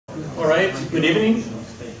All right, good evening.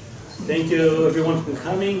 Thank you everyone for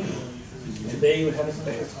coming. Today we have a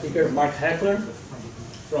special speaker, Mark Heckler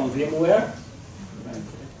from VMware,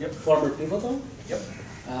 former Pivotal. Yep.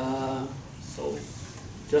 So,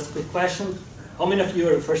 just a quick question. How many of you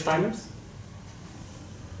are first timers?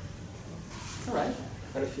 All right,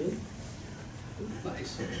 quite a few.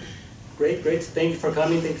 Nice. Great, great. Thank you for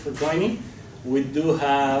coming. Thank you for joining. We do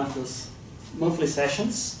have those monthly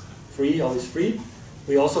sessions, free, always free.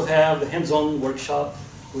 We also have the hands-on workshop,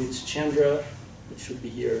 which Chandra, which should be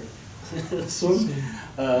here soon,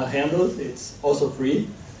 handled. It's also free.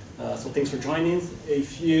 So thanks for joining.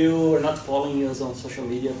 If you are not following us on social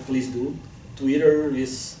media, please do. Twitter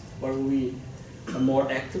is where we are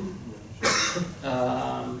more active.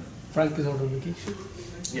 Frank is out on vacation.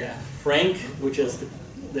 Yeah, Frank, which is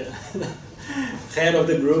the head of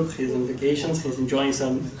the group, he's on vacations. He's enjoying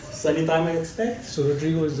some sunny time, I expect. So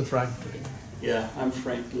Rodrigo is the Frank today. Yeah, I'm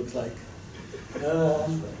Frank, looks like. What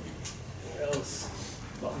else?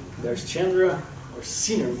 Well, there's Chandra, our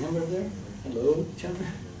senior member there. Hello, Chandra.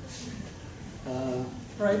 All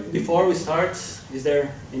right, before we start, is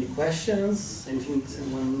there any questions? Anything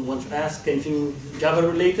someone wants to ask? Anything Java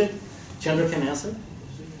related? Chandra can answer.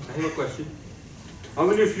 I have a question. How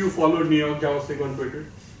many of you followed NYJavaSIG on Twitter?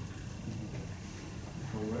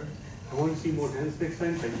 I want to see more hands next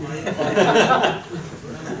time. Thank you.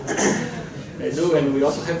 I do, and we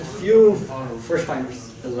also have a few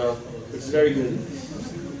first-timers as well, which is very good.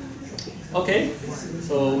 Okay,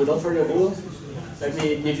 so without further ado, let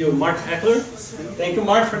me give you Mark Heckler. Thank you,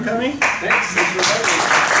 Mark, for coming. Thanks. Thanks for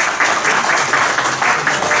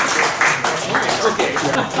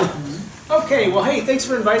having me. Okay, well, hey, thanks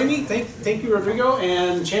for inviting me. Thank you, Rodrigo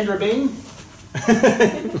and Chandra Bing.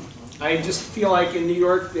 I just feel like in New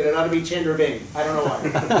York that it ought to be Chandra Bing. I don't know why.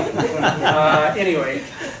 Anyway,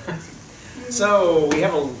 so we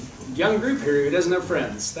have a young group here who doesn't have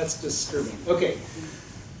friends. That's disturbing. Okay.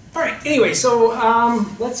 All right, anyway, so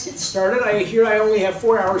let's get started. I hear I only have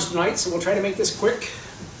 4 hours tonight, so we'll try to make this quick.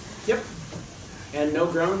 Yep. And no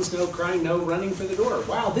groans, no crying, no running for the door.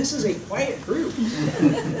 Wow, this is a quiet group.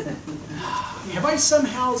 Have I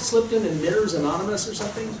somehow slipped into Knitters Anonymous or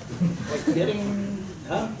something? Like knitting,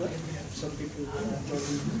 huh? What? Some people.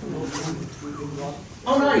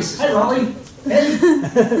 Oh, nice. Hi, Raleigh. Hey.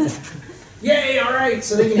 Yay, all right,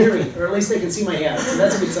 so they can hear me, or at least they can see my hand. So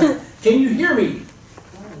that's a good sign. Can you hear me?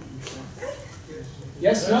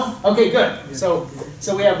 Yes? No? Okay, good. So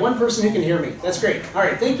we have one person who can hear me. That's great. All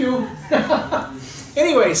right, thank you.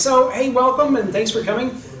 Anyway, so hey, welcome and thanks for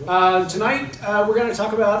coming. Tonight we're going to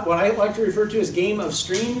talk about what I like to refer to as game of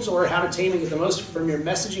streams, or how to tame and get the most from your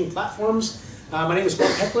messaging platforms. My name is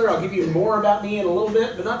Mark Heckler. I'll give you more about me in a little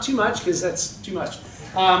bit, but not too much because that's too much.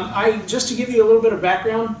 Just to give you a little bit of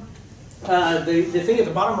background, the thing at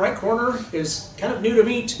the bottom right corner is kind of new to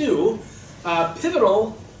me too.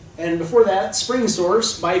 Pivotal, and before that, Spring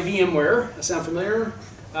Source by VMware, sound familiar?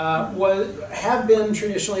 Have been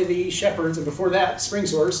traditionally the shepherds, and before that, Spring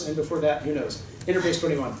Source, and before that, who knows, Interface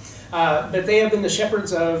 21. But they have been the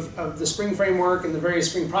shepherds of the Spring framework and the various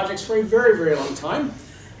Spring projects for a very, very long time.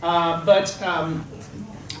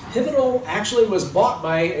 Pivotal actually was bought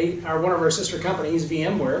by one of our sister companies,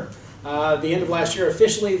 VMware, the end of last year.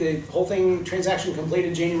 Officially, the whole thing, transaction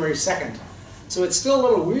completed January 2nd. So it's still a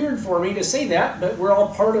little weird for me to say that, but we're all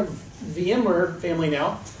part of VMware family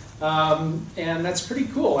now. And that's pretty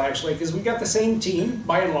cool, actually, because we've got the same team,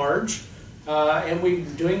 by and large, and we're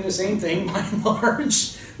doing the same thing, by and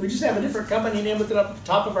large. We just have a different company name at the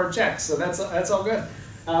top of our checks, so that's all good.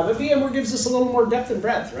 But VMware gives us a little more depth and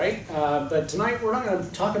breadth, right? But tonight we're not going to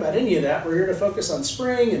talk about any of that. We're here to focus on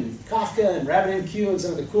Spring and Kafka and RabbitMQ and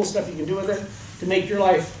some of the cool stuff you can do with it to make your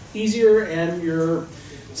life easier and your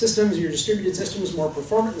systems, your distributed systems, more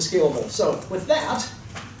performant and scalable. So with that,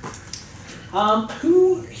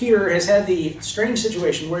 who here has had the strange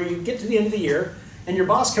situation where you get to the end of the year and your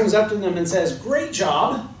boss comes up to them and says, "Great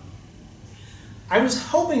job. I was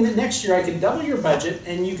hoping that next year I could double your budget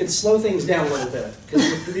and you could slow things down a little bit because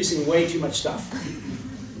you're producing way too much stuff."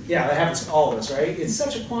 Yeah, that happens to all of us, right? It's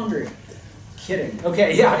such a quandary. Kidding.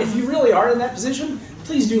 Okay, yeah, if you really are in that position,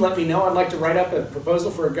 please do let me know. I'd like to write up a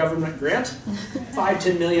proposal for a government grant. 5,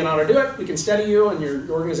 10 million ought to do it. We can study you and your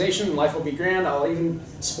organization, and life will be grand. I'll even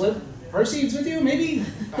split proceeds with you, maybe?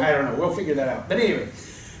 I don't know. We'll figure that out. But anyway,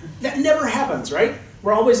 that never happens, right?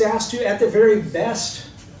 We're always asked to, at the very best,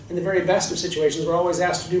 in the very best of situations, we're always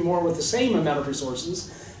asked to do more with the same amount of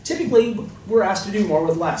resources. Typically, we're asked to do more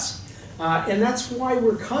with less. And that's why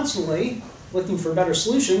we're constantly looking for better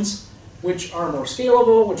solutions, which are more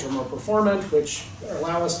scalable, which are more performant, which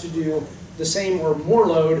allow us to do the same or more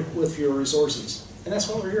load with fewer resources. And that's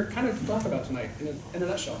what we're here kind of to talk about tonight, in a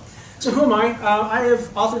nutshell. So who am I? I have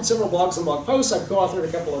authored several blogs and blog posts. I've co-authored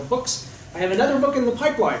a couple of books. I have another book in the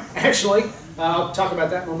pipeline, actually. I'll talk about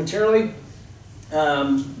that momentarily.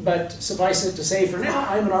 But suffice it to say, for now,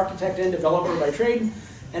 I'm an architect and developer by trade.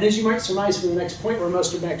 And as you might surmise from the next point, where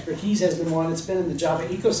most of my expertise has been won, it's been in the Java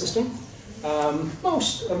ecosystem.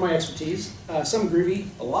 Most of my expertise, some Groovy,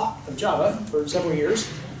 a lot of Java for several years,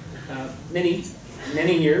 many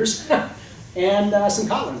years, and some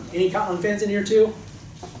Kotlin. Any Kotlin fans in here too?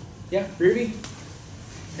 Yeah, Groovy?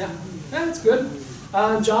 Yeah, that's good.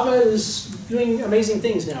 Java is doing amazing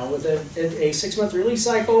things now with a 6-month release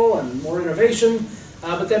cycle and more innovation,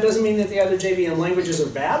 but that doesn't mean that the other JVM languages are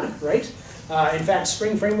bad, right? In fact,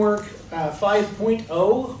 Spring Framework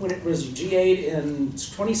 5.0, when it was GA'd in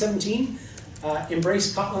 2017,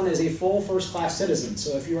 embraced Kotlin as a full first-class citizen.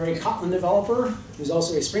 So if you're a Kotlin developer who's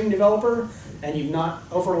also a Spring developer, and you've not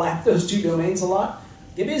overlapped those two domains a lot,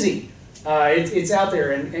 get busy. It's out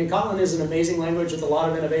there, and Kotlin is an amazing language with a lot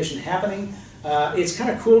of innovation happening. It's kind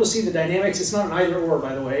of cool to see the dynamics. It's not an either-or,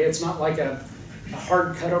 by the way. It's not like a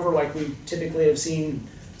hard cutover like we typically have seen.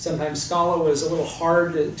 Sometimes Scala was a little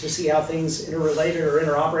hard to see how things interrelated or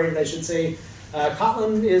interoperated, I should say.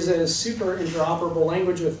 Kotlin is a super interoperable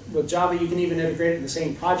language with Java. You can even integrate it in the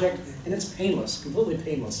same project, and it's painless, completely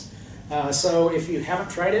painless. So if you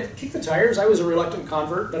haven't tried it, kick the tires. I was a reluctant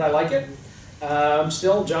convert, but I like it.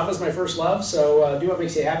 Still, Java's my first love, so do what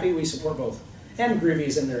makes you happy. We support both. And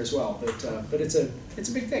Groovy's in there as well, but it's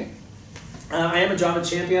a big thing. I am a Java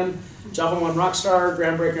champion, Java 1 Rockstar,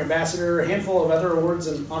 Groundbreaker Ambassador, a handful of other awards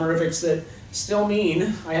and honorifics that still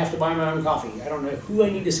mean I have to buy my own coffee. I don't know who I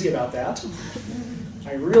need to see about that.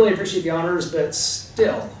 I really appreciate the honors, but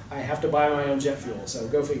still, I have to buy my own jet fuel, so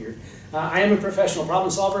go figure. I am a professional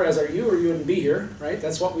problem solver, as are you, or you wouldn't be here, right?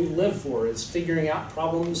 That's what we live for, is figuring out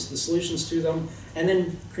problems, the solutions to them, and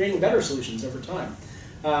then creating better solutions over time.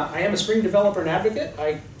 I am a Spring developer and advocate.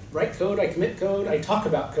 I write code, I commit code, I talk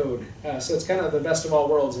about code. So it's kind of the best of all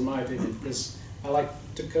worlds, in my opinion, because I like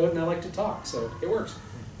to code and I like to talk, so it works.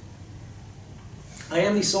 I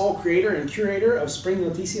am the sole creator and curator of Spring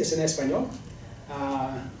Noticias en Español.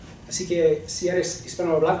 Así que si eres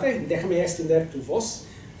hispanohablante, déjame extender tu voz.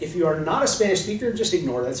 If you are not a Spanish speaker, just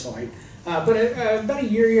ignore, that's fine. But about a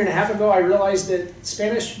year and a half ago, I realized that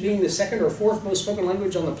Spanish, being the second or fourth most spoken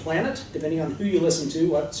language on the planet, depending on who you listen to,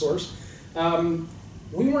 what source,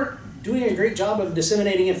 we weren't doing a great job of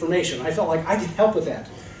disseminating information. I felt like I could help with that.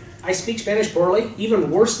 I speak Spanish poorly,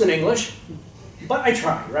 even worse than English, but I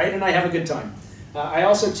try, right? And I have a good time. I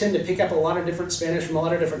also tend to pick up a lot of different Spanish from a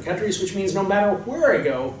lot of different countries, which means no matter where I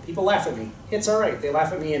go, people laugh at me. It's all right. They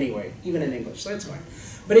laugh at me anyway, even in English, so it's fine.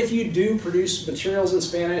 But if you do produce materials in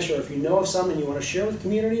Spanish, or if you know of some and you want to share with the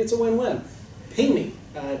community, it's a win-win. Ping me,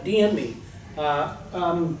 DM me.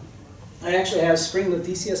 I actually have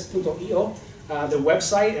springnoticias.io, the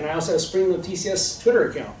website, and I also have Spring Noticias Twitter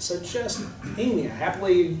account. So just ping me. I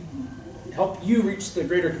happily help you reach the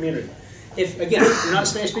greater community. If, again, you're not a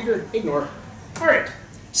Spanish speaker, ignore. All right.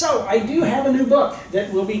 So I do have a new book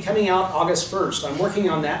that will be coming out August 1st. I'm working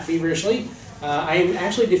on that feverishly. I'm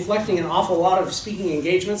actually deflecting an awful lot of speaking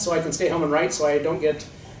engagements so I can stay home and write so I don't get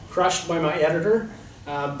crushed by my editor.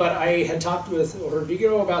 But I had talked with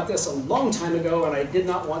Rodrigo about this a long time ago, and I did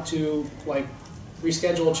not want to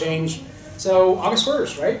reschedule, change. So August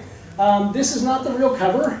 1st, right? This is not the real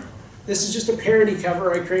cover. This is just a parody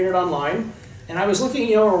cover I created online. And I was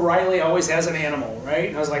looking, O'Reilly always has an animal, right?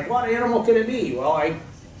 And I was like, what animal could it be? Well, I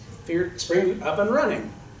figured Spring up and running.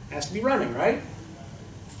 Has to be running, right?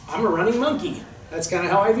 I'm a running monkey. That's kind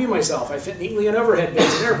of how I view myself. I fit neatly in overhead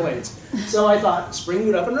bins and airplanes. So I thought, Spring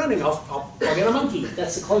Boot up and running, I'll get a monkey.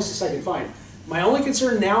 That's the closest I could find. My only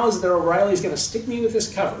concern now is that O'Reilly's going to stick me with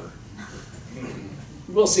this cover.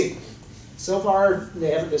 We'll see. So far,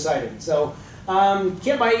 they haven't decided. So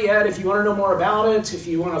can't buy it yet. If you want to know more about it, if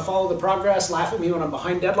you want to follow the progress, laugh at me when I'm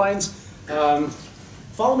behind deadlines,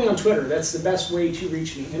 follow me on Twitter. That's the best way to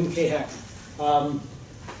reach me, MKHeck.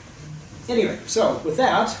 Anyway, so with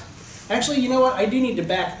that, actually, you know what? I do need to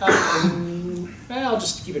back up. I'll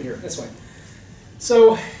just keep it here. That's fine.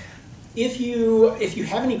 So if you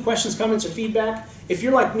have any questions, comments, or feedback, if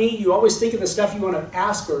you're like me, you always think of the stuff you want to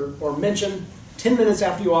ask or mention 10 minutes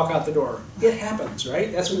after you walk out the door. It happens,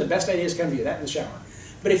 right? That's when the best ideas come to you, that in the shower.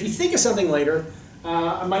 But if you think of something later,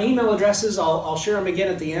 my email addresses, I'll share them again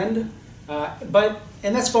at the end.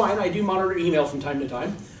 And that's fine. I do monitor email from time to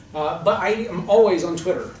time. But I am always on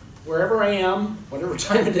Twitter. Wherever I am, whatever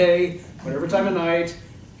time of day, whatever time of night.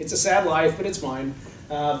 It's a sad life, but it's mine.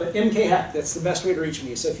 But MKHeck, that's the best way to reach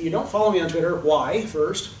me. So if you don't follow me on Twitter, why?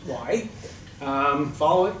 First, why?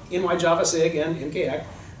 Follow NYJavaSIG and MKX.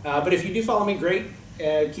 But if you do follow me, great.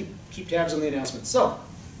 Keep tabs on the announcements. So,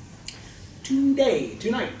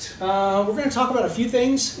 tonight, we're going to talk about a few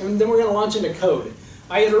things, and then we're going to launch into code.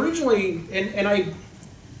 I had originally,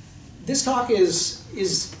 this talk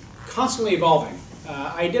is constantly evolving.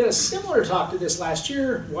 I did a similar talk to this last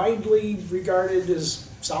year, widely regarded as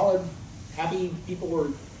solid, happy, people were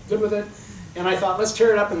good with it, and I thought, let's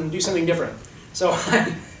tear it up and do something different. So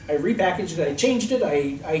I repackaged it, I changed it,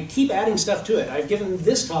 I keep adding stuff to it. I've given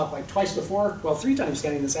this talk like twice before, well 3 times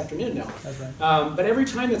counting this afternoon now. That's right. But every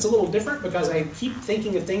time it's a little different because I keep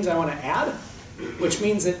thinking of things I want to add, which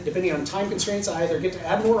means that depending on time constraints, I either get to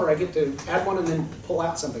add more or I get to add one and then pull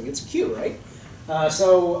out something. It's a queue, right?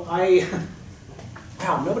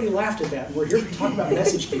 Wow, nobody laughed at that. We're here to talk about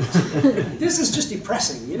message queues. This is just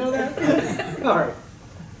depressing, you know that? All right.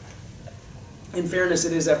 In fairness,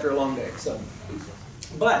 it is after a long day, so.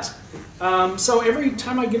 But, so every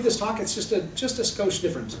time I give this talk, it's just a skosh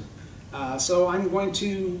different. So I'm going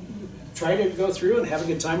to try to go through and have a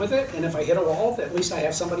good time with it, and if I hit a wall, at least I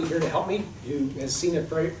have somebody here to help me who has seen a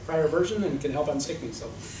prior version and can help unstick me. So,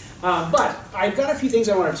 but I've got a few things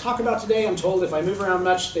I want to talk about today. I'm told if I move around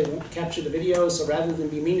much, they won't capture the video, so rather than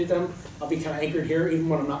be mean to them, I'll be kind of anchored here even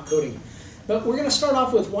when I'm not coding. But we're going to start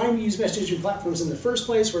off with why we use messaging platforms in the first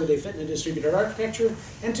place, where they fit in a distributed architecture,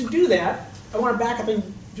 and to do that, I want to back up and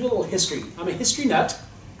do a little history. I'm a history nut,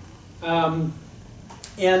 and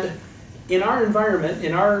in our environment,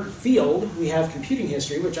 in our field, we have computing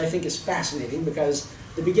history, which I think is fascinating because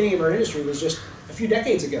the beginning of our industry was just a few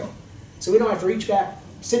decades ago. So we don't have to reach back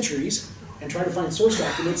centuries and try to find source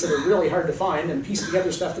documents that are really hard to find and piece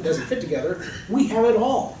together stuff that doesn't fit together. We have it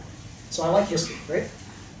all. So I like history, right?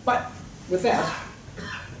 But with that,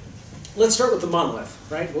 let's start with the monolith,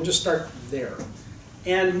 right? We'll just start there.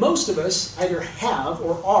 And most of us either have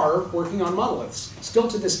or are working on monoliths, still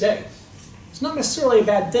to this day. It's not necessarily a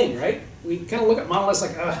bad thing, right? We kind of look at monoliths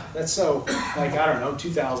like, that's so, like, I don't know,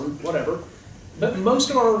 2000, whatever. But most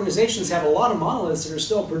of our organizations have a lot of monoliths that are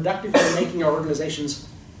still productive in making our organizations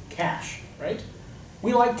cash, right?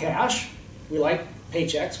 We like cash, we like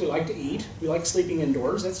paychecks, we like to eat, we like sleeping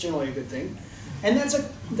indoors, that's generally a good thing. And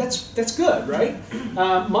that's good, right?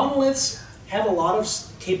 Monoliths have a lot of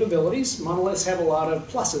capabilities, monoliths have a lot of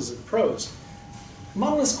pluses and pros.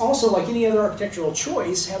 Monoliths also, like any other architectural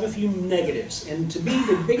choice, have a few negatives. And to me,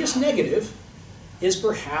 the biggest negative is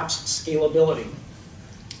perhaps scalability.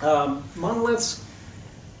 Monoliths,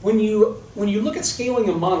 when you look at scaling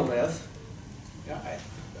a monolith,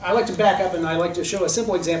 I like to back up and I like to show a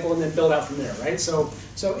simple example and then build out from there, right? So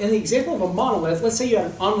in the example of a monolith, let's say you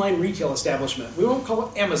have an online retail establishment. We won't call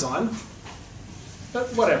it Amazon, but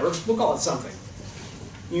whatever, we'll call it something.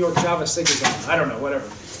 NYJavaSIG is on, I don't know, whatever.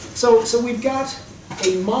 So we've got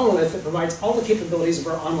a monolith that provides all the capabilities of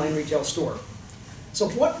our online retail store. So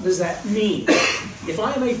what does that mean? If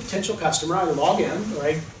I am a potential customer, I log in, or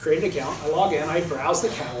I create an account, I log in, I browse the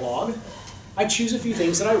catalog, I choose a few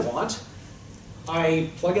things that I want, I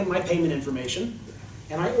plug in my payment information,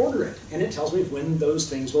 and I order it, and it tells me when those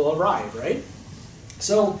things will arrive, right?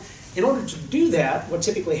 So in order to do that, what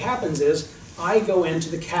typically happens is I go into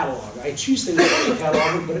the catalog. I choose things from the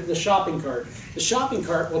catalog and put it in the shopping cart. The shopping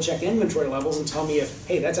cart will check inventory levels and tell me if,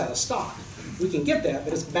 hey, that's out of stock. We can get that,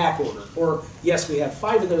 but it's back ordered. Or, yes, we have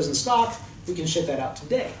 5 of those in stock. We can ship that out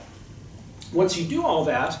today. Once you do all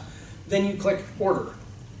that, then you click order.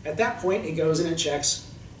 At that point, it goes and it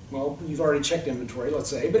checks, well, you've already checked inventory, let's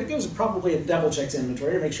say, but it goes and probably double checks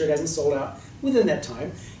inventory to make sure it hasn't sold out within that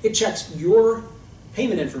time. It checks your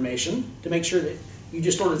payment information to make sure that you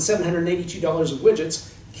just ordered $782 of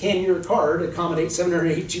widgets. Can your card accommodate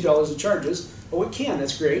 $782 of charges? Oh, it can,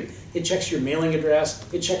 that's great. It checks your mailing address,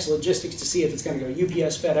 it checks logistics to see if it's going to go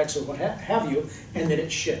UPS, FedEx, or what have you, and then it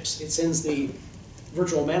ships. It sends the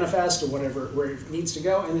virtual manifest or whatever where it needs to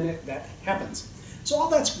go, and then that happens. So all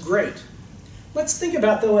that's great. Let's think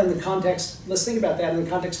about though in the context, let's think about that in the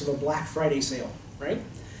context of a Black Friday sale, right?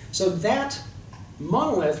 So that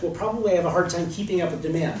monolith will probably have a hard time keeping up with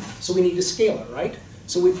demand. So we need to scale it, right?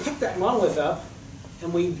 So we pick that monolith up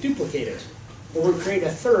and we duplicate it. Or we create a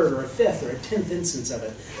 3rd or a 5th or a 10th instance of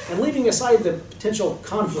it. And leaving aside the potential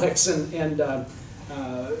conflicts and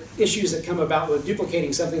issues that come about with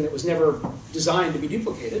duplicating something that was never designed to be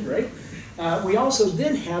duplicated, right? We also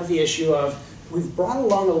then have the issue of we've brought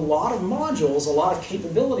along a lot of modules, a lot of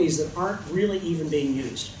capabilities that aren't really even being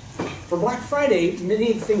used. For Black Friday,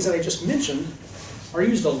 many of the things that I just mentioned are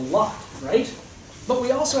used a lot, right? But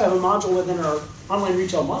we also have a module within our online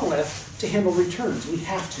retail monolith to handle returns. We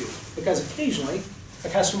have to, because occasionally a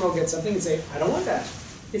customer will get something and say, I don't want that.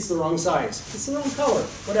 It's the wrong size. It's the wrong color,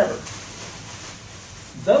 whatever.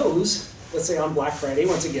 those, let's say on Black Friday,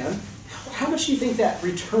 once again, how much do you think that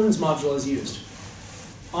returns module is used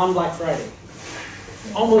on Black Friday?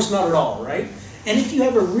 Almost not at all, right? And if you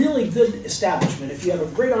have a really good establishment, if you have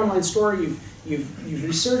a great online store, you've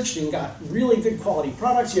researched and got really good quality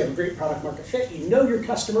products, you have a great product market fit, you know your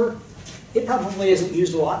customer, it probably isn't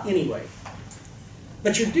used a lot anyway.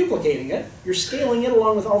 But you're duplicating it, you're scaling it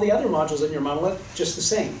along with all the other modules in your monolith just the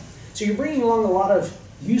same. So you're bringing along a lot of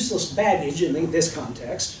useless baggage in this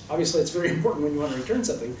context. Obviously, it's very important when you want to return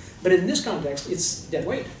something, but in this context, it's dead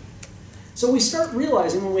weight. So we start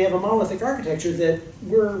realizing when we have a monolithic architecture that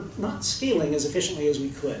we're not scaling as efficiently as we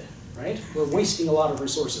could, right? We're wasting a lot of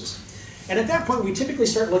resources. And at that point, we typically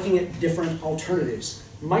start looking at different alternatives.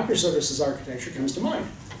 Microservices architecture comes to mind.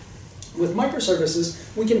 With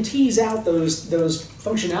microservices, we can tease out those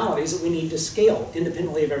functionalities that we need to scale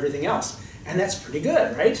independently of everything else. And that's pretty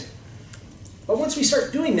good, right? But once we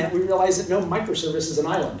start doing that, we realize that no microservice is an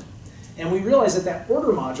island. And we realize that that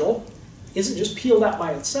order module isn't just peeled out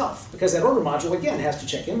by itself, because that order module, again, has to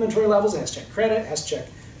check inventory levels, it has to check credit, it has to check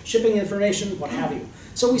shipping information, what have you.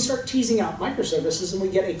 So we start teasing out microservices, and we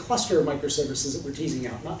get a cluster of microservices that we're teasing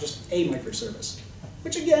out, not just a microservice,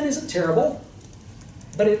 which again isn't terrible,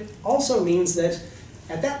 but it also means that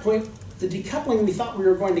at that point, the decoupling we thought we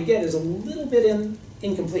were going to get is a little bit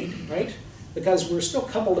incomplete, right? Because we're still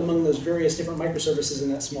coupled among those various different microservices in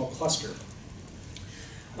that small cluster.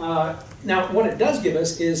 Now, what it does give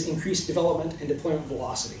us is increased development and deployment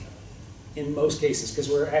velocity in most cases, because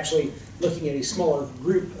we're actually looking at a smaller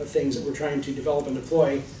group of things that we're trying to develop and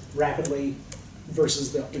deploy rapidly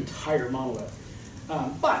versus the entire monolith.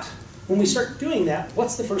 But when we start doing that,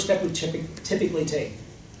 what's the first step we typically take?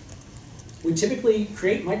 We typically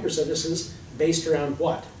create microservices based around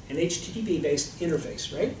what? An HTTP-based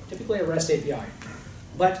interface, right? Typically a REST API.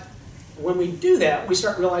 But when we do that, we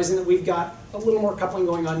start realizing that we've got a little more coupling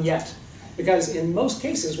going on yet. Because in most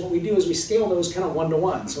cases, what we do is we scale those kind of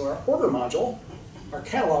one-to-one. So our order module, our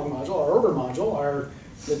catalog module, our order module, our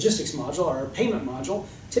logistics module, our payment module,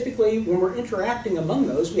 typically when we're interacting among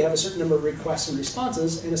those, we have a certain number of requests and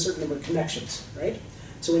responses and a certain number of connections, right?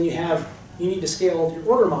 So when you need to scale your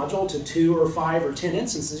order module to 2 or 5 or 10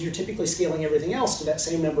 instances, you're typically scaling everything else to that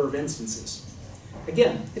same number of instances.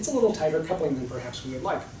 Again, it's a little tighter coupling than perhaps we would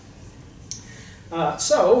like.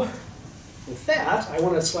 So with that, I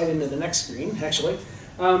want to slide into the next screen, actually.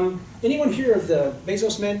 Anyone hear of the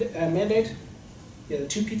Bezos mandate? Yeah, the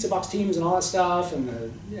 2 pizza box teams and all that stuff, and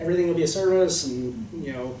everything will be a service, and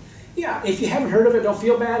yeah, if you haven't heard of it, don't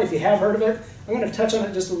feel bad. If you have heard of it, I'm going to touch on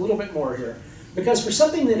it just a little bit more here. Because for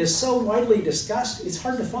something that is so widely discussed, it's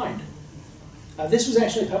hard to find. This was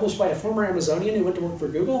actually published by a former Amazonian who went to work for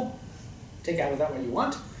Google. Take out of that what you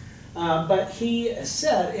want. But he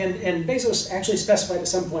said, and Bezos actually specified at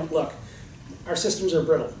some point, look, our systems are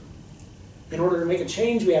brittle. In order to make a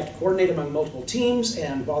change, we have to coordinate among multiple teams,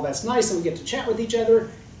 and while that's nice and we get to chat with each other,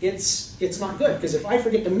 it's not good. Because if I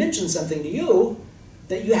forget to mention something to you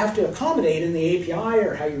that you have to accommodate in the API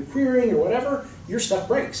or how you're querying or whatever, your stuff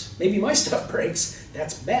breaks. Maybe my stuff breaks.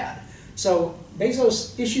 That's bad. So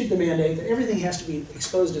Bezos issued the mandate that everything has to be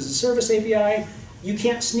exposed as a service API. You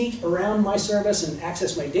can't sneak around my service and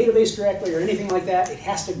access my database directly or anything like that. It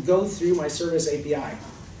has to go through my service API.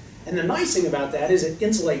 And the nice thing about that is it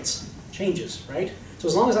insulates changes, right? So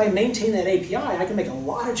as long as I maintain that API, I can make a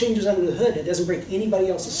lot of changes under the hood. It doesn't break anybody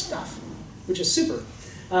else's stuff, which is super.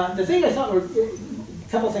 The thing I thought were,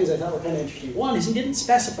 a couple of things I thought were kind of interesting. One is he didn't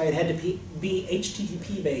specify it had to be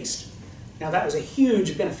HTTP based. Now that was a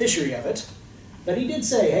huge beneficiary of it, but he did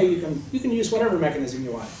say, hey, you can use whatever mechanism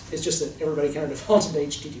you want. It's just that everybody kind of defaults into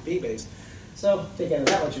HTTP based. So take out of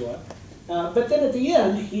that what you want. But then at the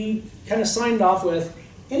end, he kind of signed off with,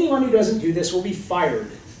 anyone who doesn't do this will be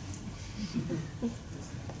fired.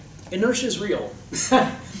 Inertia is real.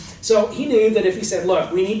 So he knew that if he said,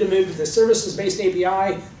 look, we need to move to the services-based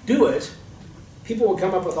API, do it, people will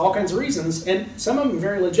come up with all kinds of reasons, and some of them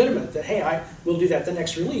very legitimate, that, hey, we'll do that the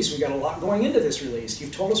next release. We've got a lot going into this release.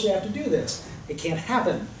 You've told us we have to do this. It can't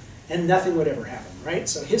happen. And nothing would ever happen, right?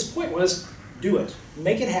 So his point was, do it.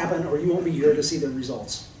 Make it happen, or you won't be here to see the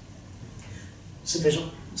results.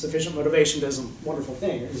 Sufficient motivation does a wonderful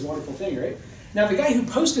thing. It's a wonderful thing, right? Now, the guy who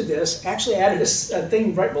posted this actually added a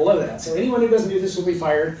thing right below that. So anyone who doesn't do this will be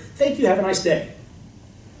fired. Thank you, have a nice day.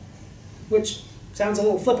 Which sounds a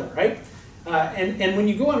little flippant, right? And when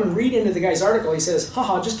you go on and read into the guy's article, he says,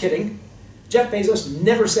 haha, just kidding. Jeff Bezos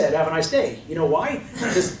never said, have a nice day. You know why?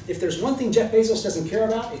 Because if there's one thing Jeff Bezos doesn't care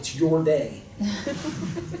about, it's your day.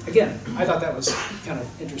 Again, I thought that was kind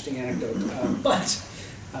of interesting anecdote. But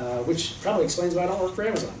which probably explains why I don't work for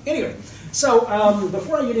Amazon. Anyway, so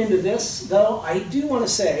before I get into this, though, I do want to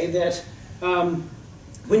say that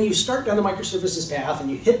when you start down the microservices path and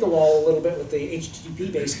you hit the wall a little bit with the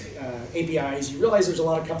HTTP-based APIs, you realize there's a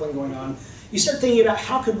lot of coupling going on. You start thinking about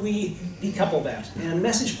how could we decouple that. And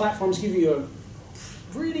message platforms give you a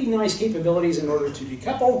pretty nice capabilities in order to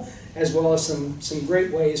decouple, as well as some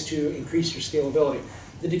great ways to increase your scalability.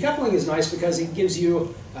 The decoupling is nice because it gives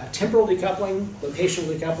you temporal decoupling,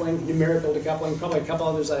 locational decoupling, numerical decoupling, probably a couple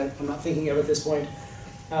others I'm not thinking of at this point.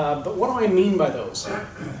 But what do I mean by those?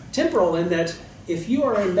 Temporal in that if you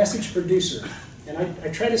are a message producer, and I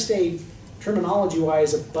try to stay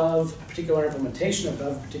terminology-wise above a particular implementation,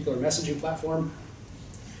 above a particular messaging platform,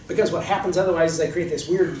 because what happens otherwise is I create this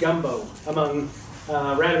weird gumbo among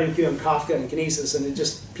RabbitMQ and Kafka and Kinesis, and it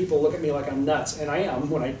just, people look at me like I'm nuts, and I am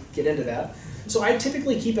when I get into that. So I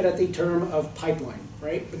typically keep it at the term of pipeline,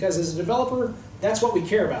 right? Because as a developer, that's what we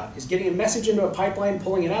care about, is getting a message into a pipeline,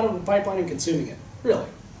 pulling it out of a pipeline, and consuming it, really.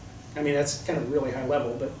 I mean, that's kind of really high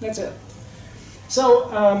level, but that's it.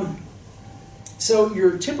 So, so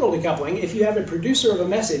your temporal decoupling, if you have a producer of a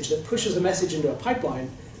message that pushes a message into a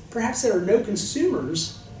pipeline, perhaps there are no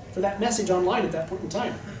consumers for that message online at that point in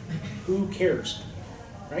time. Who cares,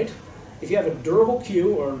 right? If you have a durable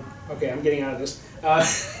queue, or, okay, I'm getting out of this,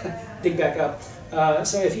 dig back up.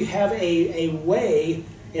 So if you have a way,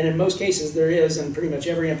 and in most cases there is, in pretty much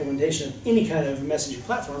every implementation of any kind of messaging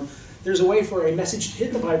platform, there's a way for a message to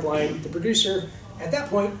hit the pipeline. The producer, at that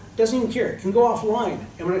point, doesn't even care. It can go offline.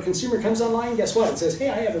 And when a consumer comes online, guess what? It says, hey,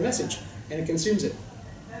 I have a message, and it consumes it.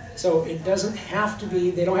 So it doesn't have to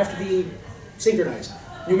be, they don't have to be synchronized.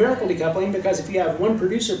 Numerical decoupling, because if you have one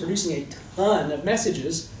producer producing a ton of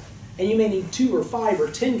messages, and you may need 2 or 5 or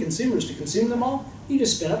 10 consumers to consume them all, you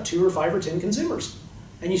just spin up 2 or 5 or 10 consumers.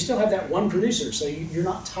 And you still have that one producer, so you're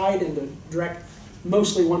not tied into direct,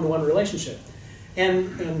 mostly one-to-one relationship. And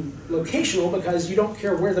locational, because you don't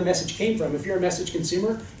care where the message came from. If you're a message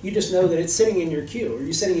consumer, you just know that it's sitting in your queue, or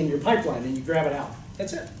you're sitting in your pipeline, and you grab it out.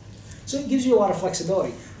 That's it. So it gives you a lot of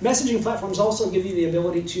flexibility. Messaging platforms also give you the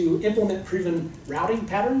ability to implement proven routing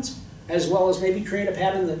patterns, as well as maybe create a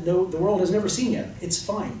pattern that the world has never seen yet. It's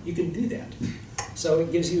fine. You can do that. So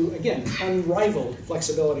it gives you, again, unrivaled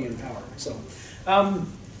flexibility and power. So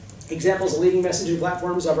examples of leading messaging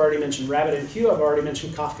platforms, I've already mentioned RabbitMQ, I've already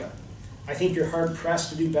mentioned Kafka. I think you're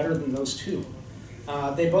hard-pressed to do better than those two.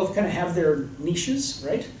 They both kind of have their niches,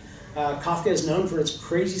 right? Kafka is known for its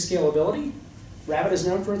crazy scalability. Rabbit is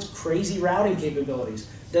known for its crazy routing capabilities.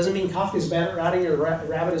 Doesn't mean Kafka is bad at routing or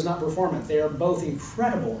Rabbit is not performant. They are both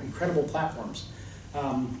incredible, incredible platforms.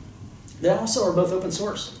 They also are both open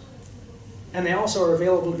source. And they also are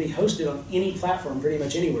available to be hosted on any platform, pretty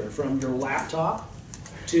much anywhere, from your laptop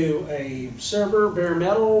to a server, bare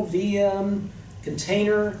metal, VM,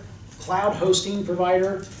 container, cloud hosting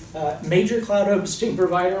provider, major cloud hosting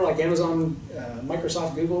provider like Amazon,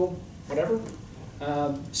 Microsoft, Google, whatever.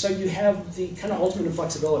 So you have the kind of ultimate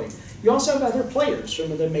flexibility. You also have other players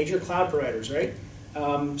from the major cloud providers, right?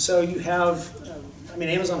 So you have, I mean,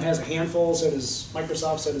 Amazon has a handful, so does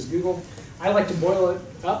Microsoft, so does Google. I like to boil it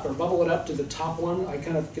up or bubble it up to the top one. I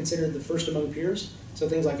kind of consider the first among peers. So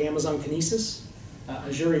things like Amazon Kinesis,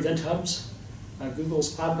 Azure Event Hubs,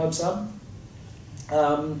 Google's Cloud Hub Sub.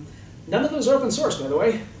 None of those are open source, by the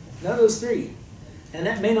way. None of those three. And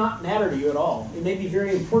that may not matter to you at all. It may be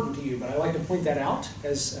very important to you, but I like to point that out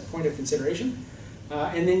as a point of consideration.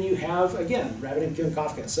 And then you have, again, RabbitMQ and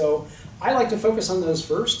Kafka. So I like to focus on those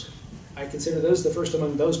first. I consider those the first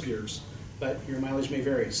among those peers, but your mileage may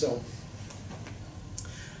vary. So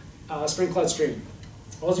Spring Cloud Stream.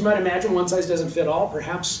 Well, as you might imagine, one size doesn't fit all.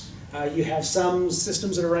 Perhaps you have some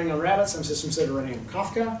systems that are running on Rabbit, some systems that are running on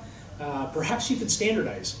Kafka. Perhaps you could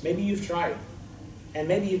standardize. Maybe you've tried. And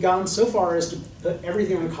maybe you've gone so far as to put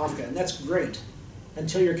everything on Kafka, and that's great,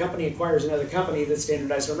 until your company acquires another company that's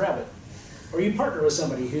standardized on Rabbit. Or you partner with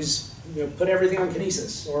somebody who's put everything on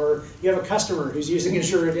Kinesis, or you have a customer who's using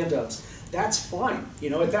Azure Event Hubs. That's fine.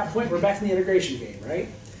 At that point, we're back in the integration game, right?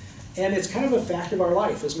 And it's kind of a fact of our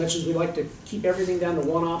life. As much as we like to keep everything down to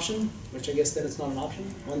one option, which I guess then it's not an option,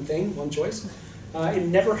 one thing, one choice, it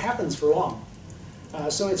never happens for long.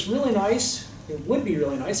 So it's really nice. It would be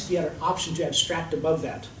really nice if you had an option to abstract above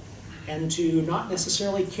that and to not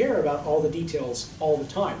necessarily care about all the details all the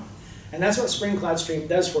time. And that's what Spring Cloud Stream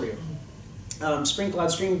does for you. Spring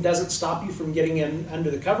Cloud Stream doesn't stop you from getting in under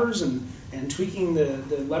the covers and tweaking the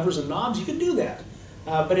levers and knobs. You can do that.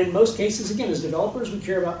 But in most cases, again, as developers, we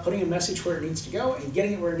care about putting a message where it needs to go and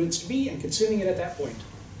getting it where it needs to be and consuming it at that point.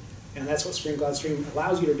 And that's what Spring Cloud Stream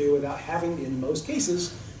allows you to do without having, in most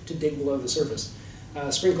cases, to dig below the surface.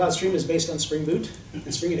 Spring Cloud Stream is based on Spring Boot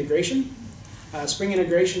and Spring Integration. Spring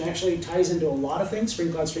Integration actually ties into a lot of things.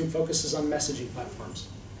 Spring Cloud Stream focuses on messaging platforms.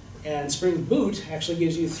 And Spring Boot actually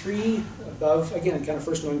gives you 3 above, again, kind of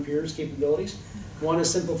first knowing peers capabilities. One is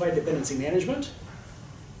simplified dependency management.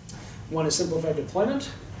 One is simplified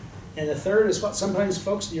deployment. And the third is what sometimes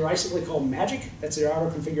folks derisively call magic. That's their auto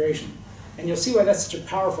configuration. And you'll see why that's such a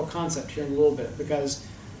powerful concept here in a little bit, because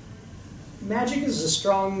magic is a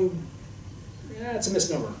strong, it's a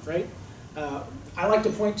misnomer, right? I like to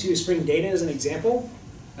point to Spring Data as an example,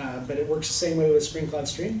 but it works the same way with Spring Cloud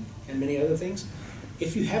Stream and many other things.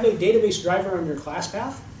 If you have a database driver on your class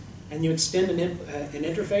path and you extend an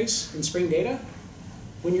interface in Spring Data,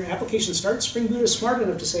 when your application starts, Spring Boot is smart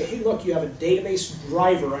enough to say, hey, look, you have a database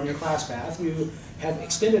driver on your class path. You have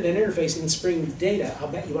extended an interface in Spring Data. I'll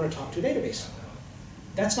bet you want to talk to a database.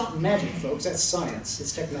 That's not magic, folks. That's science.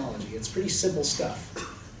 It's technology. It's pretty simple stuff.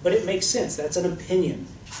 But it makes sense. That's an opinion.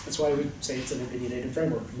 That's why we say it's an opinionated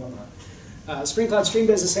framework and whatnot. Spring Cloud Stream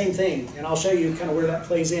does the same thing, and I'll show you kind of where that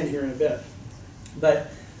plays in here in a bit.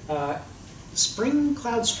 But Spring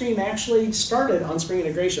Cloud Stream actually started on Spring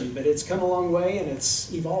Integration, but it's come a long way and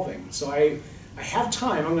it's evolving. So I have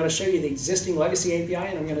time. I'm going to show you the existing legacy API,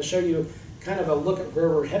 and I'm going to show you kind of a look at where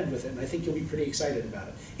we're headed with it, and I think you'll be pretty excited about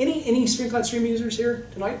it. Any Spring Cloud Stream users here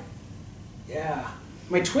tonight? Yeah.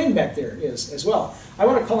 My twin back there is as well. I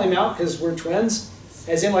want to call him out because we're twins.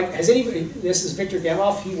 As in, like, has anybody, this is Victor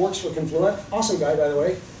Gamoff. He works for Confluent. Awesome guy, by the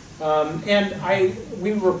way.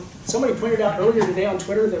 Somebody pointed out earlier today on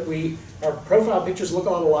Twitter that our profile pictures look a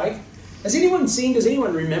lot alike. Does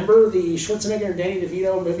anyone remember the Schwarzenegger and Danny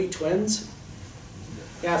DeVito movie Twins?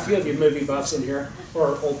 Yeah, a few of you movie buffs in here,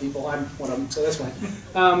 or old people. I'm one of them, so that's fine.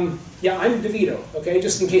 Yeah, I'm DeVito, okay?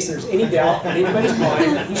 Just in case there's any doubt in anybody's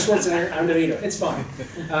mind, he's Schwarzenegger, I'm DeVito. It's fine.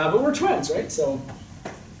 But we're twins, right? So,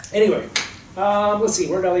 anyway, let's see,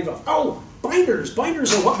 where did I leave off? Oh, binders.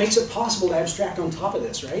 Binders are what makes it possible to abstract on top of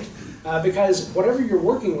this, right? Because whatever you're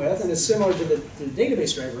working with, and it's similar to the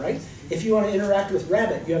database driver, right? If you want to interact with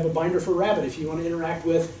Rabbit, you have a binder for Rabbit. If you want to interact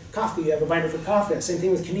with Kafka, you have a binder for Kafka. Same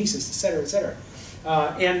thing with Kinesis, et cetera, et cetera.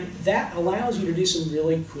 And that allows you to do some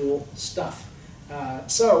really cool stuff.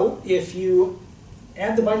 So if you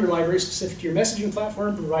add the binder library specific to your messaging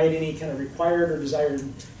platform, provide any kind of required or desired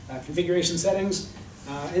configuration settings,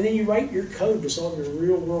 and then you write your code to solve your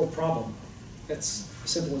real-world problem. That's as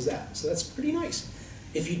simple as that. So that's pretty nice.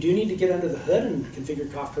 If you do need to get under the hood and configure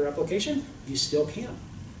Kafka replication, you still can.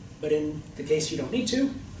 But in the case you don't need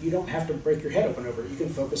to, you don't have to break your head open over it. You can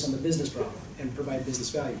focus on the business problem and provide business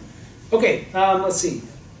value. Okay, let's see.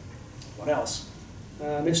 What else?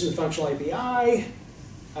 I mentioned the functional API.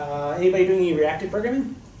 Anybody doing any reactive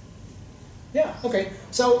programming? Yeah, okay.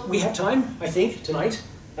 So we have time, I think, tonight,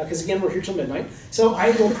 because again, we're here till midnight. So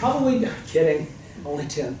I will probably, kidding, only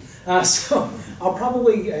 10. So I'll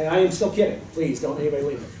probably, I am still kidding. Please don't anybody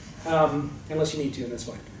leave it. Unless you need to, and that's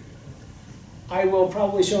fine. I will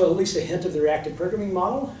probably show at least a hint of the reactive programming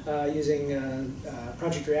model using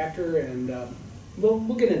Project Reactor, and we'll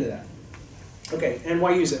get into that. Okay, and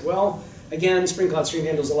why use it? Well, again, Spring Cloud Stream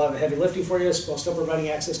handles a lot of the heavy lifting for you while still providing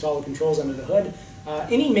access to all the controls under the hood.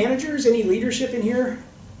 Any managers, any leadership in here?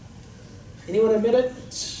 Anyone admit it?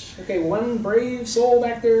 Okay, one brave soul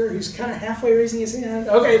back there who's kind of halfway raising his hand.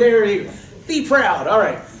 Okay, there you go. Be proud. All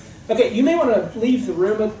right. Okay, you may want to leave the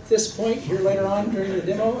room at this point here later on during the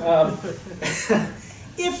demo.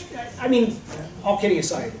 All kidding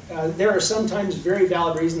aside, there are sometimes very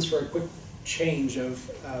valid reasons for a quick change of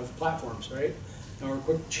platforms, right? Or a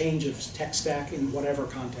quick change of tech stack in whatever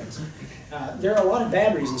context. There are a lot of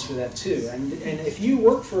bad reasons for that too. And if you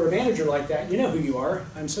work for a manager like that, you know who you are.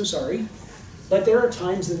 I'm so sorry. But there are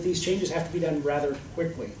times that these changes have to be done rather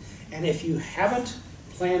quickly. And if you haven't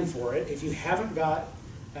planned for it, if you haven't got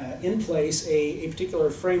in place a particular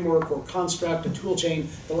framework or construct, a tool chain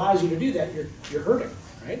that allows you to do that, you're hurting,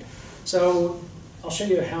 right? So I'll show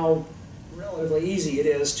you how relatively easy it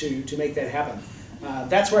is to make that happen.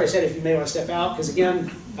 That's where I said if you may want to step out, because again,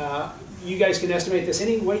 you guys can estimate this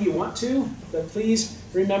any way you want to, but please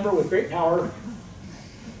remember with great power,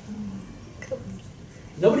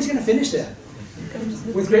 nobody's going to finish that.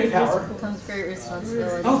 With great power comes great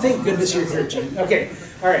responsibility. Oh, thank goodness you're here, Gene. Okay,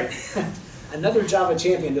 all right. Another Java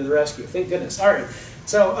champion to the rescue. Thank goodness. All right.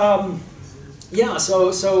 So yeah.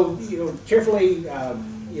 So carefully.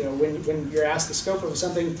 When you're asked the scope of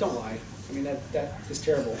something, don't lie. I mean that is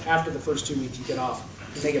terrible. After the first 2 weeks, you get off.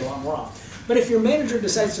 You may get a lot more off. But if your manager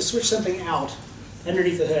decides to switch something out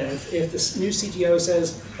underneath the hood, if the new CTO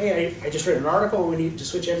says, "Hey, I just read an article and we need to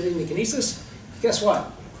switch everything to Kinesis," guess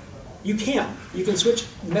what? You can. You can switch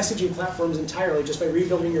messaging platforms entirely just by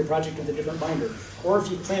rebuilding your project with a different binder. Or if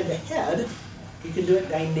you planned ahead, you can do it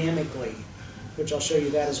dynamically, which I'll show you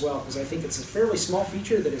that as well, because I think it's a fairly small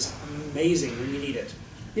feature that is amazing when you need it.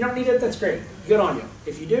 If you don't need it, that's great. Good on you.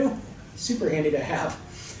 If you do, super handy to have.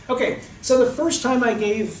 Okay, so the first time I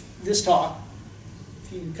gave this talk,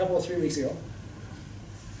 a couple of 3 weeks ago,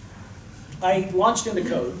 I launched into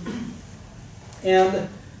code, and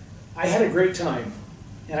I had a great time.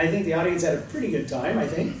 And I think the audience had a pretty good time, I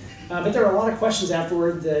think. But there were a lot of questions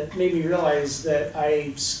afterward that made me realize that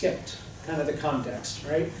I skipped kind of the context,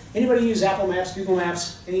 right? Anybody use Apple Maps, Google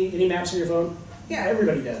Maps, any maps on your phone? Yeah,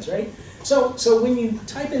 everybody does, right? So when you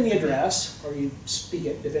type in the address, or you speak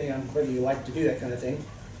it, depending on whether you like to do that kind of thing,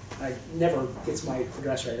 I never gets my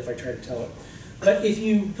address right if I try to tell it. But if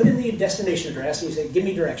you put in the destination address and you say, give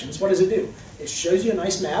me directions, what does it do? It shows you a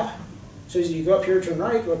nice map, shows you go up here, turn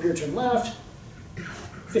right, go up here, turn left,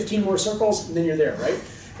 15 more circles, and then you're there, right?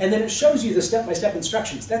 And then it shows you the step-by-step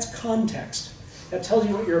instructions. That's context. That tells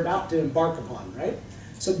you what you're about to embark upon, right?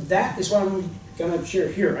 So that is what I'm going to share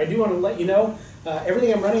here. I do want to let you know,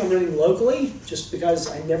 everything I'm running locally, just because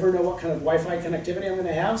I never know what kind of Wi-Fi connectivity I'm going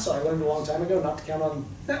to have, so I learned a long time ago not to count on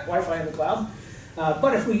Wi-Fi in the cloud.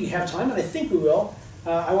 But if we have time, and I think we will,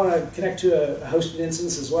 I want to connect to a hosted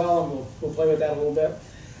instance as well, and we'll play with that a little bit.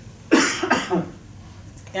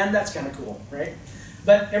 And that's kind of cool, right?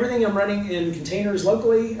 But everything I'm running in containers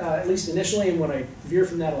locally, at least initially, and when I veer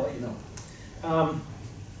from that, I'll let you know.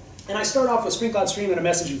 And I start off with Spring Cloud Stream and a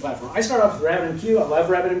messaging platform. I start off with RabbitMQ. I love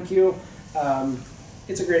RabbitMQ.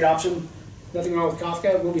 It's a great option. Nothing wrong with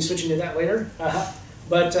Kafka. We'll be switching to that later.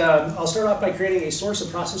 But I'll start off by creating a source, a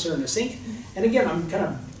processor, and a sink. And again, I'm kind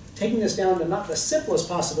of taking this down to not the simplest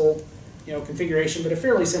possible configuration, but a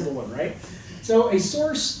fairly simple one, right? So a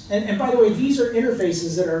source, and by the way, these are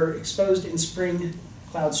interfaces that are exposed in Spring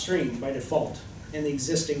Cloud Stream by default in the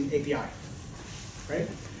existing API, right?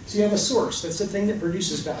 So you have a source, that's the thing that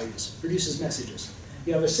produces values, produces messages.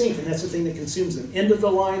 You have a sink, and that's the thing that consumes them. End of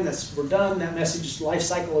the line, we're done, that message life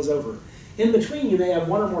cycle is over. In between, you may have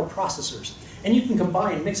one or more processors. And you can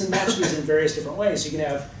combine, mix and match these in various different ways. You can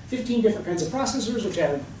have 15 different kinds of processors, which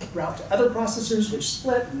route to other processors, which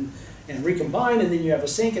split and recombine, and then you have a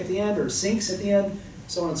sink at the end, or sinks at the end,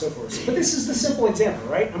 so on and so forth. But this is the simple example,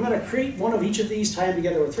 right? I'm going to create one of each of these, tie them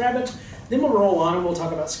together with Rabbit, then we'll roll on and we'll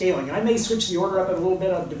talk about scaling. And I may switch the order up a little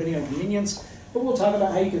bit depending on convenience, but we'll talk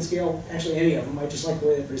about how you can scale actually any of them. I just like the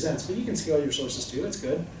way it presents, but you can scale your sources too, it's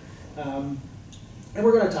good. And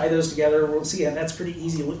we're going to tie those together. We'll see, and that's pretty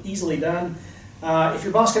easily done. If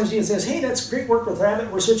your boss comes to you and says, hey, that's great work with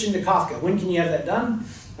Rabbit, we're switching to Kafka. When can you have that done?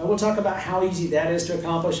 We'll talk about how easy that is to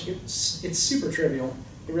accomplish. It's super trivial,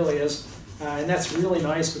 it really is. And that's really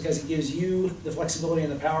nice because it gives you the flexibility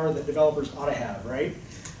and the power that developers ought to have, right?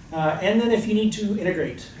 And then if you need to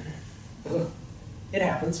integrate, it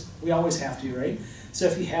happens. We always have to, right? So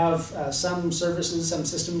if you have some services, some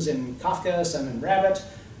systems in Kafka, some in Rabbit,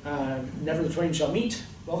 never the twain shall meet,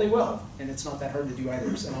 well, they will. And it's not that hard to do either,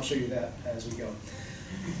 and I'll show you that as we go.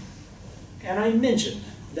 And I mentioned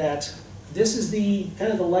that this is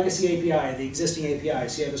kind of the legacy API, the existing API.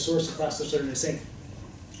 So you have a source, a processor, and a sink.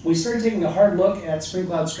 We started taking a hard look at Spring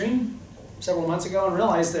Cloud Stream several months ago and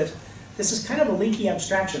realized that this is kind of a leaky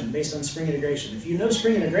abstraction based on Spring integration. If you know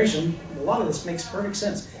Spring integration, a lot of this makes perfect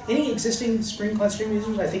sense. Any existing Spring Cloud Stream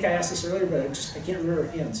users? I think I asked this earlier, but I can't remember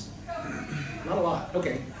hands. Not a lot.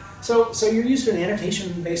 Okay. So you're used to an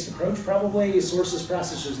annotation-based approach, probably sources,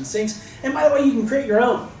 processors, and sinks. And by the way, you can create your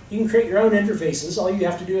own. You can create your own interfaces. All you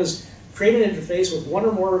have to do is create an interface with one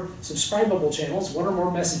or more subscribable channels, one or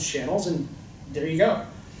more message channels, and there you go.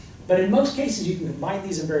 But in most cases, you can combine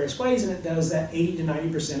these in various ways, and it does that 80 to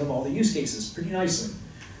 90% of all the use cases pretty nicely.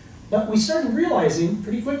 But we started realizing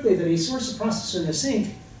pretty quickly that a source, a processor, and a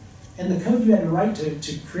sink, and the code you had to write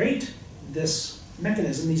to create this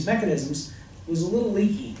mechanism, these mechanisms, was a little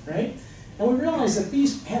leaky, right? And we realized that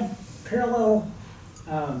these have parallel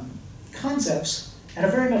concepts at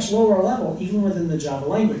a very much lower level, even within the Java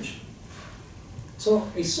language. So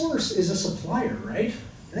a source is a supplier, right?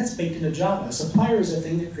 And that's baked into Java. A supplier is a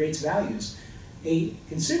thing that creates values. A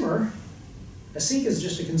consumer, a sink is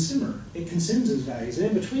just a consumer. It consumes those values. And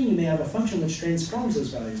in between, you may have a function which transforms those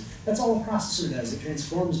values. That's all a processor does. It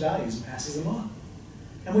transforms values and passes them on.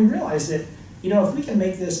 And we realized that, if we can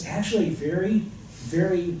make this actually very,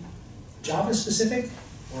 very Java-specific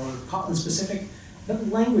or Kotlin-specific, but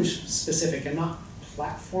language-specific and not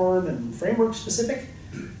platform and framework-specific,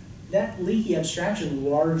 that leaky abstraction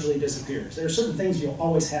largely disappears. There are certain things you'll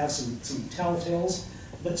always have some telltales,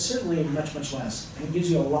 but certainly much, much less. And it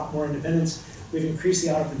gives you a lot more independence. We've increased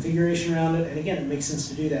the auto configuration around it, and again, it makes sense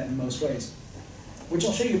to do that in most ways, which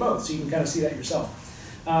I'll show you both so you can kind of see that yourself.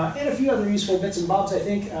 And a few other useful bits and bobs, I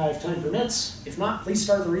think, if time permits. If not, please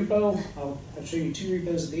start the repo. I'll show you 2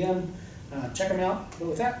 repos at the end. Check them out. But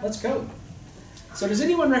with that, let's go. So does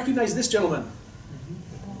anyone recognize this gentleman?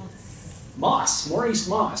 Moss, Maurice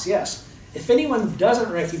Moss, yes. If anyone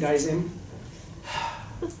doesn't recognize him,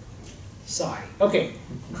 sigh. Okay,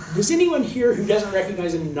 does anyone here who doesn't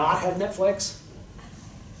recognize him not have Netflix?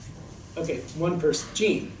 Okay, one person.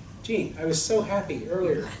 Gene, I was so happy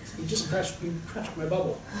earlier. You just crushed my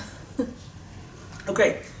bubble.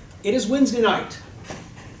 Okay, it is Wednesday night.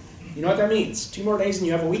 You know what that means? 2 more days and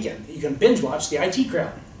you have a weekend. You can binge watch the IT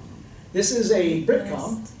Crowd. This is a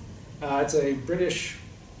Britcom. It's a British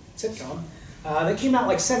sitcom that came out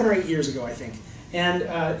like 7 or 8 years ago, I think. And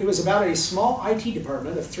it was about a small IT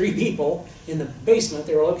department of 3 people in the basement.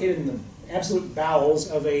 They were located in the absolute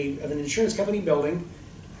bowels of an insurance company building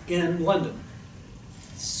in London.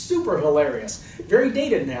 Super hilarious. Very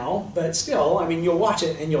dated now, but still, I mean, you'll watch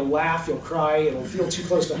it and you'll laugh, you'll cry, it'll feel too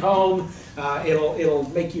close to home, it'll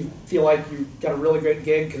make you feel like you got a really great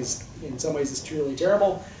gig, because in some ways it's truly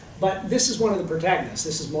terrible. But this is one of the protagonists.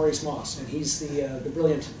 This is Maurice Moss, and he's the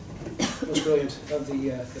most brilliant of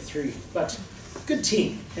the 3. But good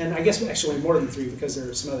team, and I guess actually more than 3 because there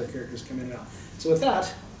are some other characters coming in and out. So with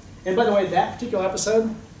that, and by the way, that particular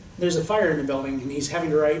episode, there's a fire in the building, and he's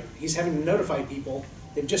having to notify people.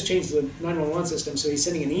 They've just changed the 911 system, so he's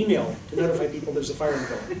sending an email to notify people there's a fire in the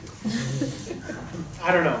building.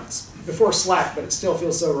 I don't know, it's before Slack, but it still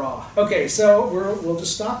feels so raw. Okay, so we'll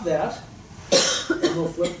just stop that, and we'll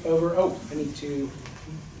flip over. Oh, I need to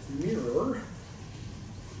mirror.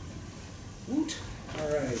 Woot.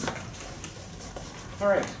 All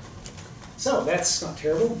right. So that's not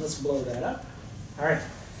terrible. Let's blow that up. All right.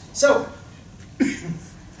 So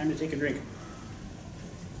time to take a drink.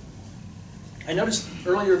 I noticed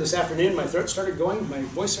earlier this afternoon my throat started going, my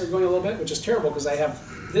voice started going a little bit, which is terrible because I have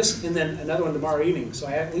this and then another one tomorrow evening, so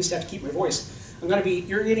I at least have to keep my voice. I'm going to be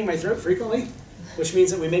irrigating my throat frequently, which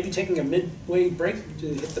means that we may be taking a midway break to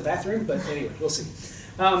hit the bathroom, but anyway, we'll see.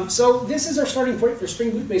 So this is our starting point for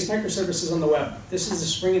Spring Boot-based microservices on the web. This is a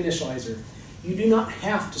Spring initializer. You do not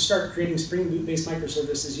have to start creating Spring Boot-based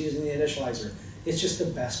microservices using the initializer. It's just the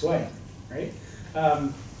best way, right?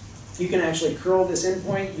 You can actually curl this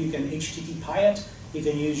endpoint, you can HTTP it, you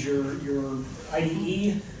can use your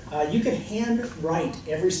IDE. You can hand write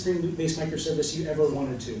every Spring Boot-based microservice you ever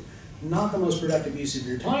wanted to. Not the most productive use of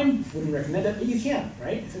your time, wouldn't recommend it, but you can,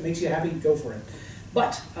 right? If it makes you happy, go for it.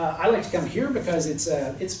 But I like to come here because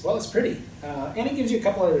it's pretty, and it gives you a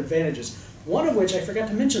couple of advantages. One of which I forgot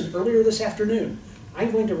to mention earlier this afternoon. I'm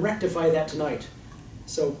going to rectify that tonight.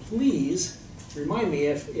 So please remind me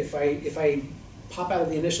if I pop out of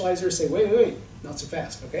the initializer and say, wait, not so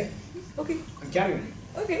fast, okay? Okay. I'm counting on you.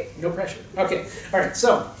 Okay. No pressure. Okay, all right,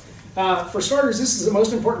 so for starters, this is the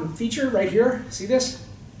most important feature right here. See this?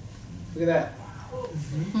 Look at that.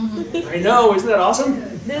 I know, isn't that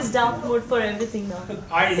awesome? There's dark mode for everything now.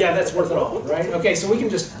 Yeah, that's worth it all, right? Okay, so we can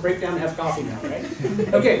just break down and have coffee now,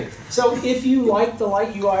 right? Okay, so if you like the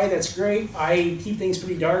light UI, that's great. I keep things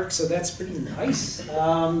pretty dark, so that's pretty nice.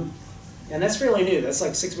 And that's fairly new. That's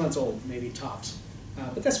like 6 months old, maybe tops.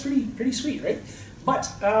 But that's pretty sweet, right? But,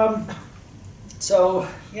 so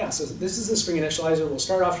this is the Spring initializer. We'll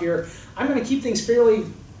start off here. I'm going to keep things fairly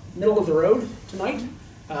middle of the road tonight.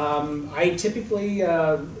 I typically,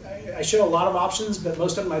 I show a lot of options, but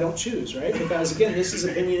most of them I don't choose, right? Because again, this is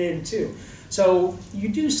opinionated too. So you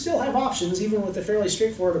do still have options even with a fairly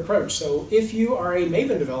straightforward approach. So if you are a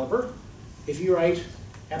Maven developer, if you write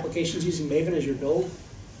applications using Maven as your build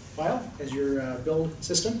file, as your build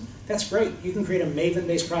system, that's great. You can create a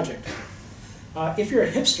Maven-based project. If you're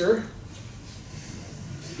a hipster,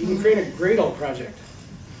 you can create a Gradle project.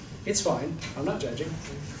 It's fine. I'm not judging.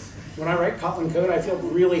 When I write Kotlin code, I feel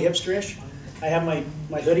really hipsterish. I have my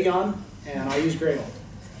hoodie on, and I use Gradle.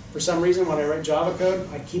 For some reason, when I write Java code,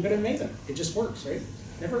 I keep it in Maven. It just works, right?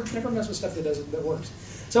 Never mess with stuff that works.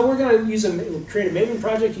 So we're going to create a Maven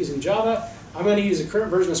project using Java. I'm going to use a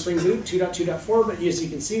current version of Spring Boot 2.2.4, but as you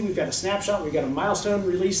can see, we've got a snapshot. We've got a milestone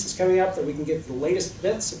release that's coming up that we can get the latest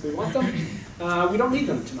bits if we want them. We don't need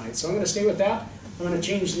them tonight, so I'm going to stay with that. I'm going to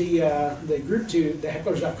change the group to the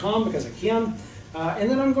hecklers.com because I can. And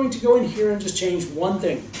then I'm going to go in here and just change one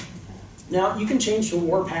thing. Now, you can change to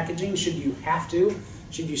more packaging should you have to,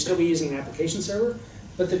 should you still be using an application server.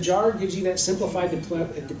 But the jar gives you that simplified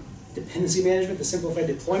dependency management, the simplified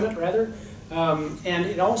deployment, rather. And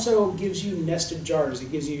it also gives you nested jars.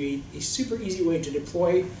 It gives you a super easy way to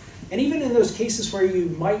deploy. And even in those cases where you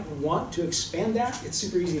might want to expand that, it's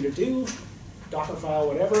super easy to do. Docker file,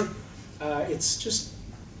 whatever. It's just,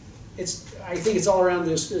 I think it's all around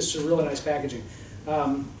this really nice packaging.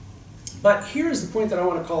 But here's the point that I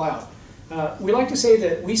want to call out. We like to say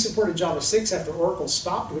that we supported Java 6 after Oracle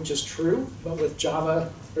stopped, which is true, but with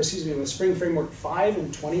with Spring Framework 5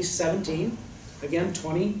 in 2017, again,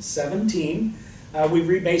 2017, we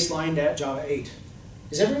re-baselined at Java 8.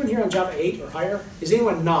 Is everyone here on Java 8 or higher? Is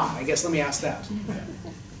anyone not? I guess let me ask that.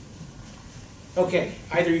 Okay,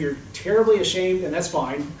 either you're terribly ashamed, and that's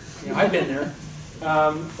fine, I've been there,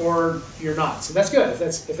 or you're not. So that's good if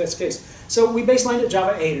that's the case. So we baselined at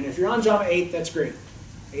Java 8, and if you're on Java 8, that's great.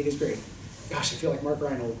 8 is great. Gosh, I feel like Mark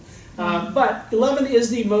Ryan old. But 11 is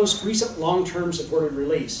the most recent long-term supported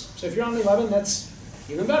release. So if you're on 11, that's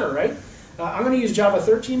even better, right? I'm going to use Java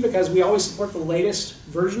 13 because we always support the latest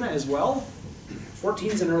version as well.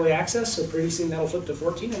 14 is in early access, so pretty soon that'll flip to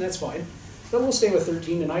 14, and that's fine. But we'll stay with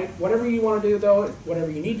 13 tonight. Whatever you want to do, though,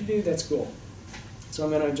 whatever you need to do, that's cool. So I'm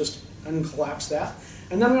going to just uncollapse that.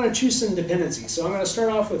 And then I'm going to choose some dependencies. So I'm going to start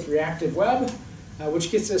off with reactive web,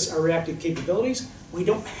 which gets us our reactive capabilities. We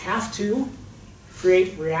don't have to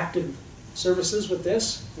create reactive services with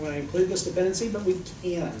this when I include this dependency, but we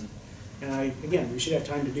can. And again, we should have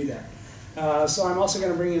time to do that. So I'm also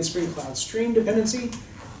going to bring in Spring Cloud Stream dependency,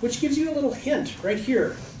 which gives you a little hint right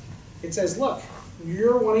here. It says, look,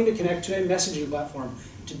 you're wanting to connect to a messaging platform.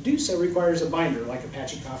 To do so requires a binder like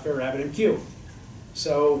Apache Kafka or RabbitMQ.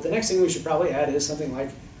 So the next thing we should probably add is something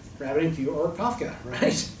like RabbitMQ or Kafka,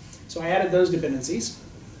 right? So I added those dependencies.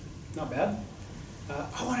 Not bad.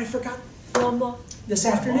 Oh, and I forgot this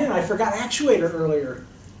afternoon. I forgot actuator earlier.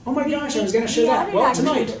 Oh my gosh, I was going to show that. Well,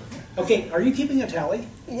 tonight. Okay, are you keeping a tally?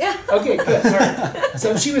 Yeah. Okay, good. All right.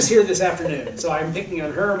 So she was here this afternoon. So I'm picking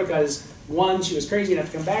on her because, one, she was crazy enough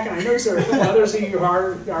to come back, and I noticed there were a couple others of you who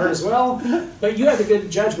are as well. But you had the good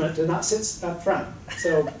judgment to not sit up front.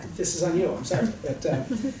 So this is on you. I'm sorry. But,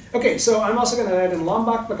 okay, so I'm also going to add in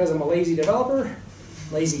Lombok because I'm a lazy developer.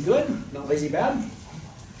 Lazy good, not lazy bad.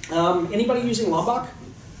 Anybody using Lombok?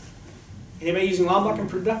 Anybody using Lombok in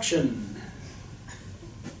production?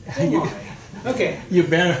 Oh my. Okay. You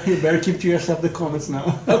better keep to yourself the comments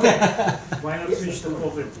now. Okay. Why not switch to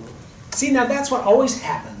COVID? See, now that's what always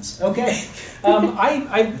happens. Okay.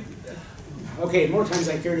 Okay, more times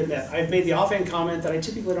I care to admit. I've made the offhand comment that I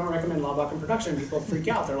typically don't recommend Lombok in production. People freak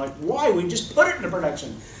out. They're like, why? We just put it into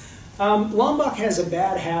production. Lombok has a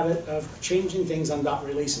bad habit of changing things on dot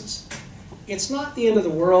releases. It's not the end of the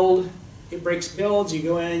world. It breaks builds. You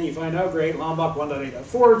go in, you find, oh great, Lombok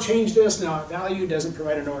 1.8.4 changed this. Now value doesn't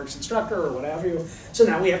provide an ORG constructor or what have you. So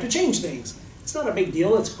now we have to change things. It's not a big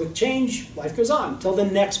deal. It's a quick change. Life goes on until the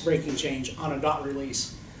next breaking change on a dot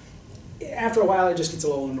release. After a while, it just gets a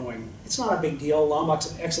little annoying. It's not a big deal.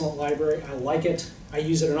 Lombok's an excellent library. I like it. I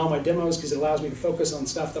use it in all my demos because it allows me to focus on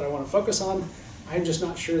stuff that I want to focus on. I'm just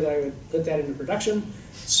not sure that I would put that into production.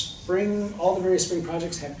 Spring, all the various Spring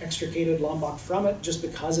projects have extricated Lombok from it just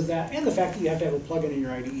because of that, and the fact that you have to have a plugin in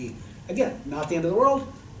your IDE. Again, not the end of the world,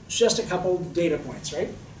 just a couple data points, right?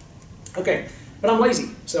 Okay, but I'm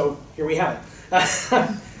lazy, so here we have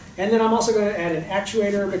it. And then I'm also going to add an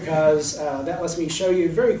actuator because that lets me show you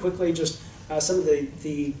very quickly just some of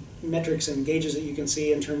the metrics and gauges that you can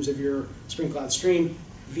see in terms of your Spring Cloud Stream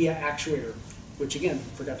via actuator, which again,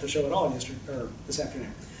 forgot to show it all this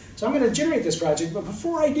afternoon. So I'm going to generate this project, but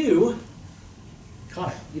before I do,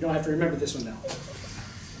 you don't have to remember this one now,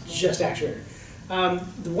 just actuator.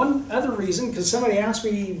 The one other reason, because somebody asked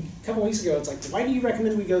me a couple weeks ago, it's like, why do you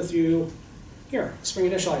recommend we go through here,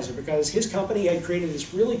 Spring Initializer? Because his company had created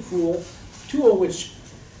this really cool tool which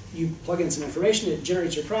you plug in some information, it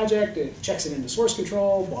generates your project, it checks it into source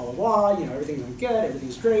control, blah, blah, blah, everything's good,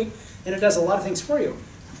 everything's great, and it does a lot of things for you.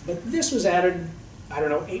 But this was added, I don't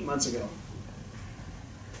know, 8 months ago.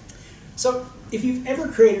 So if you've ever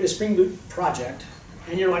created a Spring Boot project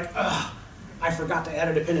and you're like, ugh, I forgot to add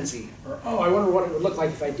a dependency, or oh, I wonder what it would look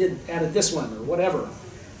like if I added this one, or whatever,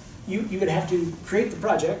 you would have to create the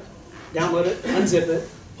project, download it, unzip it,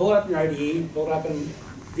 pull it up in your IDE, pull it up in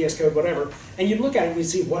VS Code, whatever, and you'd look at it and you'd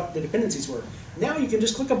see what the dependencies were. Now you can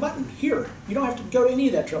just click a button here. You don't have to go to any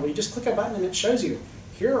of that trouble. You just click a button and it shows you,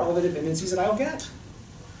 here are all the dependencies that I'll get.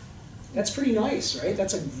 That's pretty nice, right?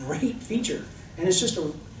 That's a great feature. And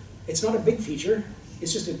it's not a big feature,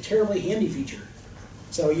 it's just a terribly handy feature.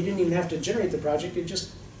 So you didn't even have to generate the project,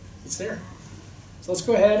 it's there. So let's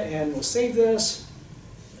go ahead and we'll save this.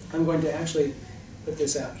 I'm going to actually put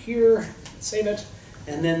this out here, save it,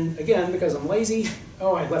 and then again, because I'm lazy,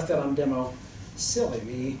 oh, I left that on demo. Silly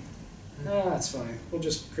me. That's fine. We'll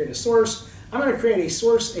just create a source. I'm going to create a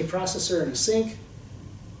source, a processor, and a sink.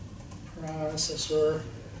 Processor,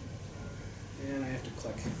 and I have to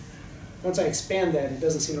click. once I expand that, it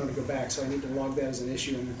doesn't seem to want to go back, so I need to log that as an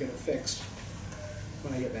issue and get it fixed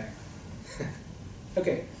when I get back.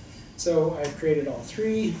 Okay, so I've created all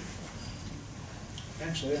three.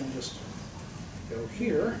 Actually, I'll just go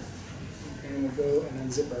here, and we'll go and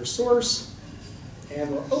unzip our source, and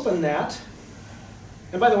we'll open that.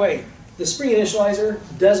 And by the way, the Spring Initializer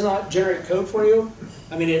does not generate code for you.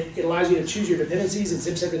 I mean, it allows you to choose your dependencies, it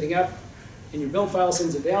zips everything up in your build file,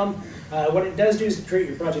 sends it down. What it does do is create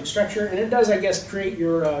your project structure, and it does, I guess, create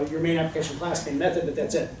your main application class, main method, but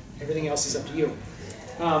that's it. Everything else is up to you.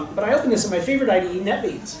 But I opened this in my favorite IDE,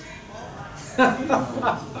 NetBeans.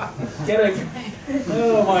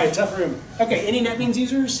 Oh my, tough room. Okay, any NetBeans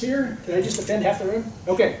users here? Did I just offend half the room?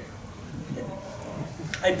 Okay.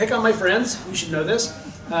 I pick on my friends, you should know this.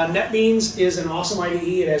 NetBeans is an awesome IDE,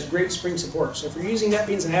 it has great Spring support. So if you're using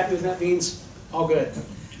NetBeans and happy with NetBeans, all good.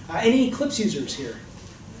 Any Eclipse users here?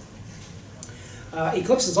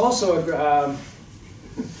 Eclipse is also a...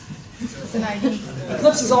 It's an IDE.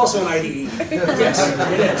 Eclipse is also an IDE. Yes,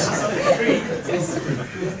 it is.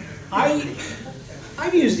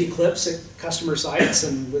 I've used Eclipse at customer sites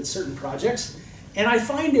and with certain projects, and I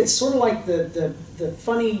find it's sort of like the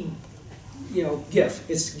funny, GIF.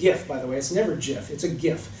 It's GIF, by the way. It's never GIF. It's a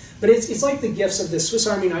GIF. But it's like the GIFs of the Swiss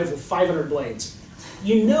Army knife with 500 blades.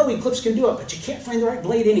 You know Eclipse can do it, but you can't find the right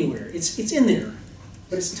blade anywhere. It's in there,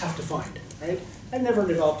 but it's tough to find, right? I've never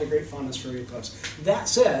developed a great fondness for Eclipse. That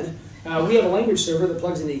said, we have a language server that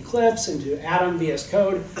plugs into Eclipse, into Atom, VS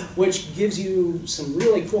Code, which gives you some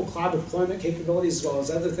really cool cloud deployment capabilities as well as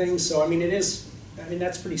other things. So,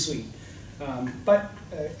 that's pretty sweet.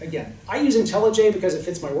 Again, I use IntelliJ because it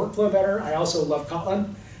fits my workflow better. I also love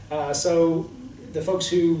Kotlin. So the folks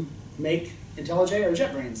who make IntelliJ are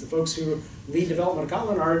JetBrains. The folks who lead development of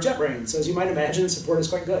Kotlin are JetBrains. So as you might imagine, support is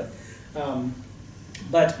quite good.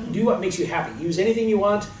 But do what makes you happy. Use anything you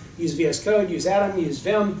want. Use VS Code, use Atom, use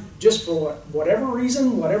Vim. Just for whatever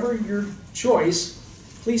reason, whatever your choice,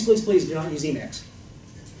 please, please, please do not use Emacs.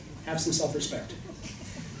 Have some self-respect.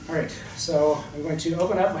 All right, so I'm going to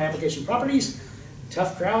open up my application properties.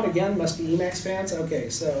 Tough crowd, again, must be Emacs fans. Okay,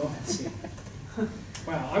 so let's see.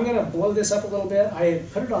 Wow, I'm going to blow this up a little bit. I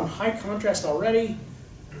put it on high contrast already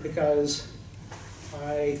because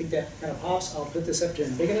I think that kind of pops. I'll put this up to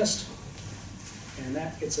ambiguous. And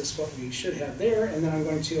that gets us what we should have there. And then I'm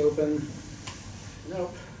going to open,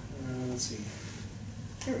 let's see.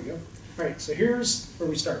 There we go. All right, so here's where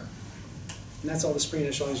we start. And that's all the Spring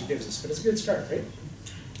Initializer gives us. But it's a good start, right?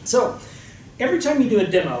 So every time you do a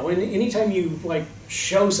demo, and anytime you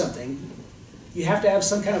show something, you have to have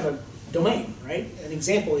some kind of a domain, right? An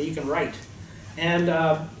example that you can write. And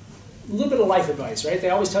a little bit of life advice, right?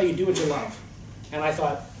 They always tell you do what you love. And I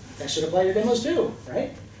thought, that should apply to demos too,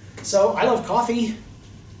 right? So I love coffee,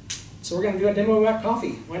 so we're going to do a demo about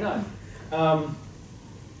coffee. Why not?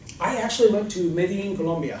 I actually went to Medellin,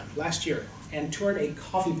 Colombia last year and toured a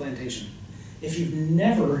coffee plantation. If you've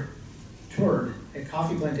never toured a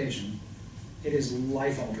coffee plantation, it is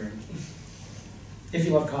life-altering. If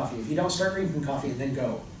you love coffee. If you don't start drinking coffee and then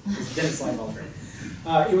go, then it's life-altering.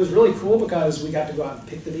 It was really cool because we got to go out and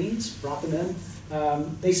pick the beans, brought them in.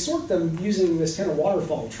 They sort them using this kind of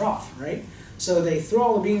waterfall trough, right? So they throw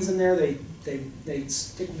all the beans in there, they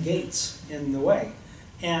stick gates in the way.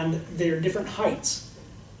 And they're different heights.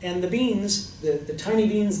 And the beans, the tiny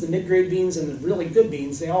beans, the mid-grade beans, and the really good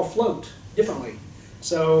beans, they all float differently.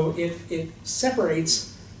 So it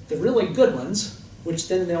separates the really good ones, which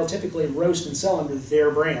then they'll typically roast and sell under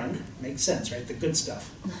their brand. Makes sense, right? The good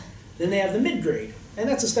stuff. Then they have the mid-grade. And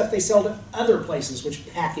that's the stuff they sell to other places, which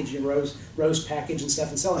package and roast package and stuff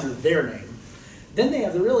and sell under their name. Then they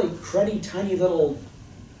have the really cruddy, tiny little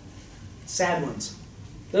sad ones.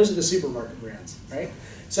 Those are the supermarket brands, right?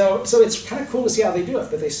 So it's kind of cool to see how they do it,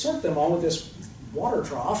 but they sort them all with this water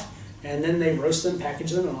trough, and then they roast them,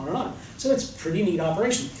 package them, and on and on. So it's a pretty neat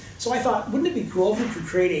operation. So I thought, wouldn't it be cool if we could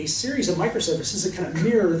create a series of microservices that kind of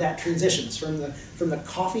mirror that transitions from the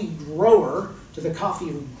coffee grower to the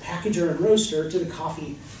coffee packager and roaster to the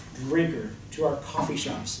coffee drinker to our coffee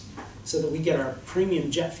shops, so that we get our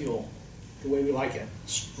premium jet fuel the way we like it,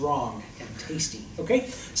 strong and tasty. Okay,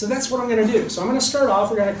 so that's what I'm going to do. So I'm going to start off,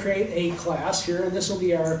 we're going to create a class here, and this will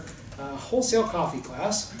be our wholesale coffee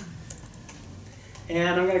class.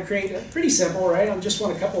 And I'm going to create it pretty simple, right? I just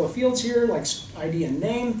want a couple of fields here, like ID and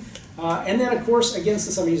name. And then, of course, again,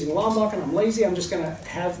 since I'm using Lombok and I'm lazy, I'm just going to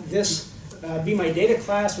have this be my data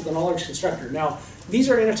class with a knowledge constructor. Now, these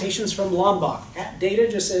are annotations from Lombok. At data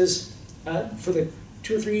just says, for the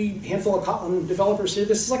 2 or 3 handful of Kotlin developers here,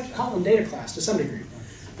 this is like a Kotlin data class to some degree.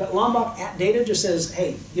 But Lombok at data just says,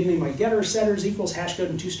 hey, give me my getter, setters, equals, hash code,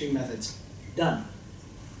 and toString methods. Done.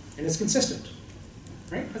 and it's consistent,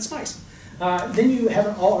 right? That's nice. Then you have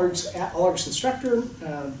an all-args constructor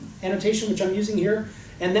annotation, which I'm using here,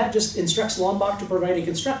 and that just instructs Lombok to provide a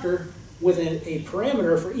constructor with a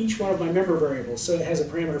parameter for each one of my member variables. So it has a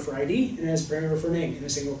parameter for ID, and it has a parameter for name in a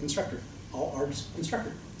single constructor, all-args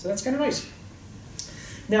constructor. So that's kind of nice.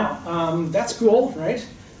 Now, that's cool, right?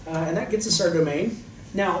 And that gets us our domain.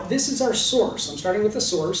 Now, this is our source. I'm starting with the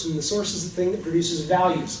source, and the source is the thing that produces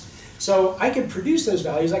values. So I could produce those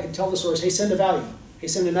values. I could tell the source, hey, send a value. Hey,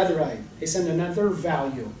 send another value. Hey, send another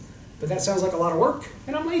value. But that sounds like a lot of work,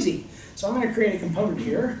 and I'm lazy. So I'm going to create a component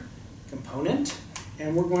here, component,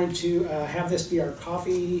 and we're going to have this be our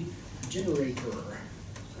coffee generator,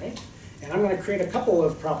 right? And I'm going to create a couple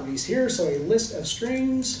of properties here. So a list of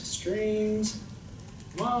strings,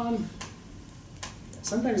 come on.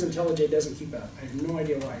 Sometimes IntelliJ doesn't keep up. I have no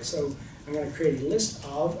idea why. So I'm going to create a list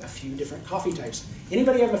of a few different coffee types.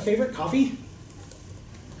 Anybody have a favorite coffee?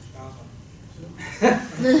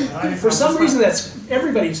 For some reason, that's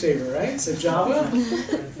everybody's favorite, right? So Java.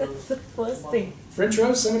 That's the first thing. French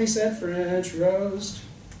roast, somebody said. French roast.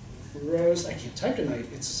 Roast. I can't type tonight.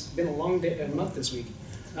 It's been a long day, a month this week.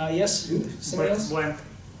 Yes, who? Somebody else? Blend.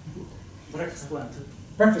 Breakfast blend.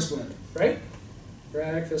 Breakfast blend, right?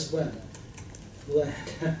 Breakfast blend. Blend.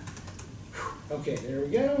 Okay, there we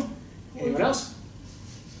go. Anyone else?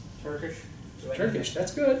 Turkish. Turkish,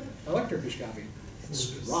 that's good. I like Turkish coffee.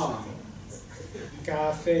 Strong.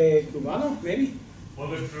 Cafe Cubano, maybe?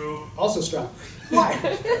 Also strong.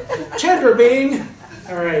 Why? Chandra Bing!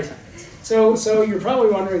 All right. So you're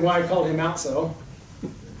probably wondering why I called him out so.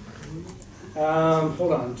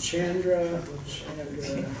 Hold on. Chandra.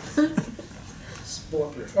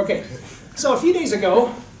 Bulletproof. Okay. So a few days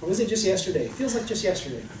ago, or was it just yesterday? Feels like just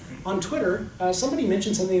yesterday. On Twitter, somebody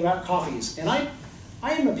mentioned something about coffees. And I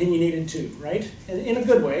am opinionated too, right? In a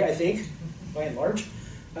good way, I think, by and large.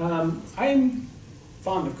 I'm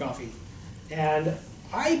fond of coffee, and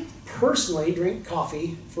I personally drink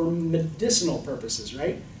coffee for medicinal purposes,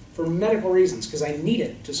 right? For medical reasons, because I need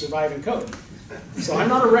it to survive and code. So I'm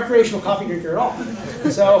not a recreational coffee drinker at all.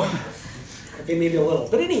 So, okay, maybe a little.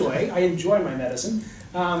 But anyway, I enjoy my medicine.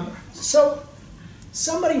 So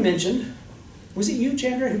somebody mentioned, was it you,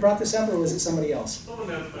 Chandra, who brought this up, or was it somebody else? Someone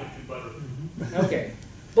else mentioned butter. Okay,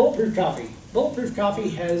 bulletproof coffee. Bulletproof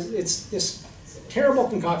coffee it's this terrible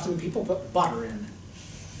concoction people put butter in.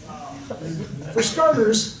 For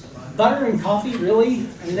starters, butter in coffee, really?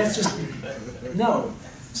 I mean, that's just, no.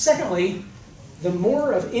 Secondly, the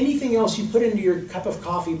more of anything else you put into your cup of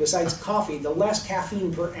coffee besides coffee, the less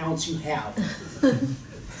caffeine per ounce you have.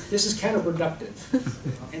 This is counterproductive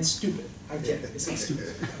and stupid. I'm kidding, it's not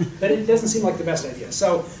stupid. But it doesn't seem like the best idea.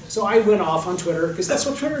 So I went off on Twitter, because that's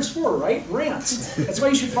what Twitter is for, right? Rants. That's why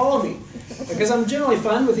you should follow me, because I'm generally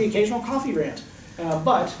fun with the occasional coffee rant.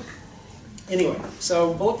 But anyway,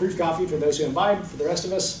 so bulletproof coffee for those who imbibe. For the rest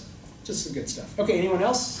of us, just some good stuff. Okay, anyone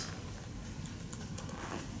else?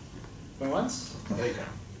 Going once? Costa Rica.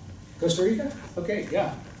 Costa Rica? Okay,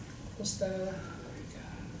 yeah. Costa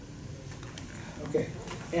Rica. Okay,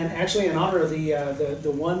 and actually in honor of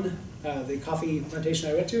the coffee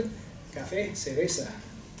plantation I went to, Café Cereza,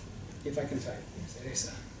 if I can type,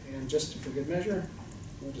 Cereza. And just for good measure,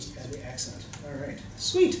 we'll just add the accent. All right,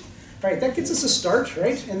 sweet. All right, that gets us a start,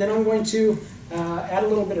 right? And then I'm going to add a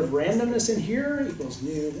little bit of randomness in here, equals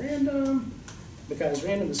new random, because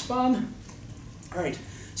random is fun. All right,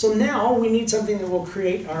 so now we need something that will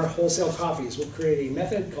create our wholesale coffees. We'll create a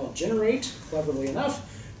method called generate, cleverly enough.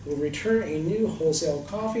 We'll return a new wholesale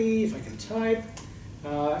coffee, if I can type.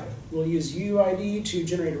 We'll use UID to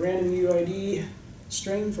generate a random UID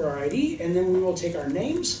string for our ID, and then we will take our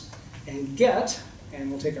names and get, and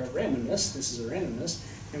we'll take our randomness, this is a randomness,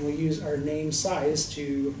 and we'll use our name size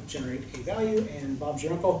to generate a value, and Bob's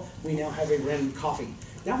your uncle, we now have a random coffee.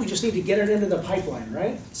 Now we just need to get it into the pipeline,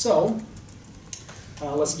 right? So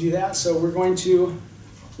let's do that. So we're going to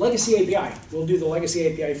legacy API. We'll do the legacy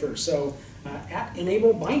API first. So at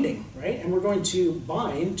enable binding, right? And we're going to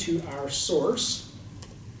bind to our source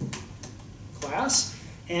class.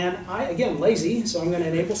 And again, lazy, so I'm going to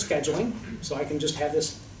enable scheduling, so I can just have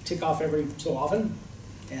this tick off every so often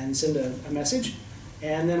and send a message.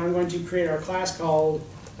 And then I'm going to create our class called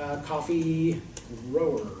coffee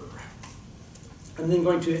grower. I'm then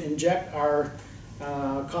going to inject our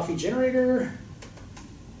coffee generator.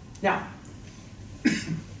 Now,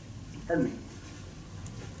 pardon me.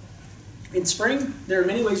 In Spring, there are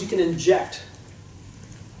many ways you can inject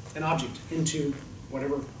an object into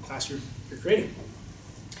whatever class you're creating.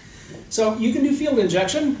 So you can do field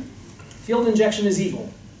injection. Field injection is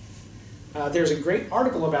evil. There's a great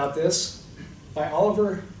article about this by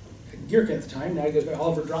Oliver Gierke at the time, now he goes by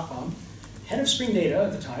Oliver Dropbaum, head of Spring Data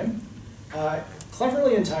at the time,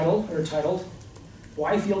 cleverly titled,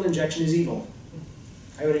 Why Field Injection is Evil.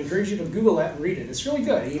 I would encourage you to Google that and read it. It's really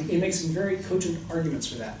good. He makes some very cogent arguments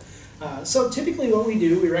for that. So typically what we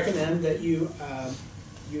do, we recommend that you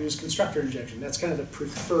use constructor injection. That's kind of the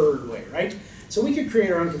preferred way, right? So we could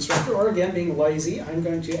create our own constructor, or again, being lazy, I'm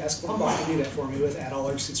going to ask Lombok to do that for me with add all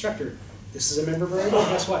large constructor. This is a member variable,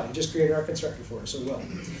 guess what? It just created our constructor for us, so it will.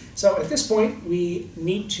 So at this point, we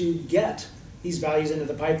need to get these values into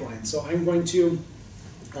the pipeline. So I'm going to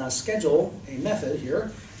schedule a method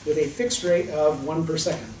here with a fixed rate of 1 per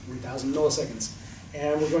second, 1,000 milliseconds.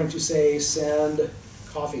 And we're going to say send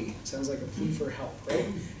coffee. Sounds like a plea for help, right?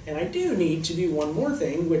 And I do need to do one more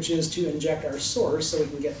thing, which is to inject our source so we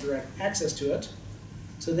can get direct access to it.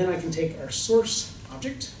 So then I can take our source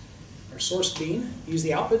object, our source bean, use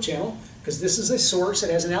the output channel, because this is a source,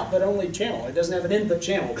 it has an output-only channel. It doesn't have an input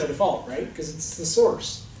channel by default, right? Because it's the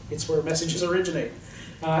source. It's where messages originate.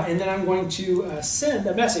 And then I'm going to send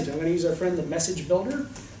a message. I'm going to use our friend the message builder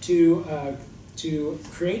to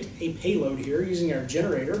create a payload here using our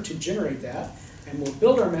generator to generate that. And we'll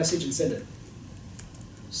build our message and send it.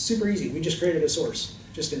 Super easy. We just created a source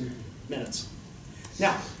just in minutes.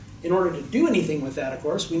 Now, in order to do anything with that, of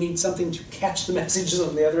course, we need something to catch the messages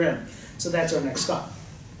on the other end. So that's our next stop.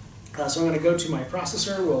 So I'm going to go to my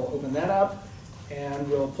processor. We'll open that up. And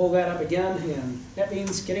we'll pull that up again in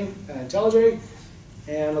NetBeans, IntelliJ.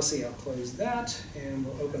 And let's see, I'll close that. And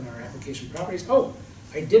we'll open our application properties. Oh,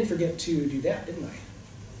 I did forget to do that, didn't I?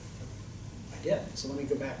 I did. So let me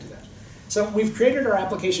go back to that. So we've created our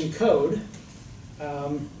application code,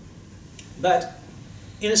 but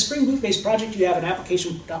in a Spring Boot-based project, you have an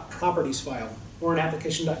application.properties file or an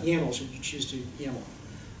application.yaml should you choose to YAML.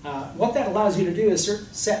 What that allows you to do is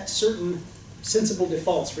set certain sensible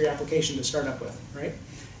defaults for your application to start up with, right?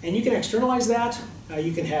 And you can externalize that.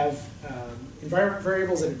 You can have environment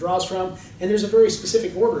variables that it draws from, and there's a very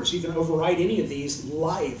specific order, so you can override any of these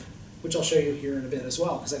live, which I'll show you here in a bit as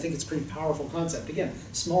well, because I think it's a pretty powerful concept. Again,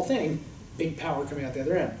 small thing, big power coming out the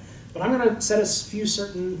other end. But I'm going to set a few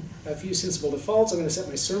sensible defaults. I'm going to set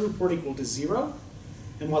my server port equal to 0.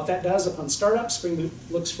 And what that does upon startup, Spring Boot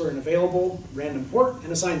looks for an available random port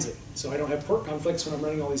and assigns it. So I don't have port conflicts when I'm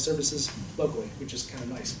running all these services locally, which is kind of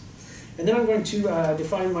nice. And then I'm going to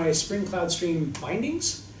define my Spring Cloud Stream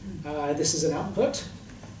bindings. This is an output.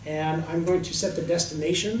 And I'm going to set the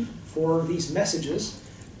destination for these messages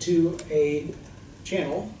to a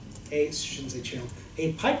channel,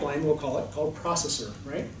 a pipeline, we'll call it, called processor,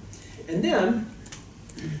 right? And then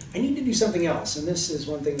I need to do something else, and this is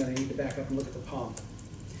one thing that I need to back up and look at the POM.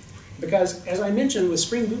 Because as I mentioned, with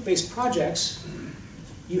Spring Boot-based projects,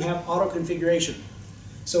 you have auto-configuration.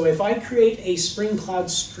 So if I create a Spring Cloud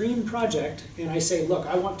Stream project, and I say, look,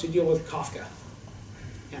 I want to deal with Kafka,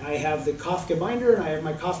 and I have the Kafka binder, and I have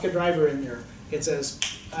my Kafka driver in there, it says,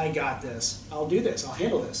 I got this, I'll do this, I'll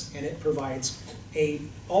handle this, and it provides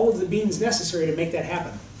all of the beans necessary to make that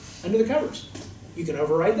happen under the covers. You can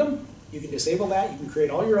override them, you can disable that, you can create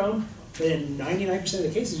all your own, but in 99% of the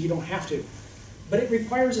cases you don't have to. But it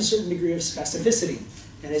requires a certain degree of specificity.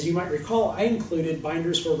 And as you might recall, I included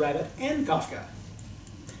binders for Rabbit and Kafka,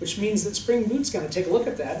 which means that Spring Boot's going to take a look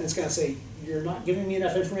at that and it's going to say, you're not giving me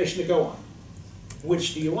enough information to go on.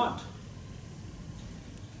 Which do you want?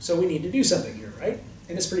 So we need to do something here, right?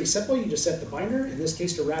 And it's pretty simple. You just set the binder, in this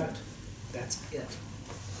case to Rabbit. That's it.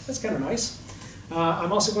 That's kind of nice.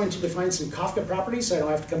 I'm also going to define some Kafka properties, so I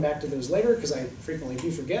don't have to come back to those later, because I frequently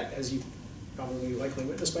do forget, as you probably likely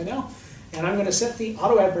witnessed by now. And I'm going to set the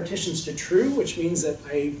auto-add partitions to true, which means that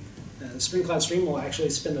Spring Cloud Stream will actually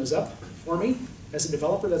spin those up for me. As a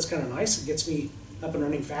developer, that's kind of nice. It gets me up and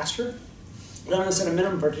running faster. Then I'm going to set a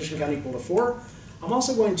minimum partition count equal to 4. I'm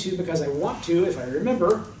also going to, because I want to, if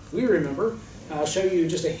we remember, show you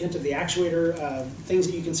just a hint of the actuator, things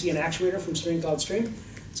that you can see in actuator from Spring Cloud Stream.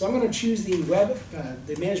 So I'm going to choose the web,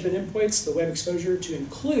 the management endpoints, the web exposure to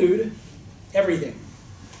include everything.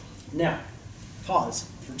 Now, pause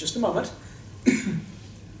for just a moment.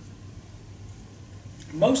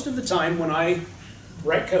 Most of the time when I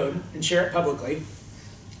write code and share it publicly,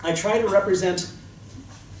 I try to represent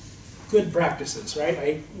good practices, right?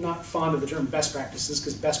 I'm not fond of the term best practices,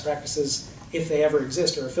 because best practices, if they ever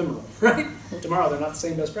exist, are ephemeral, right? Tomorrow they're not the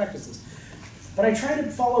same best practices. But I try to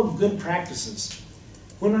follow good practices.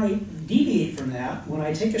 When I deviate from that, when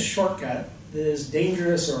I take a shortcut that is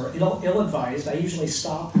dangerous or ill-advised, I usually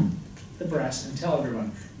stop the press and tell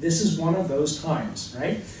everyone, this is one of those times,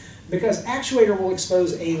 right? Because actuator will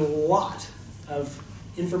expose a lot of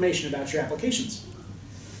information about your applications.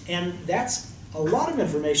 And that's a lot of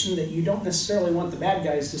information that you don't necessarily want the bad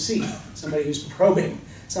guys to see. Somebody who's probing,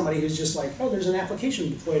 somebody who's just like, oh, there's an application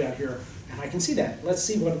deployed out here, and I can see that. Let's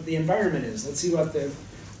see what the environment is. Let's see what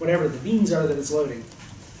whatever the beans are that it's loading.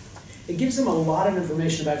 It gives them a lot of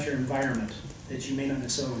information about your environment that you may not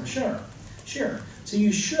necessarily want to share. So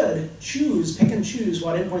you should pick and choose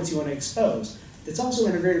what endpoints you want to expose. It's also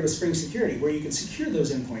integrated with Spring Security, where you can secure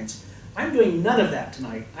those endpoints. I'm doing none of that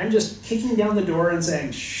tonight. I'm just kicking down the door and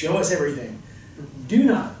saying, show us everything. Do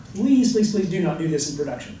not, please, please, please do not do this in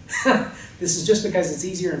production. This is just because it's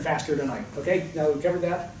easier and faster tonight. Okay, now that we've covered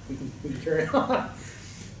that, we can carry on.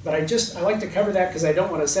 But I like to cover that because I don't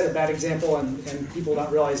want to set a bad example and people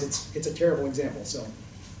not realize it's a terrible example. So,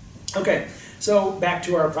 okay, so back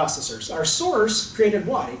to our processors. Our source created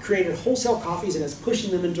what? It created wholesale coffees and is pushing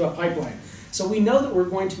them into a pipeline. So we know that we're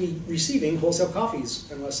going to be receiving wholesale coffees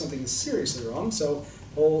unless something is seriously wrong. So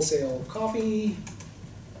wholesale coffee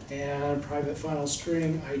and private final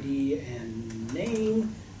string ID and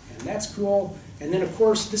name, and that's cool. And then of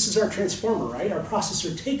course this is our transformer, right? Our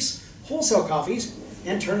processor takes wholesale coffees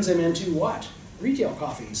and turns them into what? Retail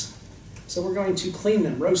coffees. So we're going to clean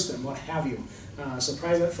them, roast them, what have you. So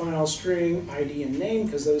private final string ID and name,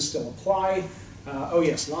 because those still apply. Oh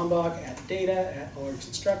yes, Lombok at data at alerts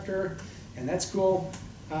instructor. And that's cool,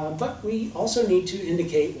 but we also need to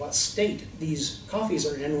indicate what state these coffees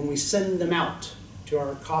are in when we send them out to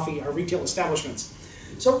our retail establishments.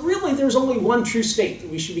 So really there's only one true state that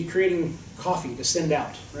we should be creating coffee to send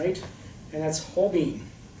out, right? And that's whole bean.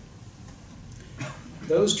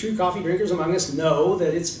 Those true coffee drinkers among us know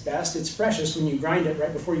that it's best, it's freshest when you grind it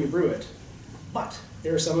right before you brew it. But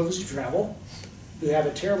there are some of us who travel, who have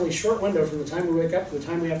a terribly short window from the time we wake up to the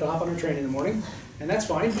time we have to hop on our train in the morning, and that's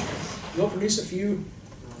fine. We'll produce a few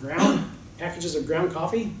packages of ground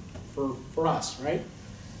coffee for us, right?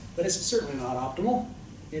 But it's certainly not optimal.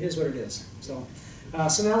 It is what it is. So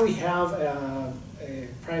now we have a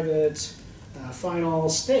private final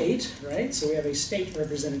state, right? So we have a state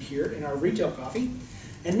represented here in our retail coffee.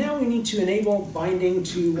 And now we need to enable binding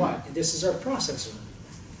to what? This is our processor.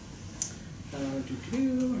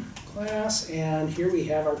 Class, and here we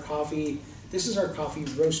have our coffee. This is our coffee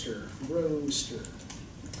roaster.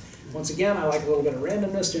 Once again, I like a little bit of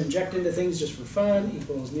randomness to inject into things just for fun.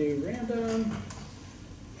 Equals new random.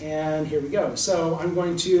 And here we go. So I'm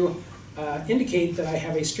going to indicate that I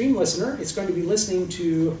have a stream listener. It's going to be listening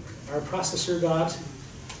to our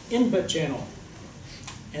processor.input channel.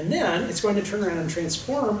 And then it's going to turn around and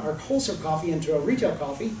transform our wholesale coffee into a retail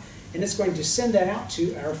coffee. And it's going to send that out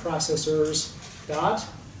to our processor's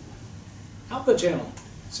output channel.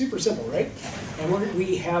 Super simple, right? And we're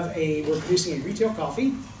producing a retail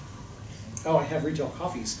coffee. Oh, I have retail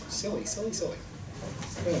coffees. Silly.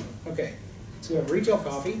 Boom. Okay, so we have retail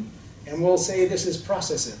coffee, and we'll say this is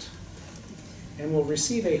process it. And we'll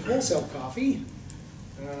receive a wholesale coffee,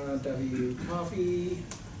 W coffee.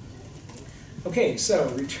 Okay, so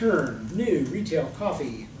return new retail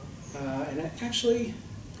coffee. And actually,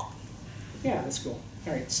 yeah, that's cool.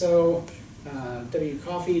 All right, so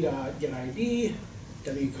wcoffee.getID,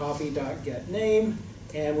 wcoffee.getName,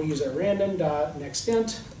 and we'll use our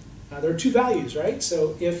random.nextInt. There are two values, right?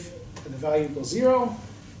 So if the value equals 0,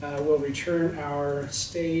 we'll return our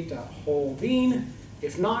state.wholebean.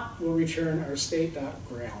 If not, we'll return our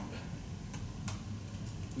state.ground.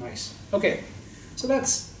 Nice. Okay, so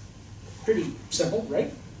that's pretty simple,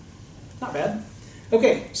 right? Not bad.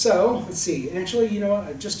 Okay, so let's see. Actually, you know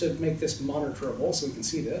what? Just to make this monitorable so we can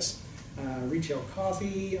see this, retail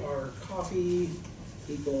coffee, our coffee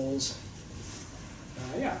equals,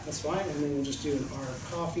 yeah, that's fine. And then we'll just do an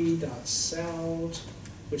rcoffee.sout,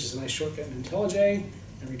 which is a nice shortcut in IntelliJ,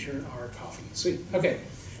 and return our coffee. Sweet. Okay,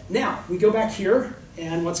 now we go back here,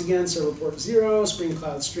 and once again, server port 0, Spring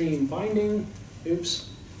Cloud Stream binding. Oops,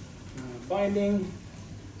 binding.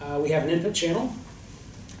 We have an input channel.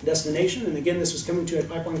 Destination, and again this was coming to a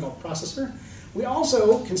pipeline called processor. We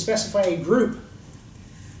also can specify a group.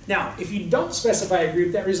 Now, if you don't specify a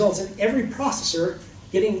group, that results in every processor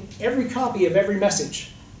getting every copy of every message.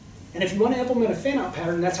 And if you want to implement a fan-out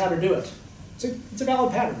pattern, that's how to do it. It's a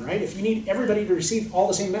valid pattern, right? If you need everybody to receive all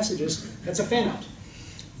the same messages, that's a fan-out.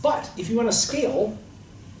 But if you want to scale,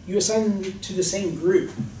 you assign them to the same group.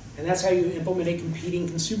 And that's how you implement a competing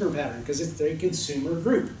consumer pattern, because it's a consumer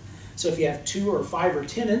group. So if you have 2 or 5 or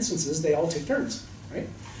 10 instances, they all take turns, right?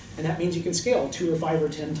 And that means you can scale 2 or 5 or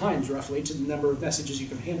 10 times, roughly, to the number of messages you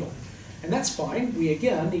can handle. And that's fine. We,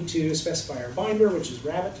 again, need to specify our binder, which is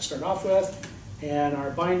Rabbit to start off with, and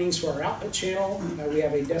our bindings for our output channel. We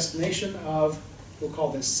have a destination of, we'll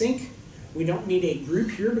call this sync. We don't need a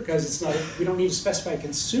group here because it's not, we don't need to specify a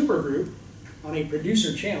consumer group. on a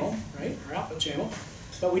producer channel, right, our output channel.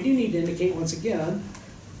 But we do need to indicate once again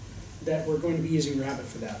that we're going to be using Rabbit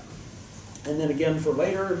for that. And then again for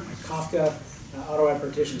later, Kafka auto add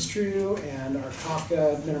partition is true, and our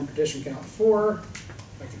Kafka minimum partition count 4.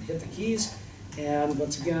 If I can hit the keys. And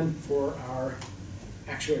once again for our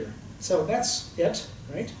actuator. So that's it,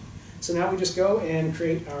 right? So now we just go and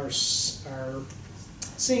create our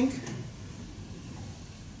sync.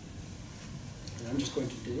 And I'm just going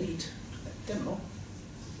to delete that demo.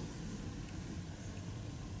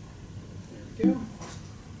 There we go.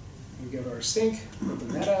 We go to our sync, open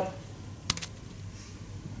that up.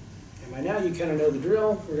 And by now you kind of know the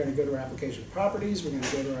drill. We're going to go to our application properties. We're going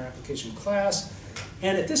to go to our application class.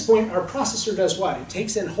 And at this point, our processor does what? It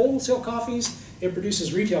takes in wholesale coffees. It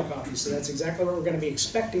produces retail coffees. So that's exactly what we're going to be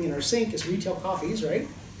expecting in our sync is retail coffees, right?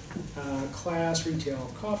 Class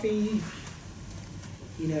retail coffee,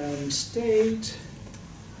 enum state,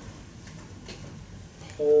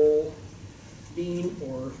 whole bean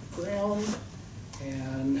or ground,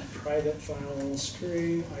 and private file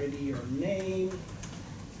string ID or name,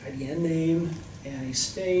 IDN name, and a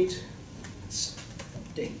state.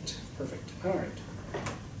 Perfect. All right.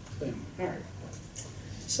 Boom. All right.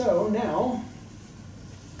 So now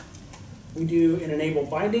we do an enable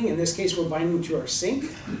binding. In this case, we're binding to our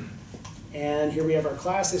sync. And here we have our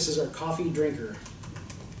class. This is our coffee drinker.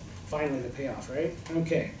 Finally, the payoff, right?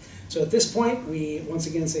 Okay. So at this point, we once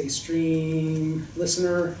again say stream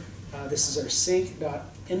listener. This is our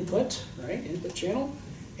sync.input, right? Input channel.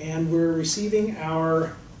 And we're receiving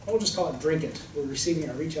our, we'll just call it drink it. We're receiving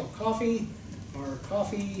our retail coffee, our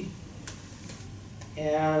coffee,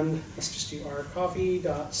 and let's just do our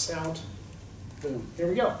coffee.sout. Boom. There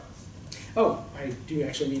we go. Oh, I do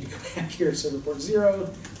actually need to go back here. So report 0,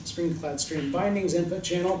 Spring Cloud Stream Bindings, input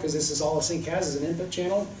channel, because this is all a sync has is an input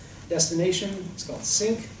channel. Destination, it's called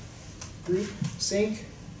sync. Group, sync.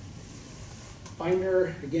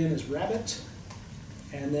 Binder, again, is Rabbit.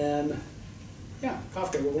 And then, yeah,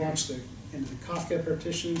 Kafka. We'll launch into the Kafka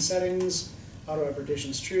partition settings. Auto add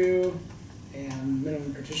partition is true. And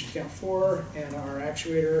minimum partition count 4. And our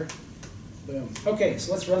actuator, boom. Okay,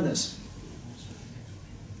 so let's run this.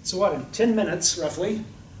 So what, in 10 minutes, roughly,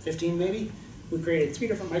 15 maybe, we created 3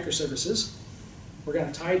 different microservices. We're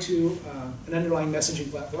going to tie to an underlying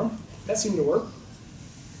messaging platform. That seemed to work.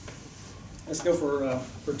 Let's go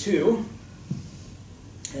for 2.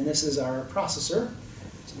 And this is our processor.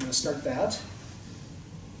 So I'm going to start that.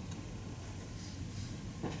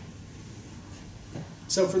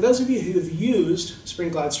 So for those of you who have used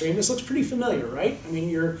Spring Cloud Stream, this looks pretty familiar, right? I mean,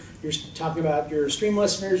 you're talking about your stream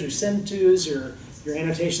listeners, your send-tos, your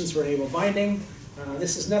annotations for enable binding.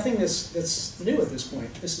 This is nothing that's new at this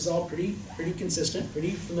point. This is all pretty consistent,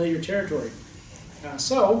 pretty familiar territory.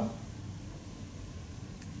 So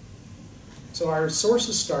our source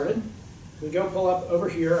is started. We go pull up over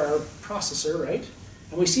here our processor, right?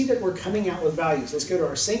 And we see that we're coming out with values. Let's go to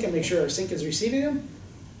our sync and make sure our sync is receiving them.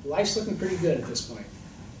 Life's looking pretty good at this point.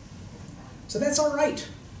 So that's all right.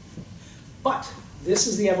 But this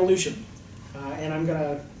is the evolution. And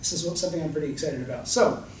this is something I'm pretty excited about.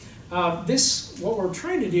 So what we're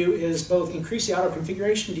trying to do is both increase the auto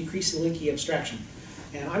configuration, decrease the leaky abstraction.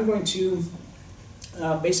 And I'm going to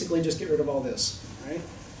basically just get rid of all this, right?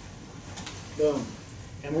 Boom.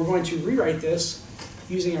 And we're going to rewrite this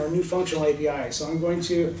using our new functional API. So I'm going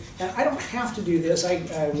to, and I don't have to do this.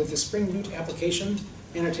 With the Spring Boot application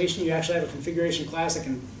annotation, you actually have a configuration class that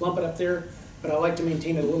can lump it up there. But I like to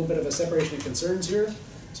maintain a little bit of a separation of concerns here.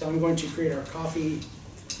 So I'm going to create our coffee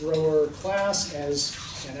grower class as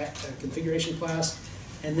a configuration class.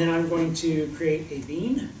 And then I'm going to create a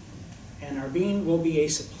bean. And our bean will be a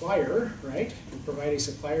supplier, right? We provide a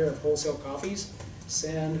supplier of wholesale coffees.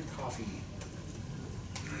 Send coffee.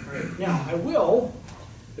 All right. Now I will,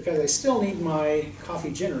 because I still need my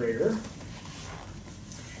coffee generator.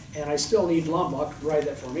 And I still need LombLock to provide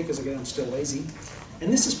that for me, because again, I'm still lazy.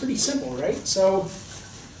 And this is pretty simple, right? So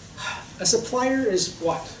a supplier is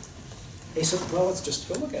what? Well, let's just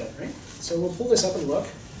go look at it, right? So we'll pull this up and look.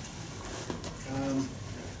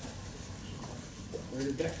 Where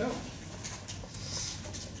did that go?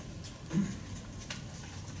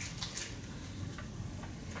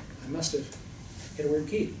 I must have hit a weird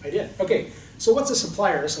key. I did. Okay, so what's a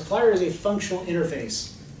supplier? A supplier is a functional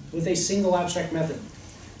interface with a single abstract method.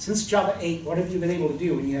 Since Java 8, what have you been able to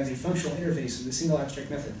do when you have a functional interface with a single abstract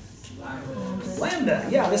method? Lambda.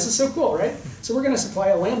 Yeah, this is so cool, right? So we're going to supply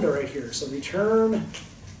a lambda right here. So return,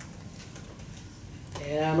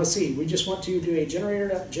 and let's see, we just want to do a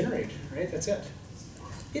generator.generate, right? That's it.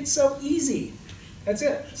 It's so easy. That's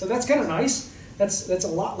it. So that's kind of nice. That's a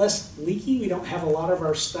lot less leaky. We don't have a lot of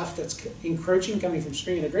our stuff that's encroaching coming from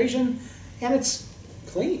string integration, and it's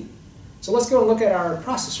clean. So let's go and look at our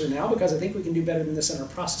processor now, because I think we can do better than this in our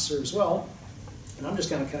processor as well. And I'm just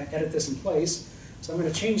going to kind of edit this in place. So I'm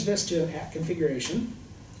going to change this to an at configuration,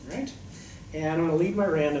 right? And I'm going to leave my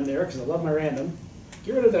random there because I love my random.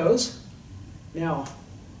 Get rid of those. Now,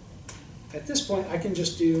 at this point, I can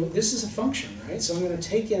just do, this is a function, right? So I'm going to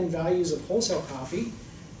take in values of wholesale coffee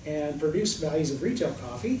and produce values of retail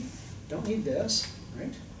coffee. Don't need this,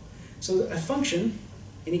 right? So a function,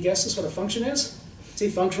 any guesses what a function is? It's a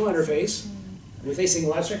functional interface with a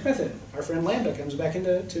single abstract method. Our friend Lambda comes back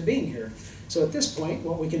into being here. So at this point,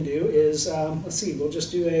 what we can do is, let's see, we'll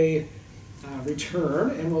just do a return,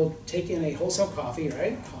 and we'll take in a wholesale coffee,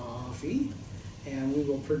 right? Coffee, and we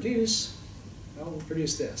will produce, well, we'll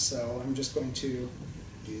produce this. So I'm just going to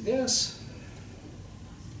do this.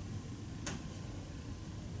 There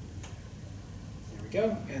we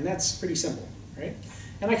go, and that's pretty simple, right?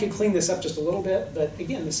 And I can clean this up just a little bit, but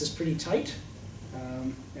again, this is pretty tight.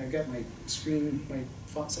 I've got my screen, my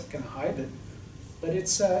font set kind of high, but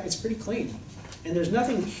it's pretty clean. And there's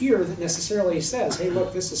nothing here that necessarily says, hey,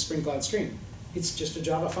 look, this is Spring Cloud Stream. It's just a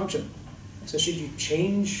Java function. So should you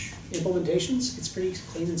change implementations, it's pretty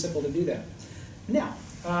clean and simple to do that. Now,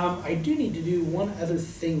 I do need to do one other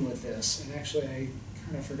thing with this, and actually I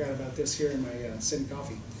kind of forgot about this here in my Send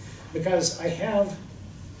Coffee, because I have,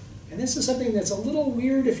 and this is something that's a little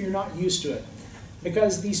weird if you're not used to it,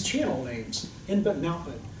 because these channel names, input and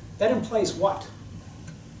output, that implies what?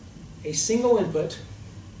 A single input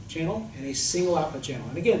channel and a single output channel.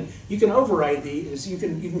 And again, you can override these, you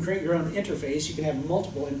can create your own interface, you can have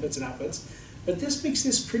multiple inputs and outputs, but this makes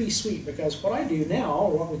this pretty sweet, because what I do now,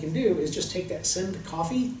 or what we can do, is just take that send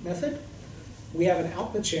coffee method. We have an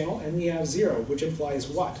output channel and we have 0, which implies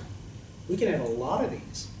what? We can have a lot of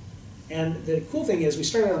these. And the cool thing is we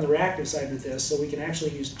started on the reactive side with this, so we can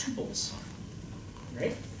actually use tuples,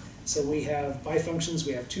 right? So we have bifunctions,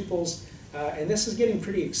 we have tuples, and this is getting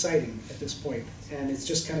pretty exciting at this point, and it's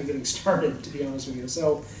just kind of getting started, to be honest with you.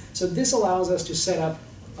 So this allows us to set up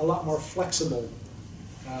a lot more flexible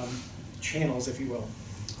channels, if you will.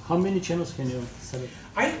 How many channels can you set up?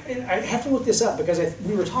 I have to look this up, because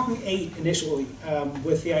we were talking 8 initially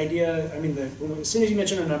with the idea, I mean, as soon as you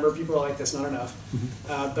mention a number, people are like, that's not enough.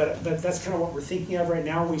 Mm-hmm. But that's kind of what we're thinking of right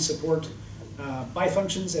now. We support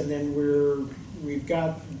bifunctions, and then we've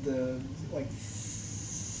got the, like,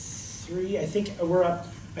 3, I think we're up,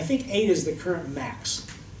 I think 8 is the current max.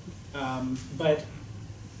 But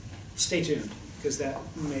stay tuned, because that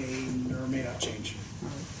may or may not change.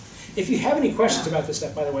 If you have any questions about this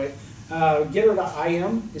stuff, by the way,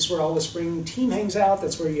 getter.im is where all the Spring team hangs out.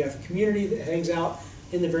 That's where you have a community that hangs out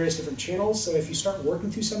in the various different channels. So if you start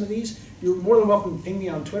working through some of these, you're more than welcome to ping me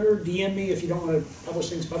on Twitter, DM me if you don't want to publish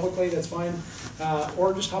things publicly, that's fine.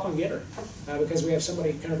 Or just hop on Getter, because we have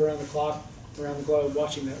somebody kind of around the clock, around the globe,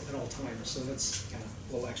 watching that at all times. So that's kind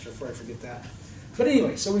of a little extra before I forget that. But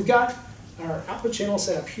anyway, so we've got our output channel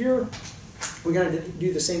set up here. We're going to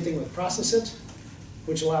do the same thing with process it,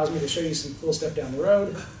 which allows me to show you some cool stuff down the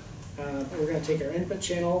road. We're going to take our input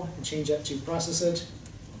channel and change that to process it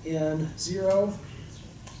in 0.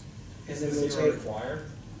 And then we'll take. Required?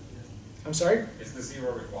 I'm sorry? Is the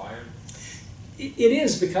 0 required? It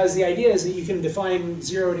is, because the idea is that you can define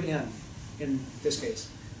 0 to n in this case.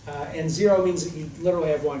 And 0 means that you literally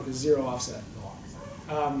have 1, because 0 offset.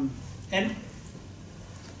 And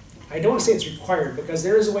I don't want to say it's required, because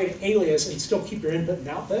there is a way to alias and still keep your input and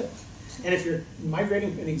output. And if you're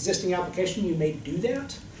migrating an existing application, you may do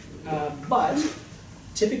that. But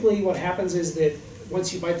typically what happens is that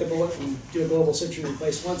once you bite the bullet and do a global search and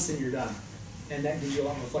replace once, then you're done. And that gives you a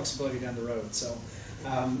lot more flexibility down the road. So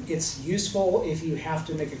it's useful if you have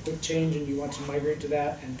to make a quick change and you want to migrate to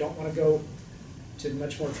that and don't want to go to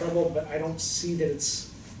much more trouble, but I don't see that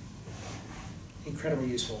it's incredibly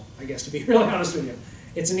useful, I guess, to be really honest with you.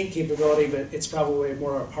 It's a neat capability, but it's probably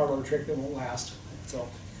more a parlor trick that won't last. So.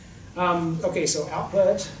 Okay, so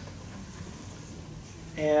output,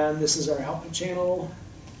 and this is our output channel.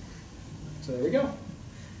 So there we go.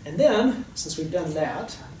 And then, since we've done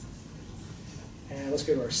that, and let's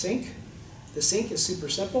go to our sync. The sync is super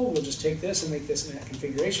simple. We'll just take this and make this an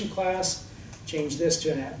configuration class, change this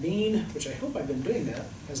to an @bean, which I hope I've been doing that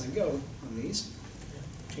as I go on these.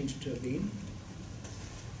 Change it to a bean.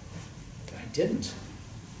 I didn't.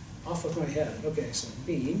 Off with my head. Okay, so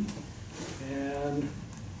bean, and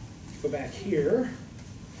go back here,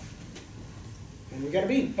 and we got a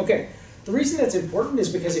bean. Okay, the reason that's important is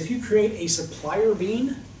because if you create a supplier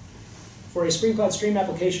bean for a Spring Cloud Stream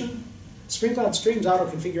application, Spring Cloud Stream's auto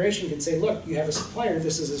configuration can say, look, you have a supplier,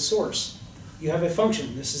 this is a source. You have a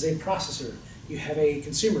function, this is a processor. You have a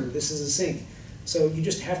consumer, this is a sink. So you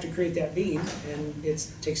just have to create that bean, and it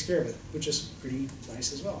takes care of it, which is pretty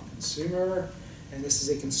nice as well. Consumer, and this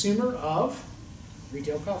is a consumer of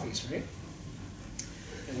retail coffees, right?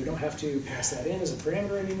 And we don't have to pass that in as a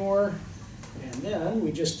parameter anymore. And then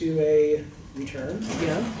we just do a return,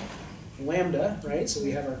 again, lambda, right? So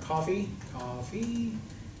we have our coffee,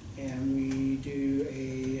 and we do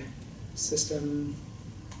a system,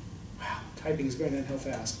 wow, typing is going downhill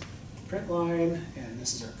fast. Print line, and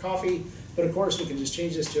this is our coffee. But of course, we can just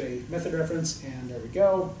change this to a method reference, and there we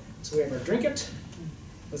go. So we have our drink it.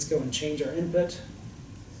 Let's go and change our input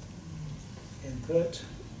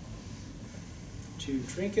to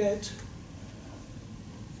drink it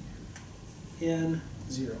in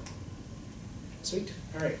 0. Sweet.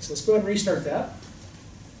 All right, so let's go ahead and restart that.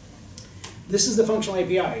 This is the functional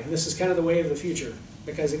API, and this is kind of the way of the future.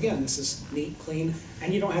 Because again, this is neat, clean,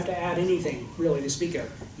 and you don't have to add anything really to speak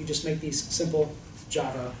of. You just make these simple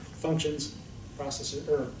Java functions,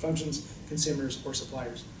 functions, consumers, or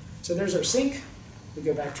suppliers. So there's our sink. We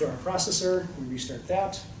go back to our processor, we restart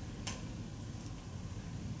that.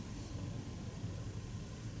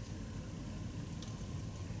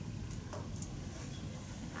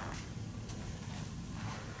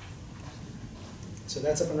 So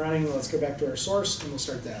that's up and running. Let's go back to our source, and we'll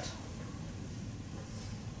start that.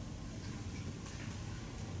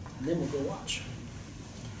 And then we'll go watch.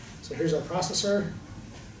 So here's our processor.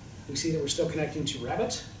 We see that we're still connecting to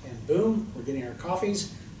Rabbit, and boom, we're getting our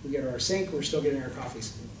coffees. We go to our sink, we're still getting our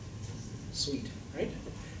coffees. Sweet, right?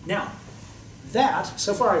 Now, that,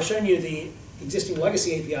 so far I've shown you the existing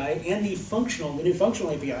legacy API and the new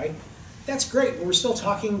functional API. That's great, but we're still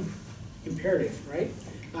talking imperative, right?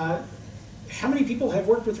 How many people have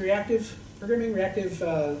worked with reactive programming, reactive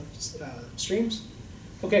streams?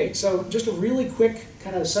 Okay, so just a really quick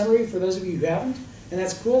kind of summary for those of you who haven't, and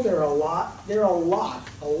that's cool. There are a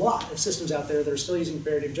lot of systems out there that are still using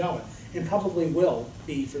imperative Java, and probably will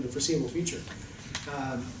be for the foreseeable future.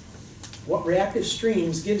 What reactive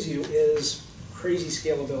streams gives you is crazy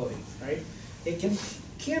scalability, right? It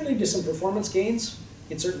can lead to some performance gains.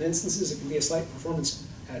 In certain instances, it can be a slight performance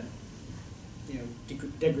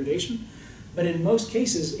degradation. But in most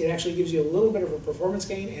cases, it actually gives you a little bit of a performance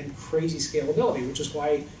gain and crazy scalability, which is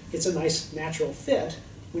why it's a nice natural fit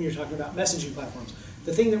when you're talking about messaging platforms.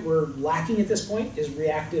 The thing that we're lacking at this point is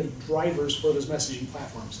reactive drivers for those messaging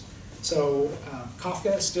platforms. So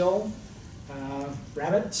Kafka still,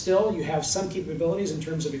 Rabbit still, you have some capabilities in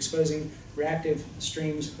terms of exposing reactive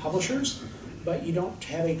streams publishers, but you don't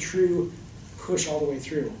have a true push all the way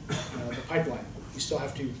through the pipeline. You still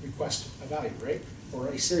have to request a value, right? Or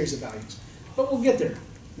a series of values. But we'll get there.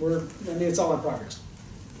 It's all in progress.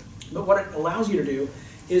 But what it allows you to do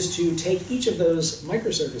is to take each of those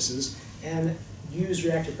microservices and use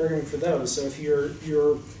reactive programming for those. So if you're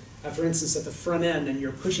for instance, at the front end and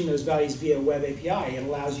you're pushing those values via web API, it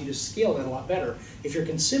allows you to scale that a lot better. If you're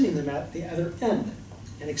consuming them at the other end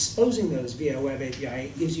and exposing those via web API,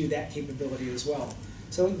 it gives you that capability as well.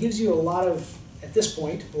 So it gives you a lot of, at this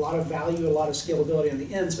point, a lot of value, a lot of scalability on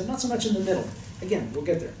the ends, but not so much in the middle. Again, we'll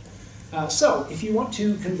get there. So if you want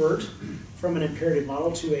to convert from an imperative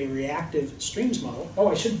model to a reactive streams model,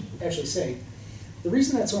 I should actually say, the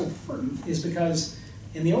reason that's so important is because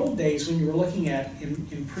in the old days when you were looking at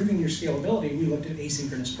improving your scalability, we looked at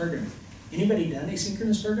asynchronous programming. Anybody done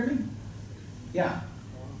asynchronous programming? Yeah.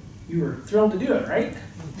 You were thrilled to do it, right?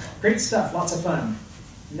 Great stuff, lots of fun.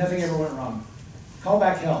 Nothing ever went wrong.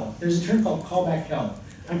 Callback hell. There's a term called callback hell.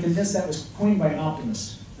 I'm convinced that was coined by an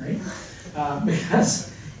optimist, right?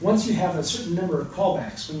 Because once you have a certain number of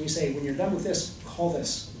callbacks, when you say, when you're done with this, call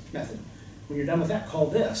this method. When you're done with that, call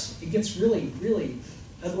this. It gets really, really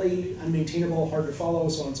ugly, unmaintainable, hard to follow,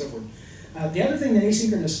 so on and so forth. The other thing that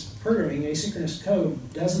asynchronous programming, asynchronous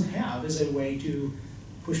code doesn't have is a way to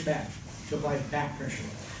push back, to apply back pressure.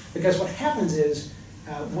 Because what happens is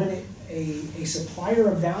when a supplier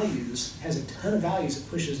of values has a ton of values it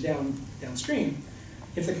pushes downstream,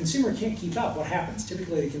 if the consumer can't keep up, what happens?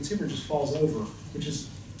 Typically the consumer just falls over, which is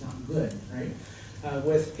not good, right?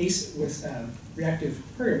 With reactive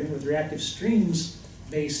programming, with reactive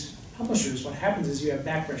streams-based publishers, what happens is you have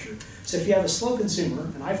back pressure. So if you have a slow consumer,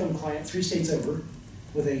 an iPhone client 3 states over,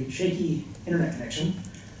 with a shaky internet connection,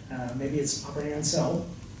 maybe it's operating on cell,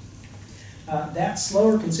 that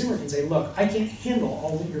slower consumer can say, look, I can't handle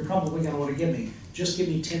all that you're probably going to want to give me. Just give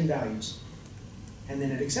me 10 values. And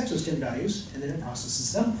then it accepts those 10 values, and then it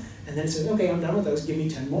processes them, and then it says, okay, I'm done with those, give me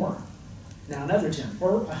 10 more. Now another 10,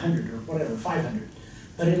 or 100, or whatever, 500.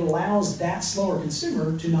 But it allows that slower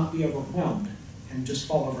consumer to not be overwhelmed. and just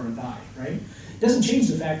fall over and die, right? It doesn't change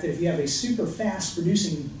the fact that if you have a super fast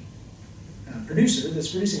producing producer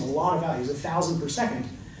that's producing a lot of values, 1,000 per second,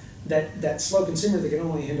 that slow consumer that can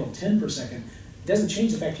only handle 10 per second, doesn't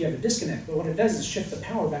change the fact you have a disconnect, but what it does is shift the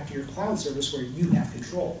power back to your cloud service where you have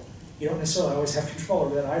control. You don't necessarily always have control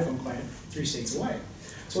over that iPhone client 3 states away.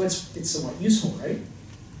 So it's somewhat useful, right?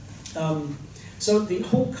 So the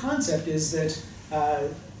whole concept is that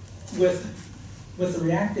with the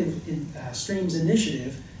reactive streams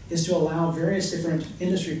initiative is to allow various different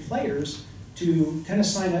industry players to kind of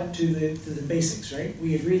sign up to the basics, right?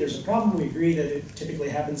 We agree there's a problem, we agree that it typically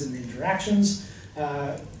happens in the interactions,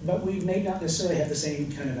 but we may not necessarily have the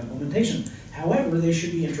same kind of implementation. However, they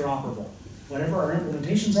should be interoperable. Whatever our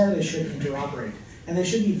implementations are, they should interoperate. And they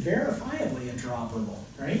should be verifiably interoperable,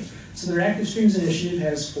 right? So the Reactive Streams Initiative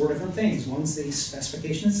has 4 different things. One's the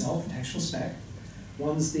specification itself, the textual spec.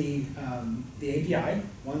 One's the API.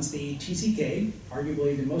 One's the TCK,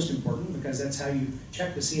 arguably the most important because that's how you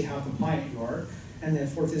check to see how compliant you are. And then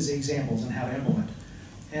 4th is the examples on how to implement.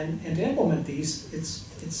 And to implement these, it's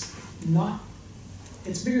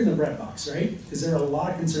bigger than breadbox, right? Because there are a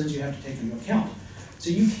lot of concerns you have to take into account. So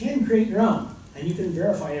you can create your own, and you can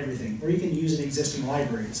verify everything, or you can use an existing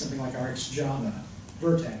library, something like RxJava,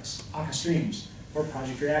 Vertex, Akka Streams, or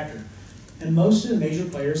Project Reactor. And most of the major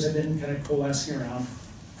players have been kind of coalescing around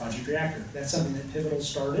Project Reactor. That's something that Pivotal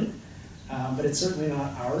started, but it's certainly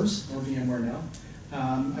not ours, or VMware now.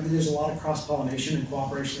 I mean, there's a lot of cross-pollination and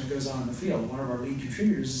cooperation that goes on in the field. One of our lead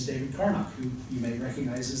contributors is David Karnock, who you may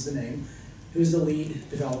recognize as the name, who's the lead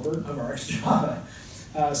developer of RxJava.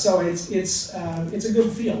 So it's a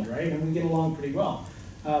good field, right? And we get along pretty well.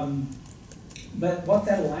 But what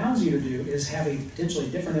that allows you to do is have a potentially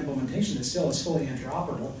different implementation that still is fully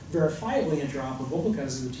interoperable, verifiably interoperable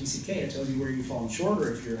because of the TCK. It tells you where you've fallen short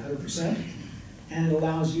or if you're 100%. And it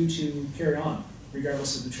allows you to carry on,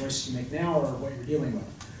 regardless of the choices you make now or what you're dealing with.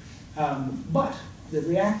 But the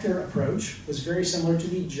Reactor approach was very similar to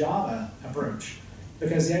the Java approach.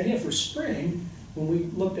 Because the idea for Spring, when we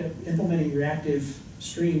looked at implementing reactive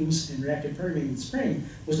streams and reactive programming in Spring,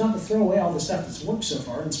 was not to throw away all the stuff that's worked so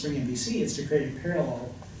far in Spring MVC, it's to create a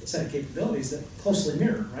parallel set of capabilities that closely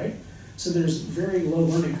mirror, right? So there's very low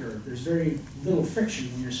learning curve. There's very little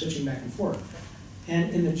friction when you're switching back and forth. And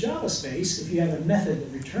in the Java space, if you have a method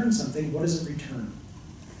that returns something, what does it return?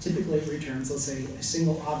 Typically it returns, let's say, a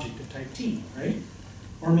single object of type T, right?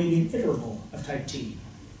 Or maybe an iterable of type T.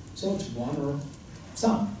 So it's one or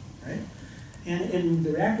some, right? And in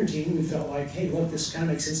the Reactor team, we felt like, hey, look, this kind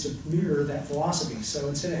of makes sense to mirror that philosophy. So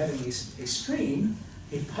instead of having a stream,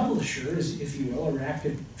 a publisher, if you will, a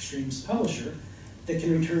Reactive Streams publisher, that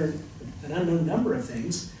can return an unknown number of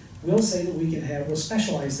things, we'll say that we'll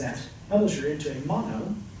specialize that publisher into a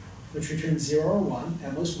mono, which returns 0 or 1,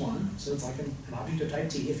 at most 1, so it's like an object of type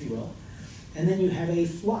T, if you will. And then you have a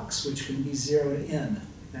flux, which can be 0 to n.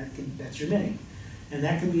 That's your mini. And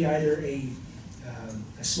that can be either a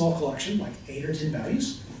small collection, like 8 or 10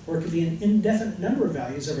 values, or it could be an indefinite number of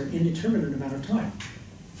values over an indeterminate amount of time.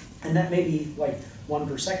 And that may be like 1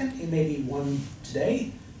 per second, it may be 1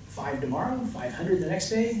 today, 5 tomorrow, 500 the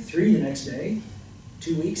next day, 3 the next day,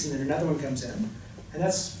 2 weeks, and then another one comes in. And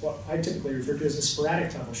that's what I typically refer to as a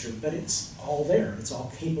sporadic publisher, but it's all there. It's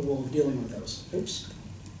all capable of dealing with those. Oops.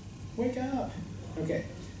 Wake up. Okay.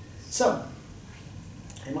 So,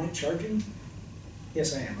 am I charging?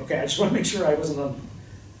 Yes, I am. Okay, I just want to make sure I wasn't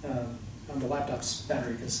on the laptop's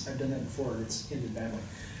battery because I've done that before and it's ended badly.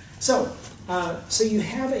 So, so you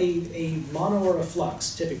have a mono or a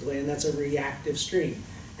flux typically, and that's a reactive stream.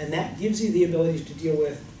 And that gives you the ability to deal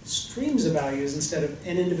with streams of values instead of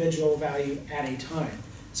an individual value at a time.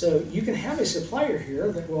 So you can have a supplier here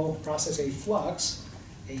that will process a flux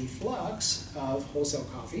of wholesale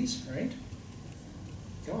coffees, right?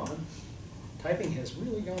 Come on. Typing has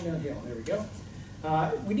really gone downhill. There we go.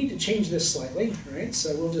 We need to change this slightly, right?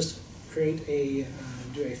 So we'll just create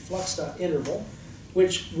do a flux.interval,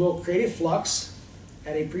 which will create a flux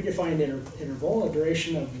at a predefined interval, a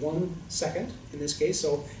duration of 1 second in this case.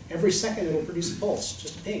 So every second it'll produce a pulse,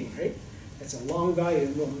 just a ping, right? That's a long value,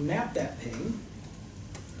 and we'll map that ping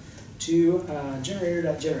to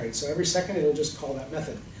generator.generate. So every second it'll just call that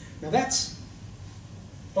method. Now that's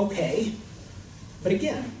okay, but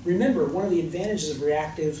again, remember one of the advantages of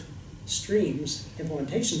reactive streams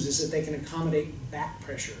implementations is that they can accommodate back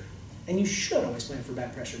pressure. And you should always plan for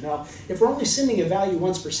back pressure. Now, if we're only sending a value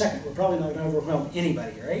once per second, we're probably not going to overwhelm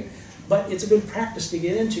anybody, right? But it's a good practice to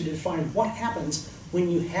get into to define what happens when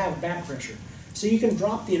you have back pressure. So you can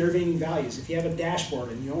drop the intervening values. If you have a dashboard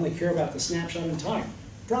and you only care about the snapshot in time,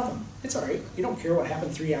 drop them. It's all right. You don't care what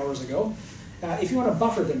happened 3 hours ago. If you want to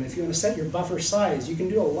buffer them, if you want to set your buffer size, you can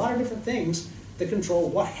do a lot of different things that control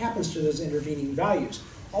what happens to those intervening values.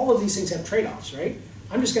 All of these things have trade-offs, right?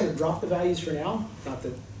 I'm just going to drop the values for now. Not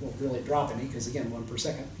that we'll really drop any, because again, 1 per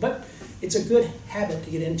second. But it's a good habit to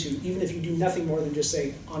get into, even if you do nothing more than just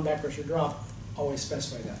say on back pressure drop, always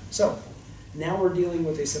specify that. So now we're dealing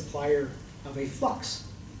with a supplier of a flux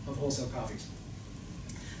of wholesale coffees.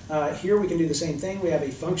 Here we can do the same thing. We have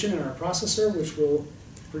a function in our processor which will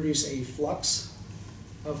produce a flux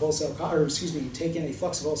of wholesale take in a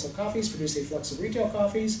flux of wholesale coffees, produce a flux of retail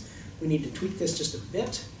coffees. We need to tweak this just a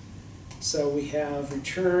bit. So we have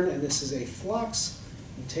return, and this is a flux.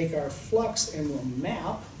 We'll take our flux and we'll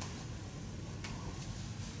map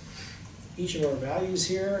each of our values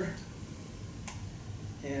here.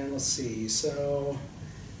 And let's see, so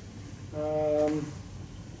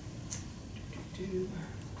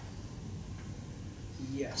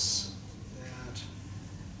yes, that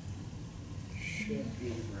should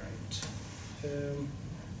be right. Boom,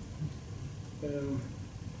 boom,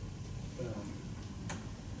 boom.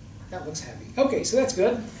 That looks happy. Okay, so that's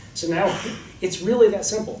good. So now it's really that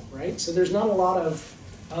simple, right? So there's not a lot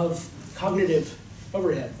of cognitive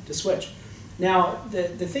overhead to switch. Now, the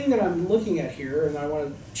thing that I'm looking at here, and I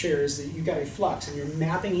want to share, is that you've got a flux, and you're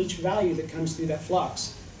mapping each value that comes through that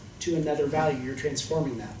flux to another value. You're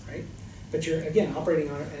transforming that, right? But you're, again,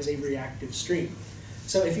 operating on it as a reactive stream.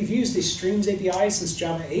 So if you've used the Streams API since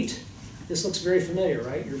Java 8, this looks very familiar,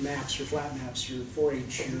 right? Your maps, your flat maps, your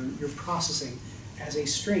 4H, your processing as a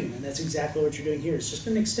stream, and that's exactly what you're doing here. It's just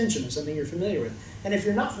an extension of something you're familiar with. And if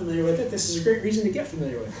you're not familiar with it, this is a great reason to get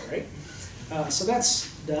familiar with it, right? So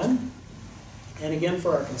that's done. And again,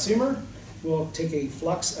 for our consumer, we'll take a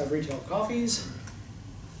flux of retail coffees.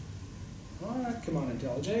 All right, come on,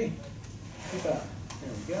 IntelliJ. Keep up.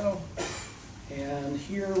 There we go. And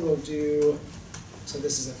here we'll do, so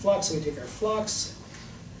this is a flux, so we take our flux,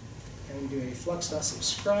 and we do a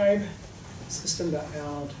flux.subscribe,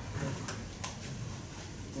 system.out.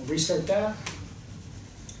 We'll restart that.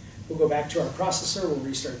 We'll go back to our processor, we'll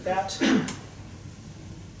restart that. And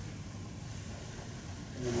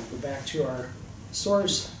then we'll go back to our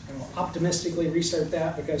source, and we'll optimistically restart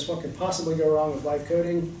that, because what could possibly go wrong with live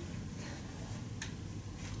coding?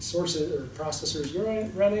 Sources or processors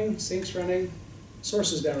running, syncs running,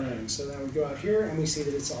 sources down running. So now we go out here and we see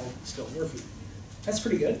that it's all still working. That's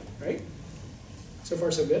pretty good, right? So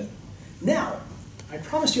far so good. Now, I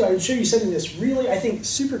promised you I would show you something that's really, I think,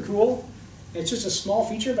 super cool. It's just a small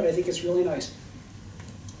feature, but I think it's really nice.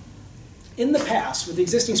 In the past, with the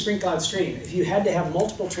existing Spring Cloud Stream, if you had to have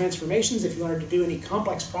multiple transformations, if you wanted to do any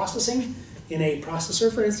complex processing in a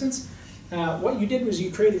processor, for instance, what you did was you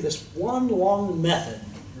created this one long method,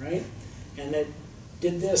 right? And it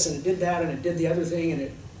did this, and it did that, and it did the other thing, and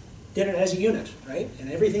it did it as a unit, right? And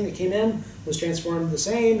everything that came in was transformed the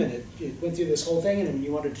same, and it went through this whole thing, and when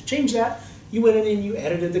you wanted to change that, you went in and you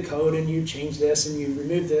edited the code, and you changed this, and you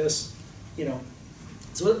removed this, you know.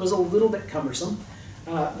 So it was a little bit cumbersome.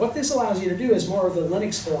 What this allows you to do is more of the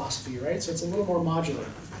Linux philosophy, right? So it's a little more modular.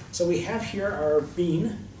 So we have here our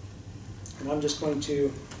bean, and I'm just going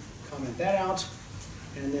to comment that out,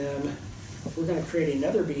 and then we're going to create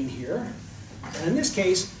another bean here. And in this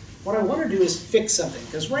case, what I want to do is fix something,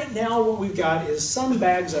 because right now what we've got is some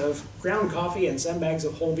bags of ground coffee and some bags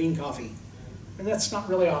of whole bean coffee. And that's not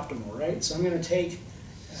really optimal, right? So I'm going to take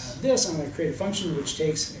this, I'm going to create a function which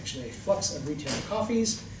takes actually a flux of retail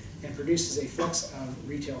coffees and produces a flux of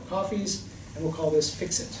retail coffees, and we'll call this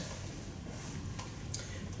fixit.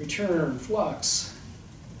 Return flux,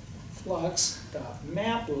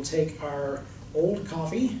 flux.map, we'll take our old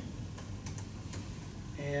coffee,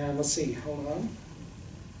 and let's see, hold on,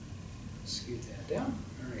 scoot that down.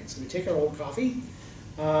 All right, so we take our old coffee,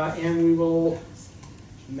 and we will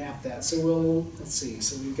map that. So we'll, let's see,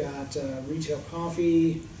 so we've got retail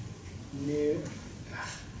coffee, new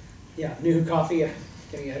coffee,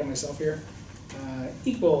 getting ahead of myself here,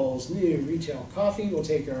 equals new retail coffee. We'll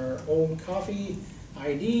take our old coffee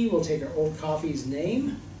ID, we'll take our old coffee's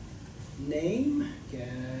name, get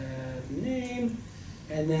name,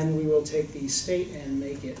 and then we will take the state and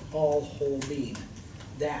make it all whole bean.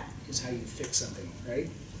 That is how you fix something, right?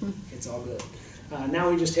 It's all good. Now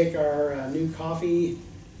we just take our new coffee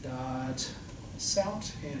dot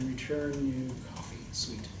sout and return new coffee.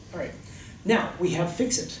 Sweet. All right. Now we have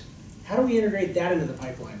fixit. How do we integrate that into the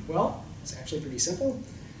pipeline? Well, it's actually pretty simple.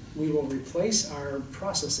 We will replace our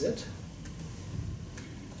process it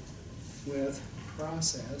with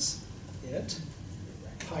process it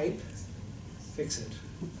pipe fixit.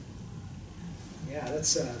 Yeah,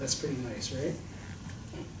 that's pretty nice, right?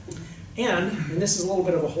 And this is a little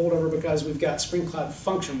bit of a holdover because we've got Spring Cloud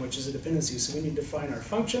function, which is a dependency. So we need to define our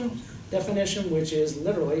function definition, which is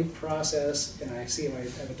literally process, and I see I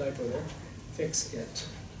have a typo there, fix it.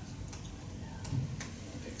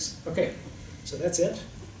 Fix. Okay, so that's it.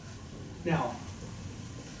 Now,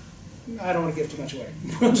 I don't want to give too much away.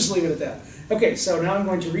 We'll just leave it at that. Okay, so now I'm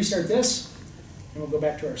going to restart this, and we'll go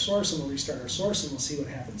back to our source, and we'll restart our source, and we'll see what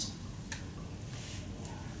happens.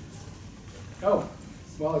 Oh,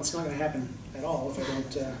 well, it's not going to happen at all if I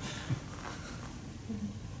don't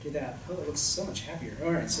do that. Oh, it looks so much happier.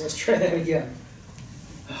 All right, so let's try that again.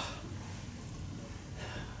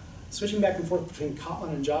 Switching back and forth between Kotlin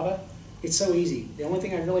and Java, it's so easy. The only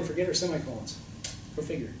thing I really forget are semicolons. Go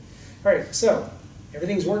figure. All right, so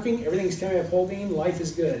everything's working, everything's coming up whole bean, life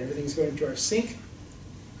is good. Everything's going to our sink,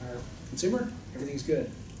 our consumer, everything's good.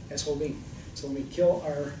 That's whole bean. So let me kill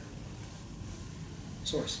our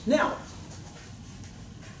source. Now,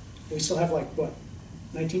 we still have like, what,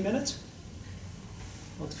 19 minutes?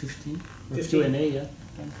 What, 15? 15. Q&A, yeah.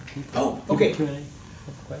 Oh, okay. Q&A.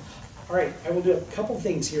 All right, I will do a couple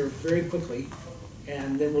things here very quickly,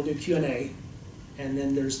 and then we'll do Q&A, and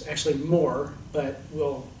then there's actually more, but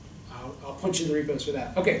I'll punch you in the repos for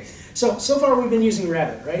that. Okay, so far we've been using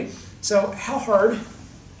Rabbit, right? So how hard,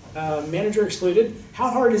 manager excluded, how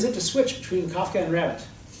hard is it to switch between Kafka and Rabbit?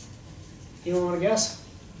 Anyone want to guess?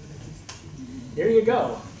 There you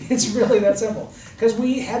go. It's really that simple. Because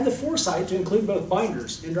we had the foresight to include both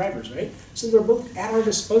binders and drivers, right? So they're both at our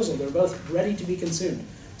disposal. They're both ready to be consumed.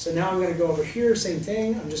 So now I'm going to go over here, same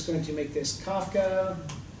thing. I'm just going to make this Kafka,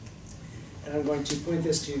 and I'm going to point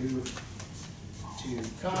this to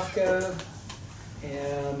Kafka,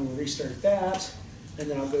 and we'll restart that. And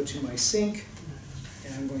then I'll go to my sink,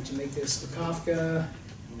 and I'm going to make this the Kafka,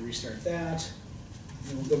 and we'll restart that.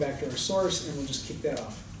 And we'll go back to our source, and we'll just kick that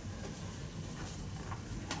off.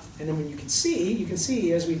 And then when you can see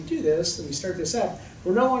as we do this, and we start this up,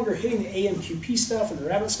 we're no longer hitting the AMQP stuff and the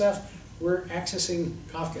Rabbit stuff. We're accessing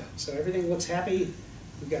Kafka. So everything looks happy.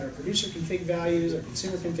 We've got our producer config values, our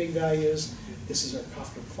consumer config values. This is our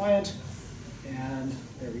Kafka client. And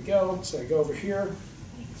there we go. So I go over here.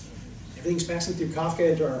 Everything's passing through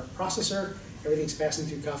Kafka into our processor. Everything's passing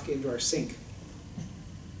through Kafka into our sink.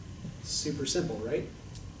 Super simple, right?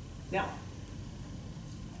 Now,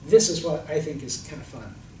 this is what I think is kind of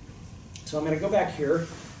fun. So I'm going to go back here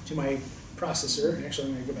to my processor. Actually,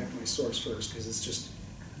 I'm going to go back to my source first because it's just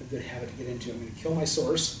a good habit to get into. I'm going to kill my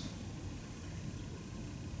source.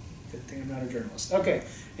 Good thing I'm not a journalist. Okay,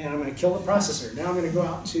 and I'm going to kill the processor. Now I'm going to go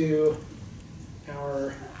out to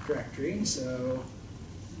our directory. So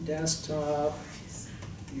desktop,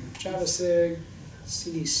 NYJavaSIG,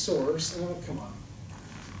 cd source. Oh, come on.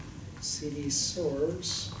 cd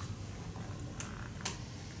source.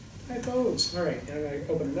 Typos. All right, and I'm going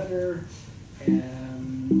to open another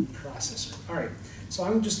and processor. All right, so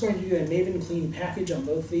I'm just going to do a Maven clean package on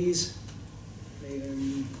both these.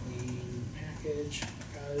 Maven clean package.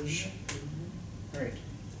 All right.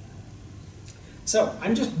 So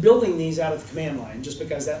I'm just building these out of the command line just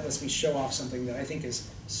because that lets me show off something that I think is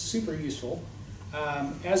super useful.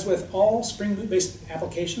 As with all Spring Boot-based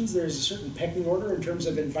applications, there's a certain pecking order in terms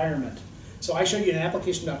of environment. So I showed you an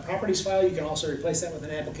application.properties file. You can also replace that with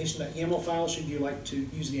an application.yaml file should you like to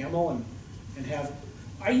use YAML and have.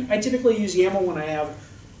 I typically use YAML when I have,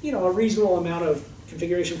 a reasonable amount of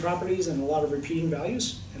configuration properties and a lot of repeating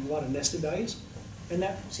values and a lot of nested values, and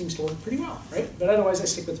that seems to work pretty well, right? But otherwise, I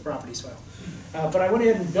stick with the properties file. But I went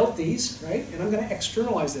ahead and built these, right? And I'm going to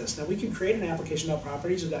externalize this. Now we can create an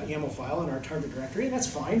application.properties with that YAML file in our target directory, and that's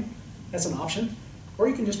fine. That's an option. Or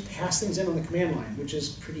you can just pass things in on the command line, which is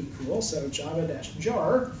pretty cool. So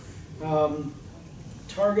java-jar,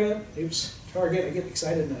 target, I get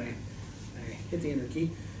excited and I hit the enter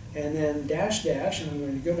key. And then dash, and I'm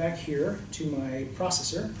going to go back here to my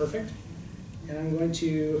processor, perfect. And I'm going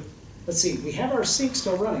to, let's see, we have our sink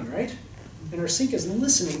still running, right? And our sink is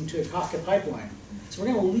listening to a Kafka pipeline. So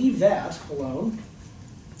we're going to leave that alone.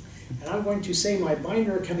 And I'm going to say my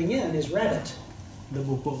binder coming in is Rabbit.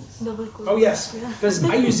 Double quotes. Double quotes. Oh yes, because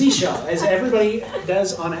I use Z shell, as everybody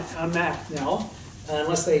does on Mac now,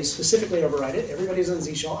 unless they specifically override it. Everybody's on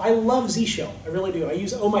Z shell. I love Z shell, I really do. I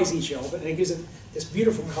use my Z shell, but it gives it this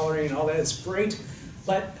beautiful coloring and all that. It's great,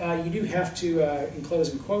 but you do have to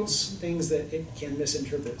enclose in quotes things that it can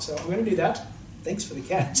misinterpret. So I'm going to do that. Thanks for the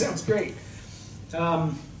cat. Sounds great.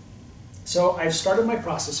 So I've started my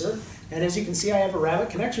processor, and as you can see, I have a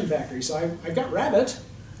Rabbit connection factory. So I've got Rabbit.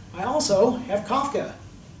 I also have Kafka,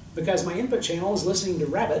 because my input channel is listening to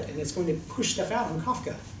Rabbit, and it's going to push stuff out on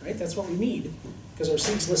Kafka, right? That's what we need, because our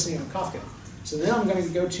sync's listening on Kafka. So then I'm going to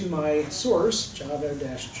go to my source,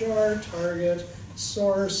 java-jar, target,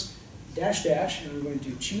 source, dash dash, and I'm going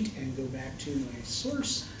to cheat and go back to my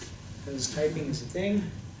source, because typing is a thing.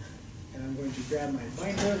 And I'm going to grab my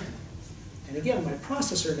binder. And again, my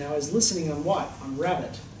processor now is listening on what? On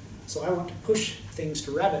Rabbit. So I want to push things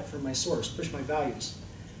to Rabbit from my source, push my values.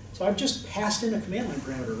 So I've just passed in a command line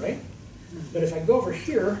parameter, right? But if I go over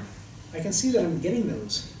here, I can see that I'm getting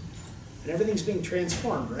those. And everything's being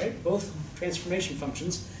transformed, right? Both transformation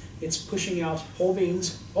functions. It's pushing out whole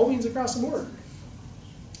beans across the board.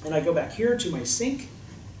 And I go back here to my sink,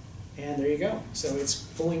 and there you go. So it's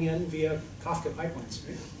pulling in via Kafka pipelines,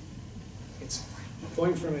 right? It's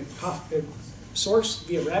going from a Kafka source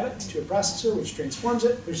via Rabbit to a processor, which transforms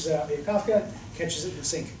it, pushes it out via Kafka, catches it in the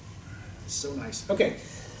sink. So nice. Okay.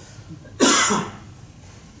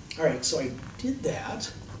 All right, so I did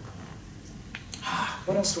that.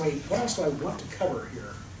 What else do I want to cover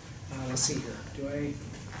here? Let's see here. Do I?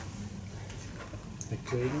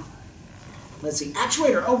 Actuator. Let's see.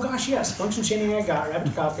 Actuator. Oh gosh, yes. Function chaining I got.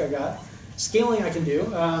 Rabbit Kafka I got. Scaling I can do.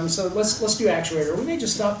 So let's do actuator. We may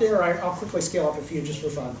just stop there. Or I'll quickly scale up a few just for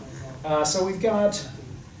fun. So we've got.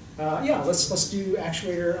 Yeah. Let's do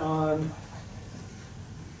actuator on.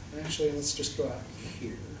 Actually, let's just go out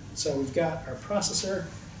here. So we've got our processor.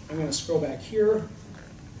 I'm going to scroll back here.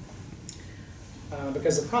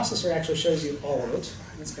 Because the processor actually shows you all of it.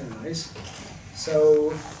 That's kind of nice.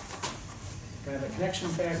 So, Rabbit Connection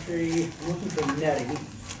Factory. I'm looking for netting,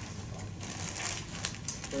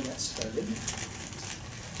 where that started.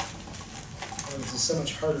 Oh, this is so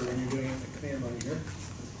much harder when you're doing it in the command line here.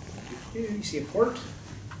 You see a port.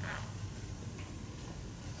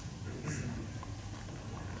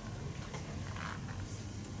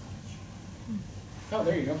 Oh,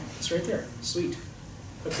 there you go. It's right there. Sweet.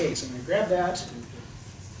 Okay, so I'm going to grab that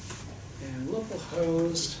and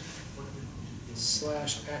localhost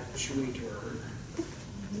 /actuator.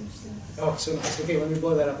 Oh, so nice. Okay, let me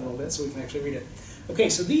blow that up a little bit so we can actually read it. Okay,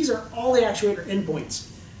 so these are all the actuator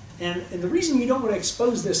endpoints. And the reason you don't want to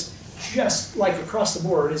expose this just like across the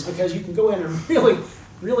board is because you can go in and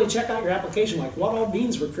really check out your application, like what all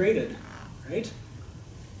beans were created, right?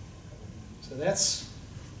 So that's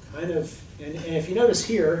kind of, and if you notice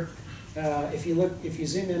here, if you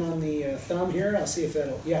zoom in on the thumb here, I'll see if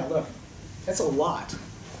that'll, yeah, look, that's a lot.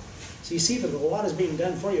 So you see that a lot is being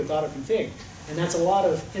done for you with autoconfig, and that's a lot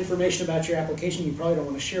of information about your application you probably don't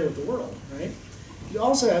want to share with the world, right? You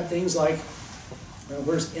also have things like,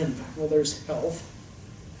 where's env? Well, there's health.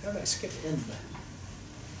 How did I skip env?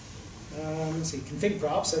 Let's see, config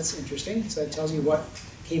props, that's interesting. So that tells you what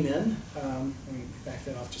came in. Let me back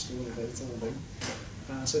that off just a little bit, it's a little big.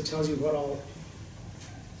 So it tells you what all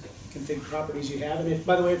config properties you have. And if,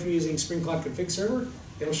 by the way, if you're using Spring Cloud Config Server,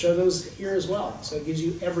 it'll show those here as well. So it gives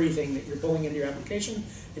you everything that you're pulling into your application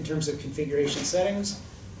in terms of configuration settings.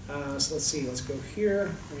 So let's see, let's go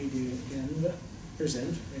here. Let me do env. There's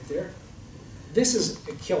env right there. This is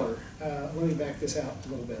a killer. Let me back this out a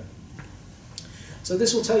little bit. So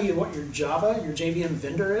this will tell you what your Java, your JVM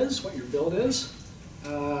vendor is, what your build is.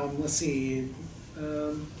 Let's see.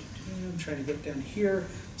 I'm trying to get down here.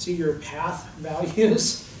 See your path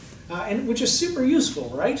values, and which is super useful,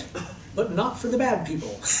 right? But not for the bad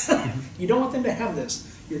people. You don't want them to have this.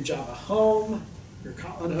 Your Java home, your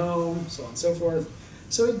Kotlin home, so on and so forth.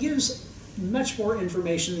 So it gives much more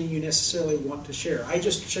information than you necessarily want to share. I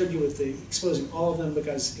just showed you with the exposing all of them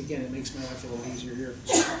because, again, it makes my life a little easier here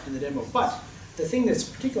in the demo. But the thing that's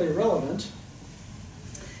particularly relevant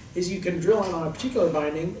is you can drill in on a particular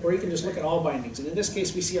binding, or you can just look at all bindings. And in this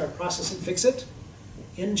case, we see our process and fix it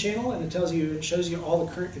in channel, and it shows you all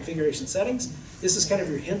the current configuration settings. This is kind of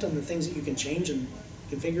your hint on the things that you can change and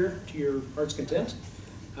configure to your heart's content.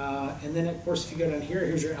 And then, of course, if you go down here,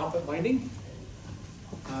 here's your output binding,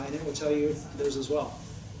 and it will tell you those as well.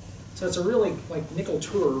 So it's a really like nickel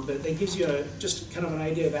tour, but it gives you just kind of an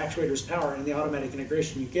idea of actuator's power and the automatic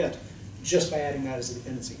integration you get just by adding that as a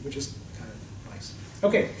dependency, which is kind of nice.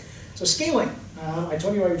 Okay, so scaling. I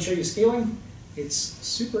told you I would show you scaling. It's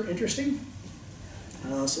super interesting.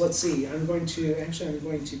 So let's see. I'm going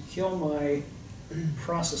to kill my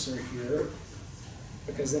processor here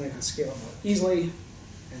because then I can scale it more easily.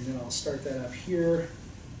 And then I'll start that up here.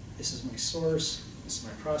 This is my source. This is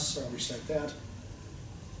my processor. I'll restart that.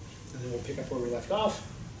 And then we'll pick up where we left off.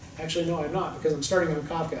 Actually, no, I'm not, because I'm starting on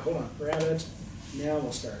Kafka. Hold on. Rabbit. Now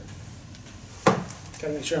we'll start.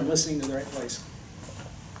 Gotta make sure I'm listening to the right place.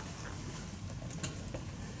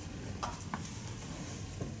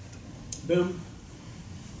 Boom.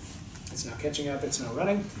 It's now catching up. It's now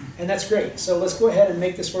running. And that's great. So let's go ahead and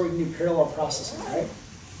make this where we can do parallel processing, right?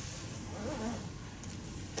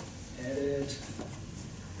 Edit.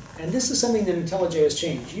 it. And this is something that IntelliJ has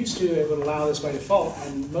changed. Used to, it would allow this by default,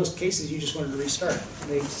 and in most cases, you just wanted to restart.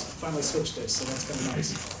 And they finally switched this, so that's kind of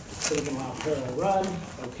nice. So we can allow parallel run,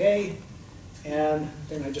 okay, and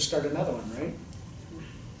then I just start another one, right?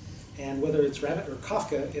 And whether it's Rabbit or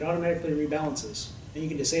Kafka, it automatically rebalances. And you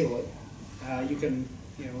can disable it. You can,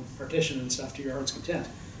 partition and stuff to your heart's content.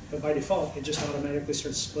 But by default, it just automatically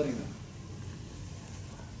starts splitting them.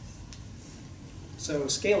 So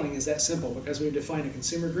scaling is that simple because we've defined a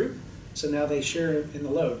consumer group. So now they share in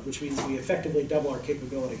the load, which means we effectively double our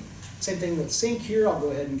capability. Same thing with sync here. I'll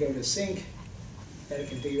go ahead and go to sync, edit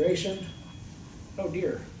configuration. Oh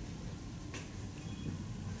dear.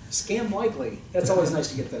 Scam likely. That's always nice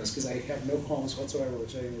to get those because I have no qualms whatsoever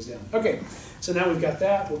with shutting those down. Okay, so now we've got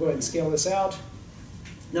that. We'll go ahead and scale this out.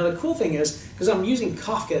 Now the cool thing is, because I'm using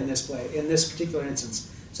Kafka in this particular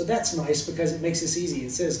instance, so that's nice because it makes this easy.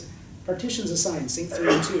 It says partitions assigned, sync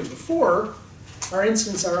 3 and 2. Before, our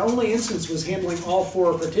only instance was handling all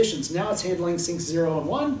 4 partitions. Now it's handling sync 0 and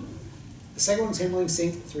 1. The second one's handling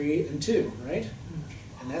sync 3 and 2, right?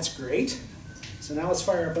 And that's great. So now let's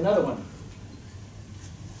fire up another one.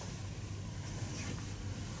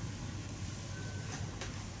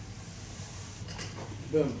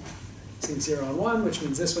 Boom. Sync 0 and 1, which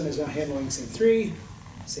means this one is now handling sync 3,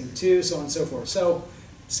 sync 2, so on and so forth. So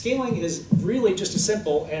scaling is really just as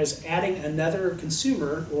simple as adding another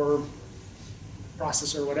consumer or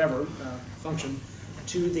process or whatever function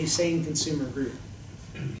to the same consumer group.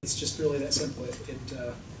 It's just really that simple. Let's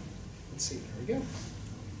see, there we go.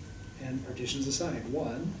 And partitions assigned,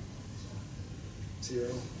 1,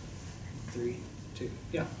 0, 3, 2.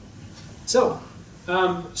 Yeah. So,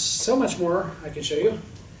 so much more I can show you,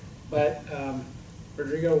 but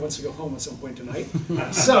Rodrigo wants to go home at some point tonight.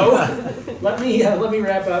 So let me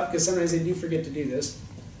wrap up because sometimes I do forget to do this,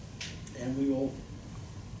 and we will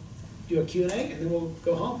do a Q&A and then we'll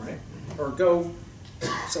go home, right? Or go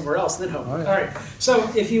somewhere else and then home. All right. So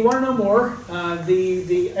if you want to know more,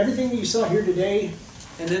 everything that you saw here today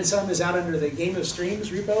and then some is out under the Game of Streams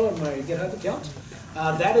repo on my GitHub account.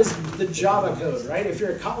 That is the Java code, right? If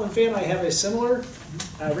you're a Kotlin fan, I have a similar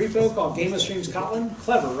repo called Game of Streams Kotlin.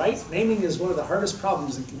 Clever, right? Naming is one of the hardest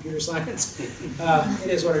problems in computer science. It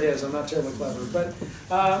is what it is. I'm not terribly clever. But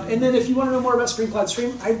and then if you want to know more about Spring Cloud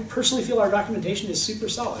Stream, I personally feel our documentation is super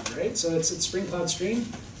solid, right? So it's at Spring Cloud Stream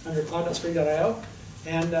under cloud.spring.io.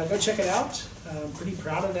 And go check it out. I'm pretty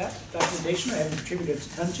proud of that documentation. I haven't contributed a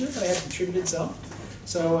ton to it, but I have contributed some.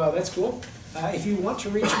 So that's cool. If you want to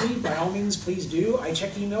reach me, by all means, please do. I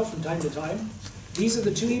check email from time to time. These are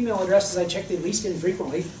the 2 email addresses I check the least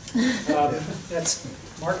infrequently. That's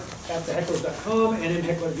mark@thehecklers.com and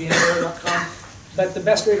mhecklervmware.com. But the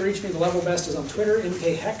best way to reach me, the level best, is on Twitter,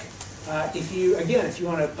 mkheck. If you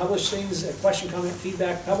want to publish things, a question, comment,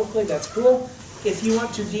 feedback publicly, that's cool. If you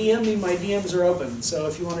want to DM me, my DMs are open. So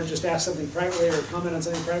if you want to just ask something privately or comment on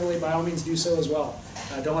something privately, by all means do so as well.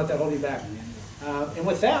 Don't let that hold you back. And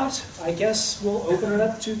with that, I guess we'll open it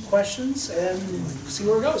up to questions and see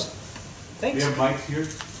where it goes. Thanks. We have mics here.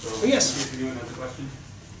 So yes. If anyone has a question.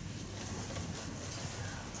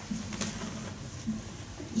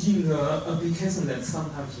 In the application that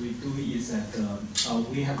sometimes we do is that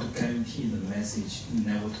we have to guarantee the message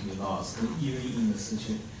never to be lost, even in the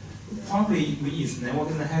situation. Probably it's never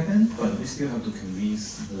going to happen, but we still have to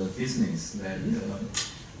convince the business that,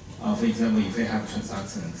 for example, if they have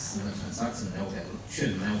transactions, the transaction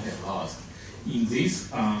should never get lost. In this,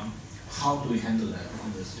 how do we handle that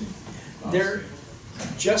in the stream? They're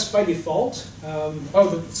just by default.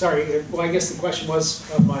 Sorry. Well, I guess the question was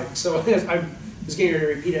Mike. So I was getting ready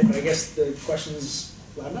to repeat it, but I guess the question's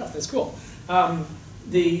loud enough. That's cool.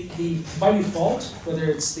 The by default, whether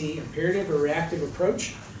it's the imperative or reactive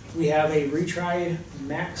approach, we have a retry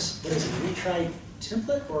max. What is it? Retry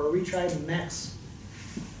template or a retry max?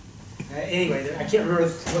 Anyway, I can't remember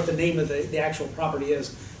what the name of the actual property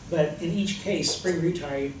is, but in each case, Spring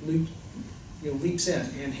Retry leaps in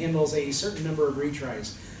and handles a certain number of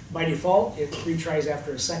retries. By default, it retries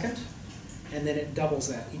after a second, and then it doubles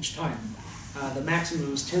that each time. The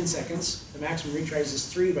maximum is 10 seconds. The maximum retries is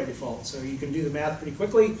 3 by default, so you can do the math pretty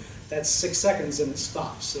quickly. That's 6 seconds, and it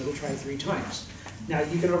stops, so it'll try 3 times. Now,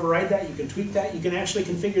 you can override that, you can tweak that, you can actually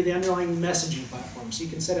configure the underlying messaging platform, so you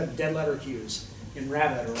can set up dead letter queues in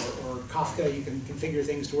Rabbit or Kafka. You can configure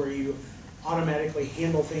things to where you automatically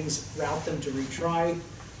handle things, route them to retry.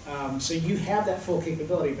 So you have that full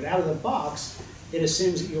capability, but out of the box, it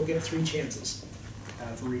assumes that you'll get 3 chances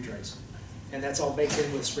for retries. And that's all baked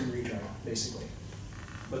in with Spring Retry, basically.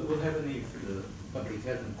 But what happens if the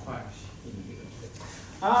application crash in here?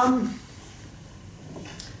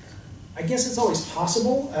 I guess it's always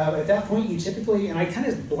possible. At that point, you typically, and I kind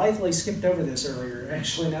of blithely skipped over this earlier,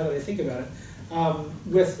 actually, now that I think about it.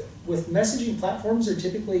 With messaging platforms, they're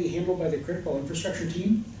typically handled by the critical infrastructure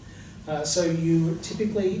team. So you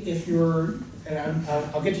typically, if you're, and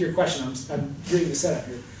I'll get to your question, I'm doing the setup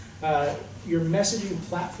here. Your messaging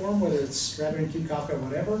platform, whether it's RabbitMQ, Kafka,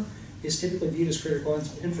 whatever, is typically viewed as critical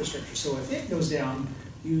infrastructure. So if it goes down,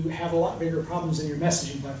 you have a lot bigger problems than your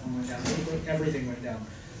messaging platform went down. Everything went down.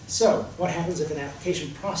 So what happens if an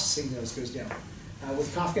application processing goes down?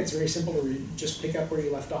 With Kafka, it's very simple to just pick up where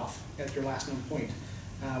you left off at your last known point.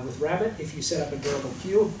 With Rabbit, if you set up a durable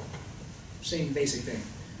queue, same basic thing.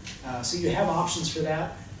 So you have options for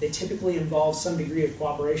that. They typically involve some degree of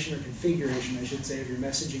cooperation or configuration, I should say, of your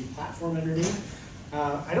messaging platform underneath.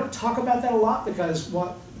 I don't talk about that a lot because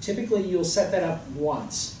typically you'll set that up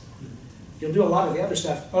once. You'll do a lot of the other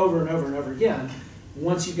stuff over and over and over again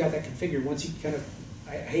once you've got that configured. Once you kind of,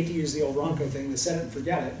 I hate to use the old Ronco thing, to set it and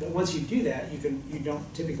forget it, but once you do that, you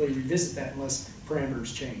don't typically revisit that unless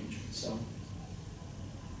parameters change. So,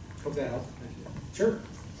 hope that helped. Sure.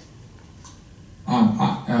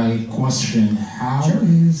 A question, how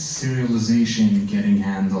is serialization getting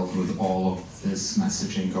handled with all of this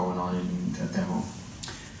messaging going on in the demo?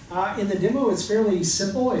 In the demo, it's fairly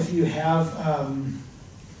simple. If you have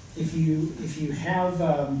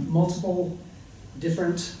multiple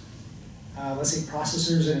different, let's say,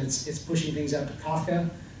 processors, and it's pushing things out to Kafka,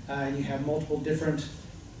 and you have multiple different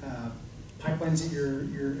pipelines that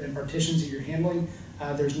and partitions that you're handling,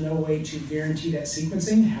 there's no way to guarantee that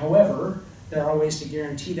sequencing. However, there are ways to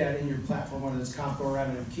guarantee that in your platform, whether it's Kafka or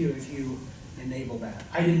RabbitMQ, if you enable that.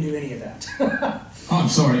 I didn't do any of that. I'm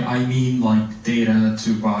sorry, I mean like data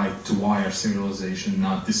to wire serialization,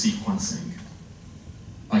 not the sequencing.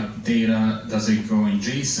 Like data, does it go in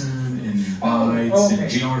JSON, in bytes, in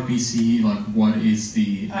gRPC? Like what is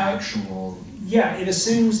the actual? Yeah, it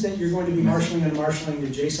assumes that you're going to be marshalling and marshalling the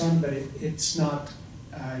JSON, but it's not,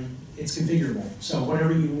 it's configurable. So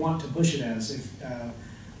whatever you want to push it as, if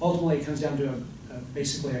ultimately it comes down to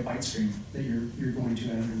basically a byte stream that you're going to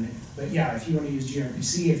underneath. But yeah, if you want to use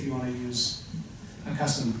gRPC, if you want to use a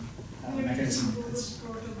custom mechanism,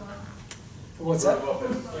 what's that?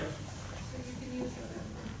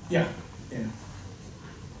 Yeah, yeah.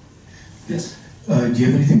 Yes. Do you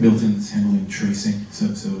have anything built in that's handling tracing?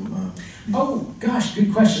 Oh gosh,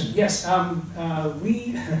 good question. Yes,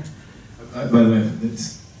 we. By the way,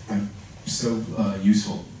 it's so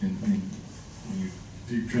useful when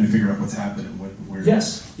you're trying to figure out what's happened and where.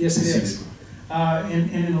 Yes, it is.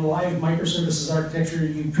 And in a live microservices architecture,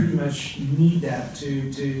 you pretty much need that to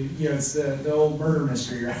it's the old murder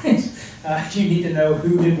mystery, right? You need to know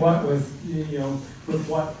who did what with with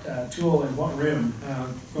what tool and what room.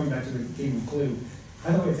 Going back to the game of Clue.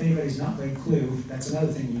 By the way, if anybody's not played Clue, that's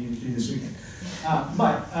another thing you need to do this weekend.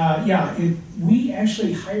 We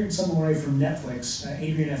actually hired someone away from Netflix,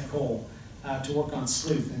 Adrian F. Cole, to work on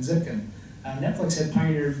Sleuth and Zipkin. Netflix had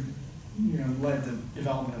pioneered, led the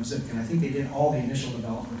development of Zipkin. I think they did all the initial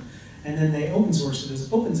development. And then they open sourced it as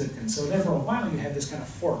OpenZipkin. So there for a while you had this kind of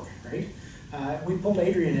fork, right? We pulled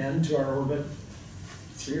Adrian into our orbit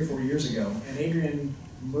 3 or 4 years ago, and Adrian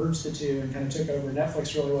merged the two and kind of took over.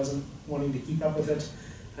 Netflix really wasn't wanting to keep up with it.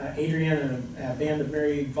 Adrian and a band of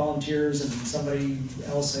merry volunteers and somebody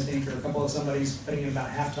else, I think, or a couple of somebody's putting in about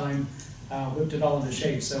halftime, whipped it all into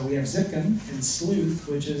shape. So we have Zipkin and Sleuth,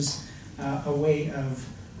 which is a way of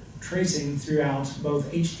tracing throughout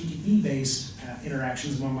both HTTP-based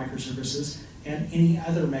interactions among microservices and any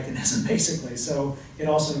other mechanism, basically. So it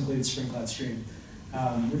also includes Spring Cloud Stream,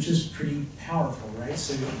 which is pretty powerful, right?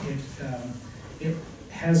 So it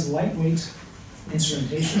has lightweight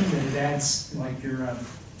instrumentation that it adds, like your,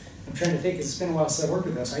 I'm trying to think, it's been a while since I worked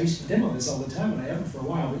with this. I used to demo this all the time, and I haven't for a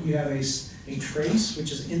while, but you have a trace,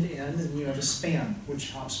 which is end-to-end, and you have a span,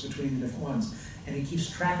 which hops between the different ones. And it keeps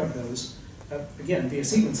track of those, again, via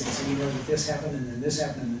sequencing, so you know that this happened, and then this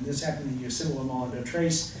happened, and then this happened, and you assemble them all into a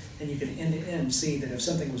trace, and you can end-to-end see that if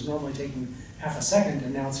something was normally taking half a second,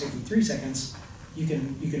 and now it's taking 3 seconds, you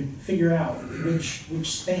can figure out which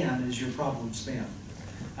span is your problem span.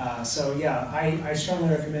 So yeah, I strongly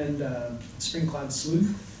recommend Spring Cloud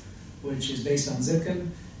Sleuth, which is based on Zipkin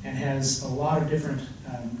and has a lot of different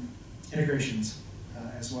integrations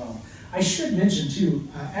as well. I should mention too,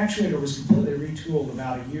 Actuator was completely retooled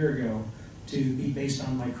about a year ago to be based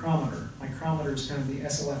on Micrometer. Micrometer is kind of the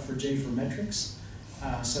SLF for J for metrics.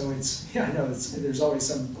 So it's, yeah, I know there's always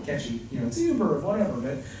some catchy, it's Uber or whatever,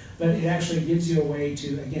 but it actually gives you a way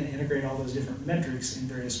to, again, integrate all those different metrics in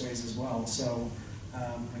various ways as well. So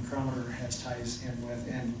Micrometer has ties in with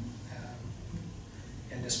and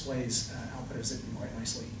displays output of Zipkin quite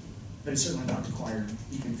nicely. but it's certainly not required.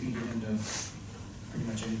 You can feed it into pretty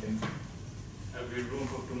much anything. Have we room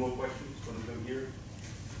for 2 more questions? One of them here.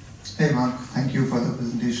 Hey Mark, thank you for the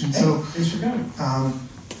presentation. Hey, so, thanks for coming.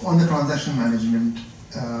 On the transaction management,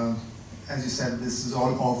 as you said, this is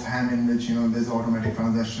all offhand in which there's automatic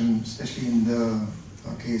transaction, especially in the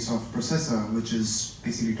case of processor, which is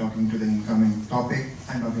basically talking to the incoming topic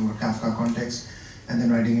and talking about Kafka context, and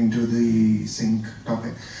then writing into the sync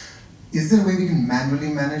topic. Is there a way we can manually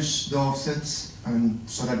manage the offsets? I mean,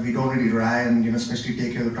 so that we don't really rely and especially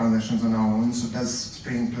take care of the transactions on our own. So does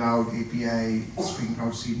Spring Cloud API, Spring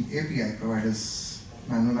Cloud Seed API provide us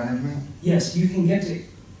manual management? Yes, you can get to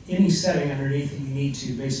any setting underneath that you need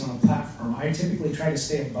to based on a platform. I typically try to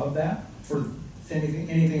stay above that for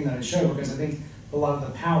anything that I show, because I think a lot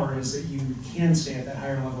of the power is that you can stay at that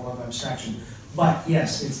higher level of abstraction. But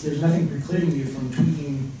yes, there's nothing precluding you from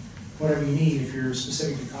tweaking whatever you need. If you're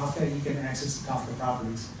specific to Kafka, you can access the Kafka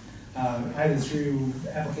properties, either through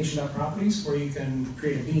application.properties, or you can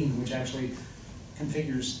create a bean which actually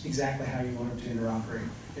configures exactly how you want it to interoperate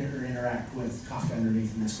or interact with Kafka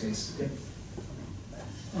underneath in this case. Yep.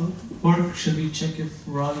 Or should we check if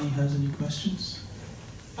Raleigh has any questions?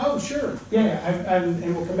 Oh, sure. Yeah,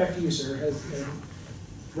 and we'll come back to you, sir.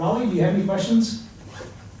 Raleigh, do you have any questions?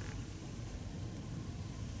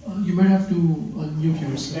 You might have to unmute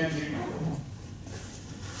yourself.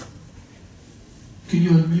 Can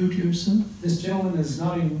you unmute yourself? This gentleman is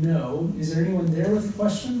nodding no. Is there anyone there with a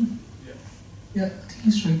question? Yeah, I think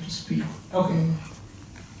he's trying to speak. Okay.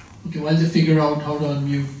 Okay, while they figure out how to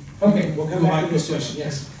unmute. Okay, we'll come Go back to back this to question.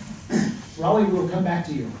 Yes. Raleigh, we'll come back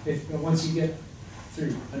to you once you get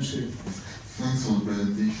through. Understood. Thanks for the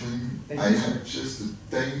presentation. Thank I you, have just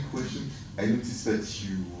a tiny question. I noticed that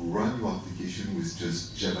you run your application with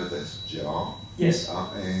just java-jar. Yes. So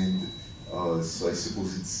I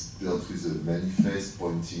suppose it's built with a manifest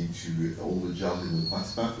pointing to all the jars in the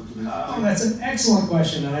class path automatically. Oh, that's an excellent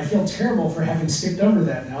question, and I feel terrible for having skipped over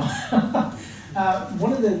that now.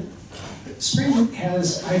 One of the Spring Boot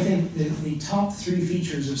has, I think, the top 3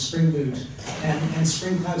 features of Spring Boot, and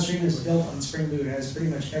Spring Cloud Stream is built on Spring Boot, as pretty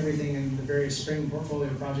much everything in the various Spring portfolio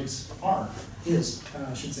projects I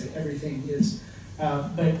should say everything is.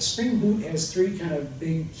 But Spring Boot has 3 kind of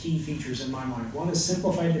big key features in my mind. One is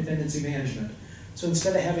simplified dependency management. So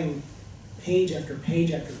instead of having page after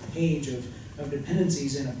page after page of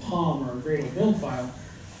dependencies in a POM or a Gradle build file,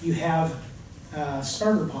 you have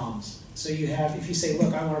starter POMs. So you have, if you say,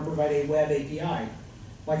 look, I want to provide a web API,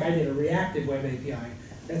 like I did a reactive web API,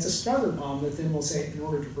 that's a starter POM that then will say, in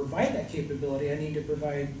order to provide that capability, I need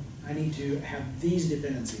to have these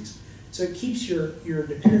dependencies. So it keeps your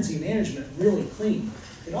dependency management really clean.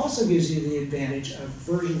 It also gives you the advantage of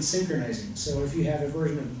version synchronizing. So if you have a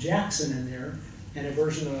version of Jackson in there and a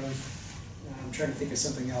version of, I'm trying to think of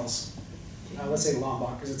something else, let's say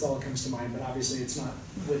Lombok, because it's all that comes to mind, but obviously it's not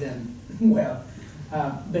within web.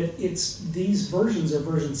 But these versions are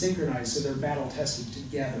version synchronized, so they're battle tested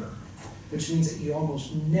together, which means that you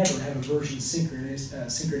almost never have a version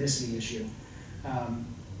synchronicity issue.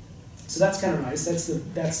 So that's kind of nice.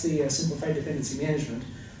 That's the simplified dependency management.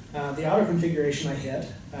 The auto configuration I hit,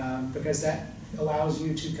 because that allows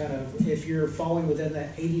you to kind of, if you're falling within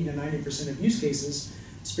that 80 to 90% of use cases,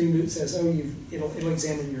 Spring Boot says, oh, it'll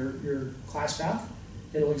examine your class path,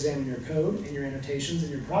 it'll examine your code and your annotations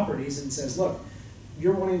and your properties, and says, look,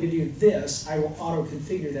 you're wanting to do this, I will auto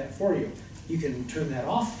configure that for you. You can turn that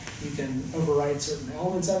off, you can override certain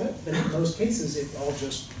elements of it, but in most cases it all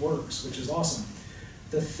just works, which is awesome.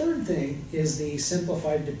 The third thing is the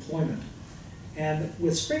simplified deployment. And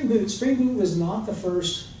with Spring Boot was not the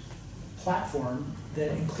first platform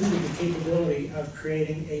that included the capability of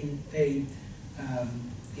creating a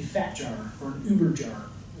fat jar or an uber jar.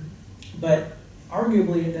 But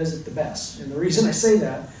arguably it does it the best. And the reason I say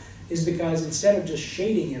that is because instead of just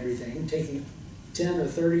shading everything, taking 10 or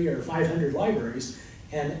 30 or 500 libraries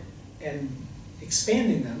and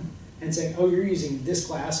expanding them and saying, oh, you're using this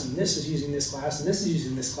class, and this is using this class, and this is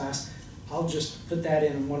using this class, I'll just put that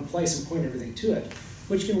in one place and point everything to it,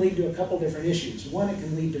 which can lead to a couple different issues. One, it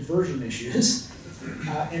can lead to version issues,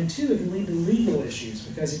 and 2, it can lead to legal issues,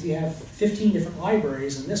 because if you have 15 different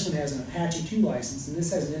libraries, and this one has an Apache 2 license, and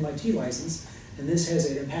this has an MIT license, and this has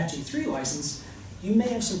an Apache 3 license, you may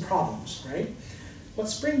have some problems, right? What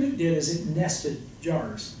Spring Boot did is it nested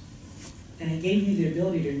jars. And it gave you the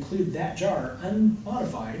ability to include that jar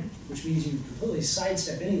unmodified, which means you completely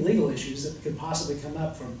sidestep any legal issues that could possibly come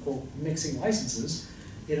up from, quote, mixing licenses.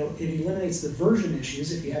 It eliminates the version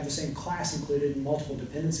issues if you have the same class included in multiple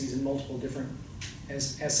dependencies and multiple different,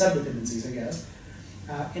 as sub-dependencies, I guess.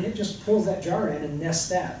 And it just pulls that jar in and nests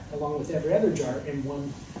that along with every other jar in one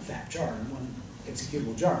fat jar, in one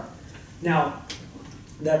executable jar. Now,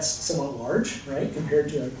 that's somewhat large, right, compared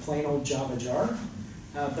to a plain old Java jar.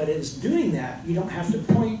 But it's doing that. You don't have to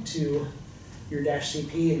point to your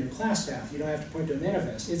 -cp and your class path. You don't have to point to a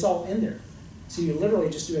manifest. It's all in there. So you literally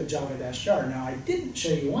just do a java-jar. Now, I didn't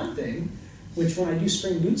show you one thing, which when I do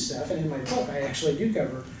Spring Boot stuff, and in my book I actually do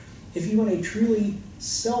cover, if you want a truly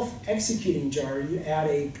self-executing jar, you add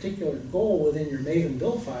a particular goal within your Maven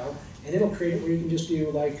build file, and it'll create it where you can just do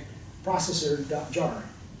like processor.jar.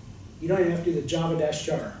 You don't even have to do the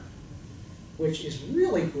java-jar, which is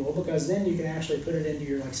really cool because then you can actually put it into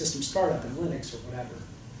your like system startup in Linux or whatever.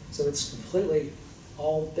 So it's completely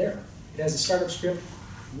all there. It has a startup script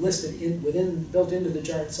listed built into the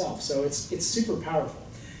jar itself. So it's super powerful.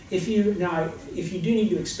 If you do need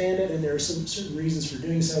to expand it, and there are some certain reasons for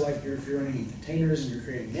doing so, like if you're running containers and you're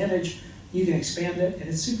creating an image, you can expand it, and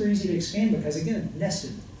it's super easy to expand because again,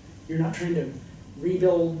 nested. You're not trying to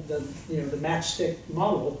rebuild the matchstick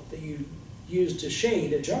model that you use to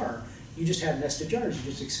shade a jar. You just have nested jars.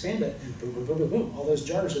 You just expand it, and boom, boom, boom, boom, boom. All those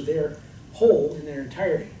jars are there whole in their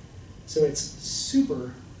entirety. So it's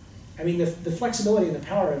super. I mean, the flexibility and the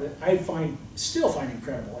power of it, I still find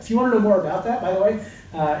incredible. If you want to know more about that, by the way,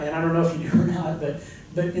 and I don't know if you do or not,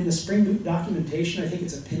 but in the Spring Boot documentation, I think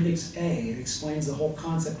it's Appendix A. It explains the whole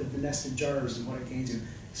concept of the nested jars and what it gains you.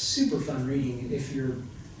 Super fun reading if you're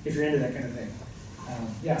into that kind of thing.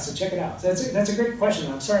 Yeah, so check it out. So that's a great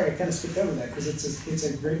question. I'm sorry I kind of skipped over that because it's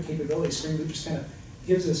a great capability. Spring Boot just kind of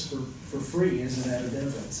gives us for free as an added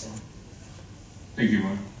benefit. So. Thank you,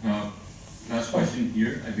 Mark. Last question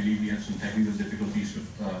here. I believe we have some technical difficulties with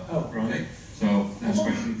Raleigh. So last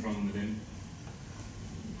question from within.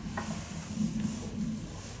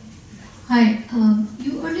 Hi.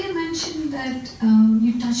 You earlier mentioned that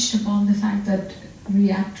you touched upon the fact that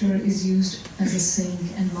reactor is used as a sink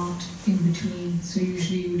and not in between. So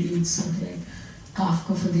usually you would use something like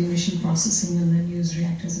Kafka for the emission processing and then use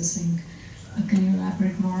reactor as a sink. Can you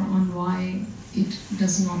elaborate more on why it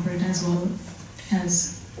doesn't operate as well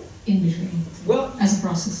as in between, as a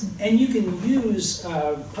processor? And you can use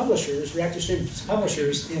publishers, reactor stream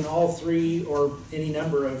publishers, in all three or any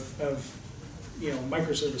number of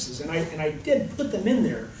microservices. And I did put them in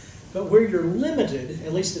there, but where you're limited,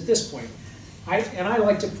 at least at this point, I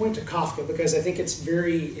like to point to Kafka because I think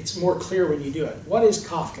it's more clear when you do it. What is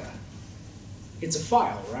Kafka? It's a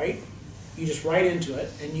file, right? You just write into it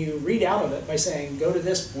and you read out of it by saying go to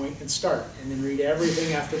this point and start, and then read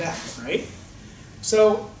everything after that, right?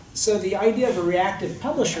 So the idea of a reactive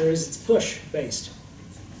publisher is it's push-based.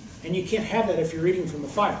 And you can't have that if you're reading from a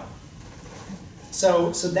file.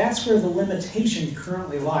 So that's where the limitation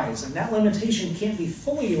currently lies. And that limitation can't be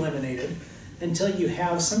fully eliminated until you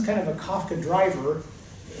have some kind of a Kafka driver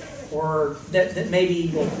or that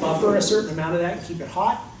maybe will buffer a certain amount of that and keep it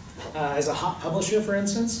hot, as a hot publisher, for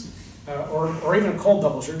instance, or even a cold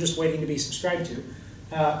publisher just waiting to be subscribed to.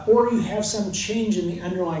 Or you have some change in the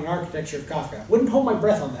underlying architecture of Kafka. Wouldn't hold my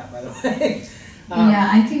breath on that, by the way. Yeah,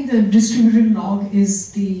 I think the distributed log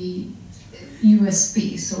is the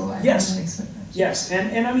USP, so I don't expect that. Yes,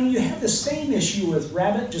 and I mean, you have the same issue with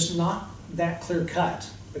Rabbit, just not that clear cut,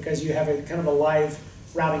 because you have a kind of a live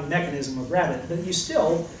routing mechanism with Rabbit, but you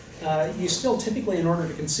still typically, in order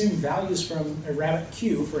to consume values from a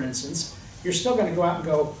RabbitMQ, for instance, you're still going to go out and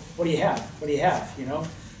go, what do you have? What do you have? You know?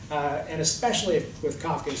 And especially with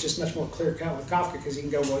Kafka, it's just much more clear cut with Kafka because you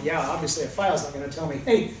can go, well, yeah, obviously a file's not going to tell me,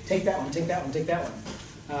 hey, take that one, take that one, take that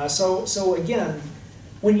one. So again,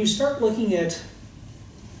 when you start looking at,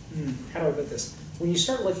 how do I put this? When you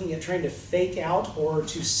start looking at trying to fake out or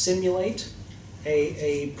to simulate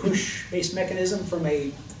a push-based mechanism from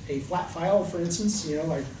a flat file, for instance, you know,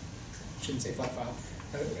 like, I shouldn't say flat file,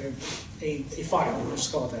 a file, let's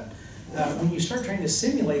just call it that. When you start trying to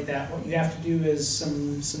simulate that, what you have to do is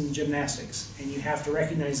some gymnastics. And you have to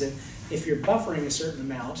recognize that if you're buffering a certain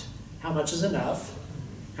amount, how much is enough,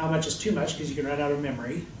 how much is too much, because you can run out of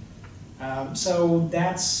memory. So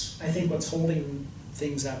that's, I think, what's holding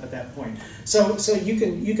things up at that point. So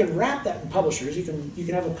you can wrap that in publishers. You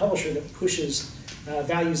can have a publisher that pushes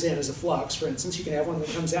values in as a flux, for instance. You can have one that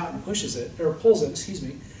comes out and pushes it, or pulls it, excuse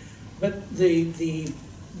me. But the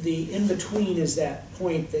in-between is that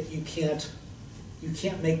point that you can't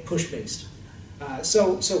make push-based.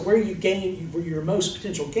 So where your most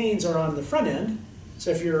potential gains are on the front end. So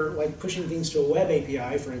if you're like pushing things to a web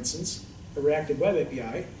API, for instance, a reactive web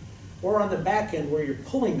API, or on the back end where you're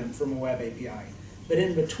pulling them from a web API. But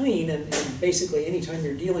in between, and basically anytime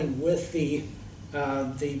you're dealing with the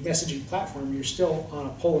messaging platform, you're still on a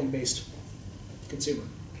polling-based consumer.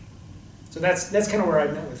 So that's kind of where I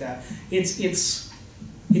met with that. It's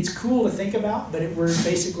cool to think about, but we're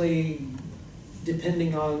basically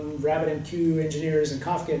depending on RabbitMQ engineers and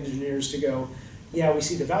Kafka engineers to go, yeah, we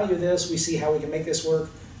see the value of this, we see how we can make this work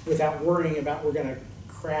without worrying about we're going to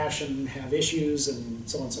crash and have issues and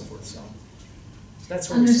so on and so forth. So that's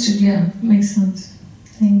what understood. Yeah, makes sense.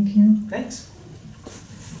 Thank you. Thanks.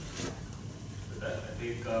 I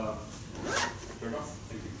think turn off.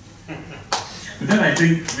 Thank you. With that, I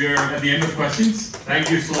think we're at the end of questions. Thank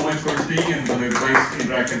you so much for staying and for the nice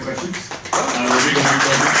interactive questions.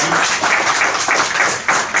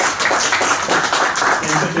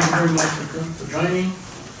 Thank you very much for joining.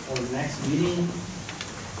 Our next meeting,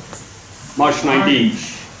 March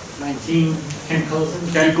 19th. 19, Ken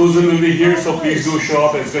Cozen. Ken Cozen will be here, so please do show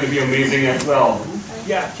up. It's going to be amazing as well.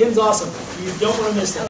 Yeah, Ken's awesome. You don't want to miss that.